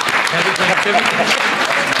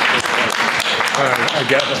 I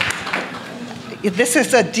get it. This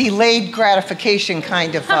is a delayed gratification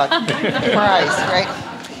kind of prize, right?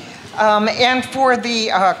 And for the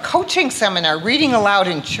coaching seminar, Reading Aloud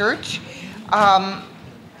in Church,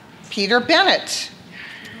 Peter Bennett.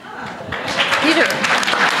 Peter.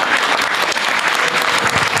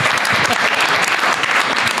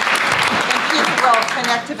 And Peter will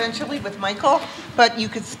connect eventually with Michael, but you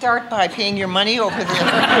could start by paying your money over there.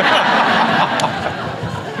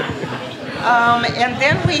 And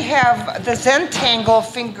then we have the Zentangle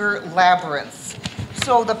Finger Labyrinths.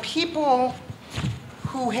 So the people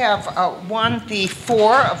who have won the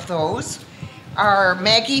 4 of those are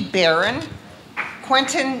Maggie Barron,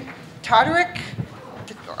 Quentin Toderick,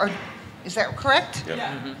 is that correct? Yep.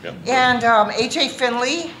 Mm-hmm. Yep. And AJ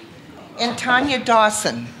Finley and Tanya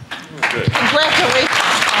Dawson. Good. Congratulations,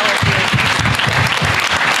 all of you.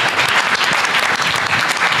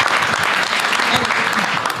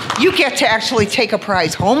 You get to actually take a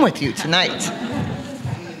prize home with you tonight.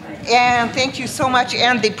 And thank you so much.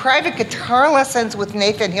 And the private guitar lessons with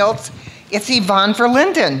Nathan Hiltz, it's Yvonne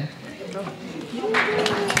Verlinden.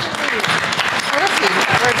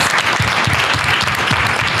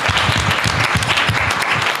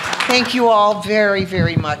 Thank you all very,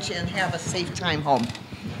 very much, and have a safe time home.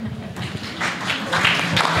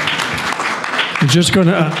 I'm just going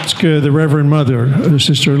to ask the Reverend Mother,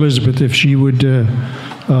 Sister Elizabeth, if she would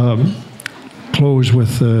close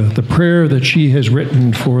with the prayer that she has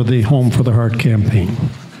written for the Home for the Heart campaign.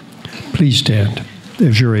 Please stand,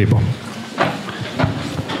 if you're able.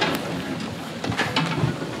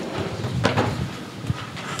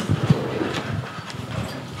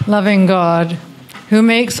 Loving God, who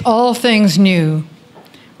makes all things new,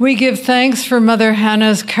 we give thanks for Mother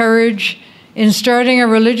Hannah's courage in starting a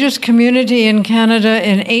religious community in Canada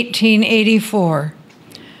in 1884,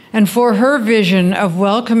 and for her vision of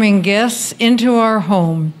welcoming guests into our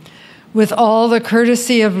home with all the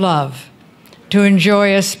courtesy of love, to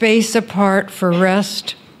enjoy a space apart for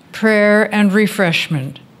rest, prayer, and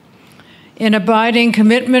refreshment. In abiding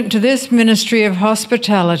commitment to this ministry of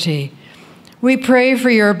hospitality, we pray for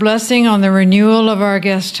your blessing on the renewal of our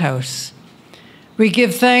guest house. We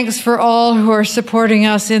give thanks for all who are supporting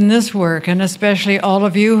us in this work, and especially all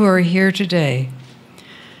of you who are here today.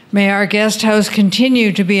 May our guest house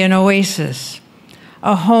continue to be an oasis,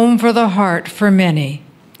 a home for the heart for many,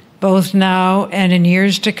 both now and in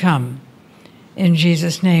years to come. In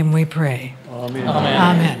Jesus' name we pray. Amen. Amen.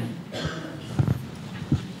 Amen.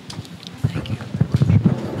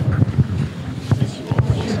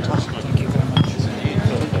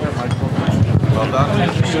 Well done.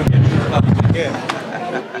 Yeah.